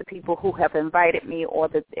kudos to the people who have invited me or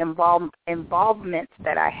the involvements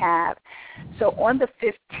that I have. So on the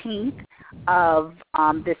 15th of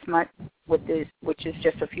this month, which is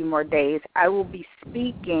just a few more days, I will be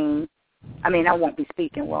speaking. I won't be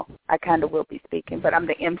speaking. Well, I kind of will be speaking, but I'm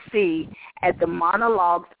the MC at the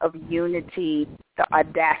Monologues of Unity, the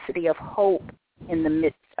Audacity of Hope in the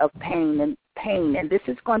Midst of Pain. And this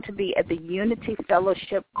is going to be at the Unity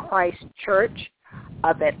Fellowship Christ Church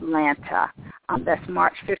of Atlanta. That's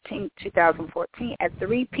March 15, 2014 at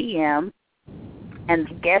 3 p.m. And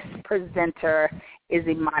the guest presenter is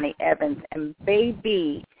Imani Evans. And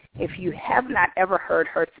baby, if you have not ever heard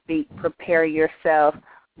her speak, prepare yourself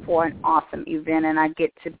for an awesome event, and I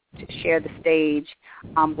get to share the stage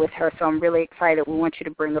with her, so I'm really excited. We want you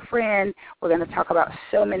to bring a friend. We're going to talk about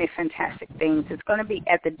so many fantastic things. It's going to be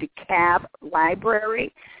at the DeKalb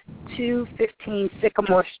Library, 215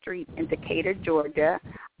 Sycamore Street in Decatur, Georgia.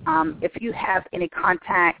 If you have any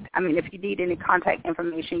if you need any contact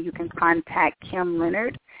information, you can contact Kim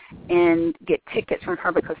Leonard and get tickets from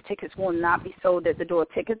her, because tickets will not be sold at the door.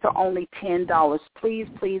 Tickets are only $10. Please,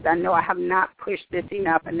 please, I know I have not pushed this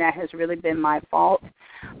enough, and that has really been my fault,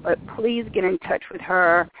 but please get in touch with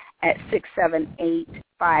her at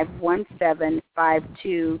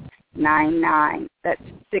 678-517-5299. That's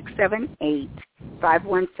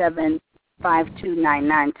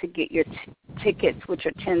 678-517-5299 to get your tickets, which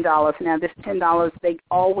are $10. Now, this $10, they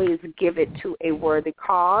always give it to a worthy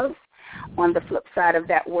cause. On the flip side of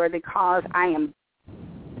that worthy cause, I am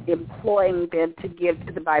employing them to give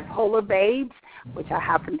to the Bipolar Babes, which I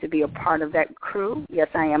happen to be a part of that crew. Yes,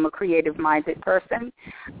 I am a creative-minded person.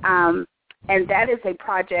 And that is a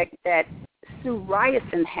project that Sue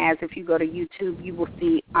Ryerson has. If you go to YouTube, you will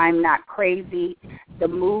see I'm Not Crazy, the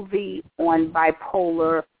movie on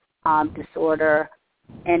bipolar disorder,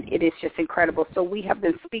 and it is just incredible. So we have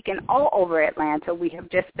been speaking all over Atlanta. We have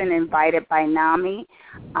just been invited by NAMI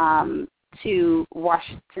to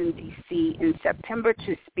Washington, D.C. in September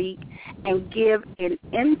to speak and give an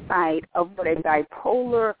insight of what a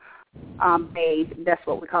bipolar babe, that's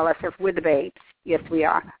what we call ourselves, we're the babes. Yes, we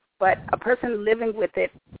are. But a person living with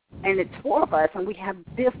it and it's 4 of us, and we have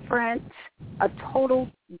a total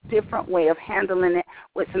different way of handling it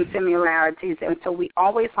with some similarities. And so we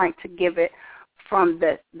always like to give it from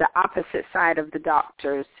the opposite side of the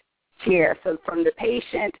doctor's chair. So from the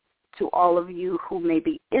patient to all of you who may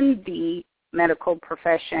be in the medical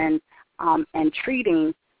profession and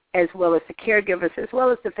treating, as well as the caregivers, as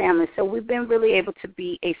well as the family. So we've been really able to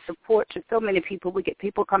be a support to so many people. We get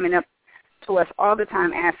people coming up to us all the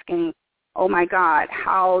time asking, oh, my God,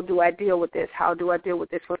 how do I deal with this? How do I deal with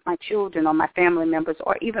this with my children or my family members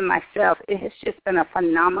or even myself? It has just been a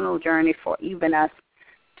phenomenal journey for even us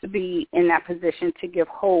to be in that position to give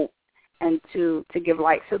hope and to give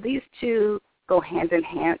light. So these two go hand in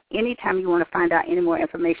hand. Anytime you want to find out any more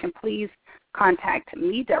information, please contact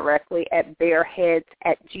me directly at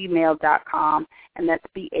bareheads@gmail.com, and that's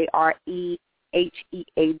BAREHEADS,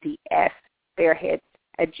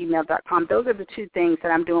 bareheads@gmail.com. Those are the two things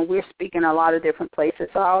that I'm doing. We're speaking a lot of different places,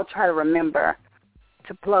 so I'll try to remember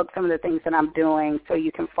to plug some of the things that I'm doing so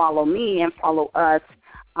you can follow me and follow us.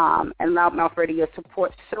 And LouddMouth Radio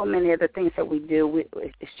supports so many of the things that we do.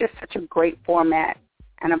 It's just such a great format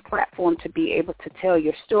and a platform to be able to tell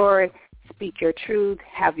your story, speak your truth,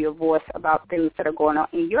 have your voice about things that are going on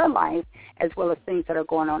in your life as well as things that are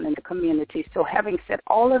going on in the community. So having said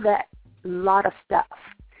all of that, a lot of stuff,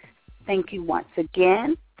 thank you once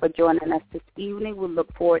again for joining us this evening. We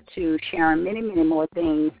look forward to sharing many, many more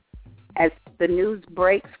things. As the news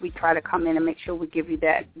breaks, we try to come in and make sure we give you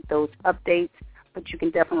those updates. But you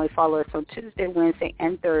can definitely follow us on Tuesday, Wednesday,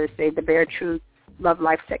 and Thursday, The Bare Truth, Love,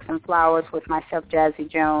 Life, Sex, and Flowers with myself, Jazzie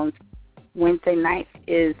Jones. Wednesday nights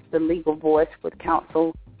is The Legal Voice with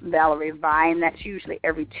counsel Valerie Vine. That's usually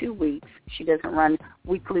every 2 weeks. She doesn't run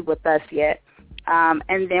weekly with us yet.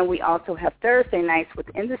 And then we also have Thursday nights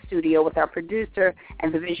within the studio with our producer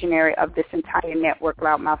and the visionary of this entire network,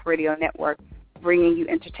 LouddMouth Radio Network, bringing you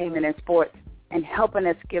entertainment and sports and helping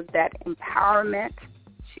us give that empowerment.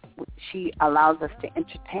 She allows us to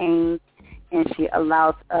entertain, and she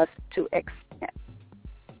allows us to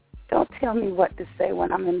don't tell me what to say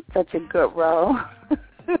when I'm in such a good role.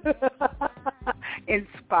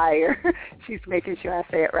 Inspire. She's making sure I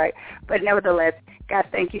say it right. But nevertheless, guys,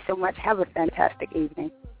 thank you so much. Have a fantastic evening.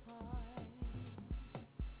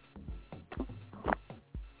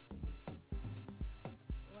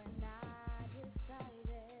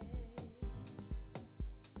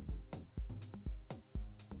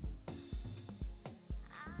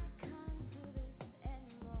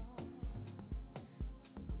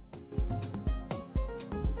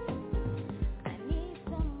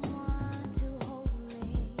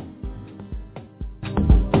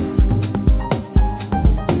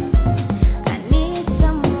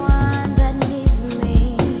 Someone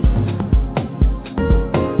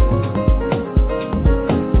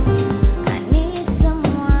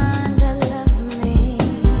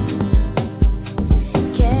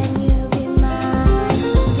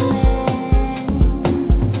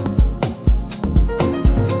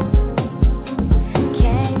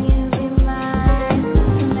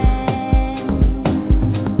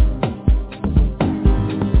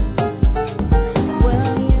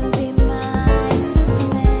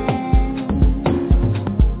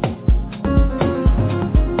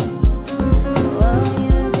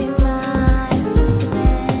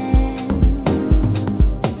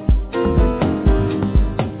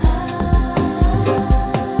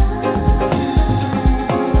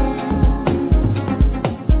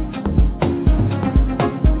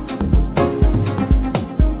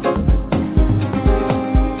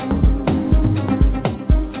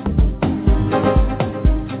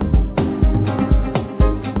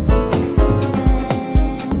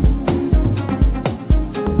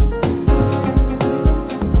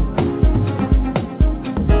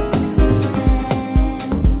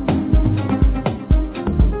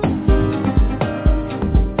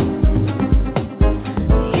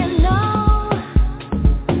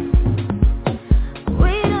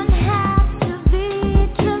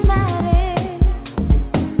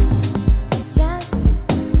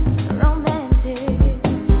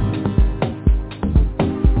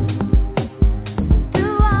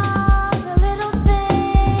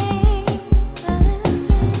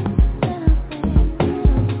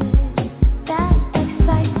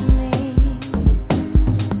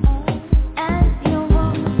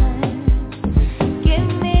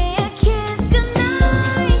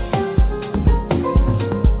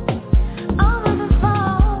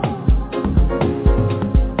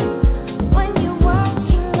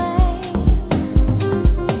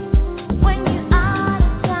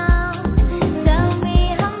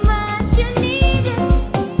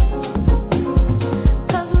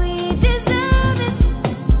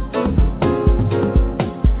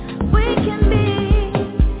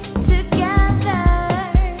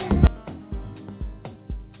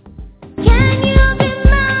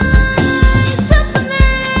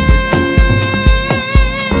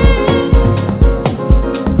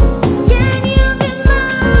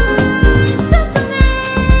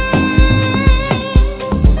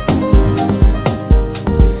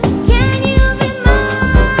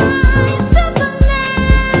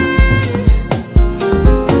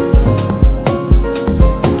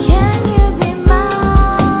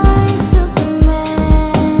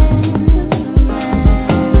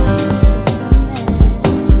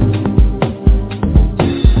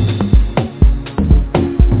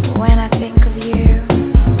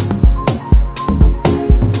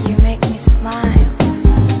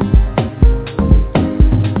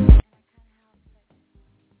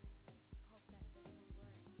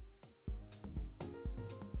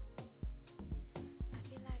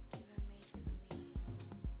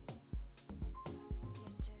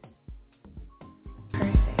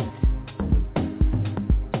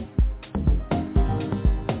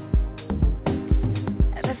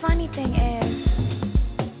everything else.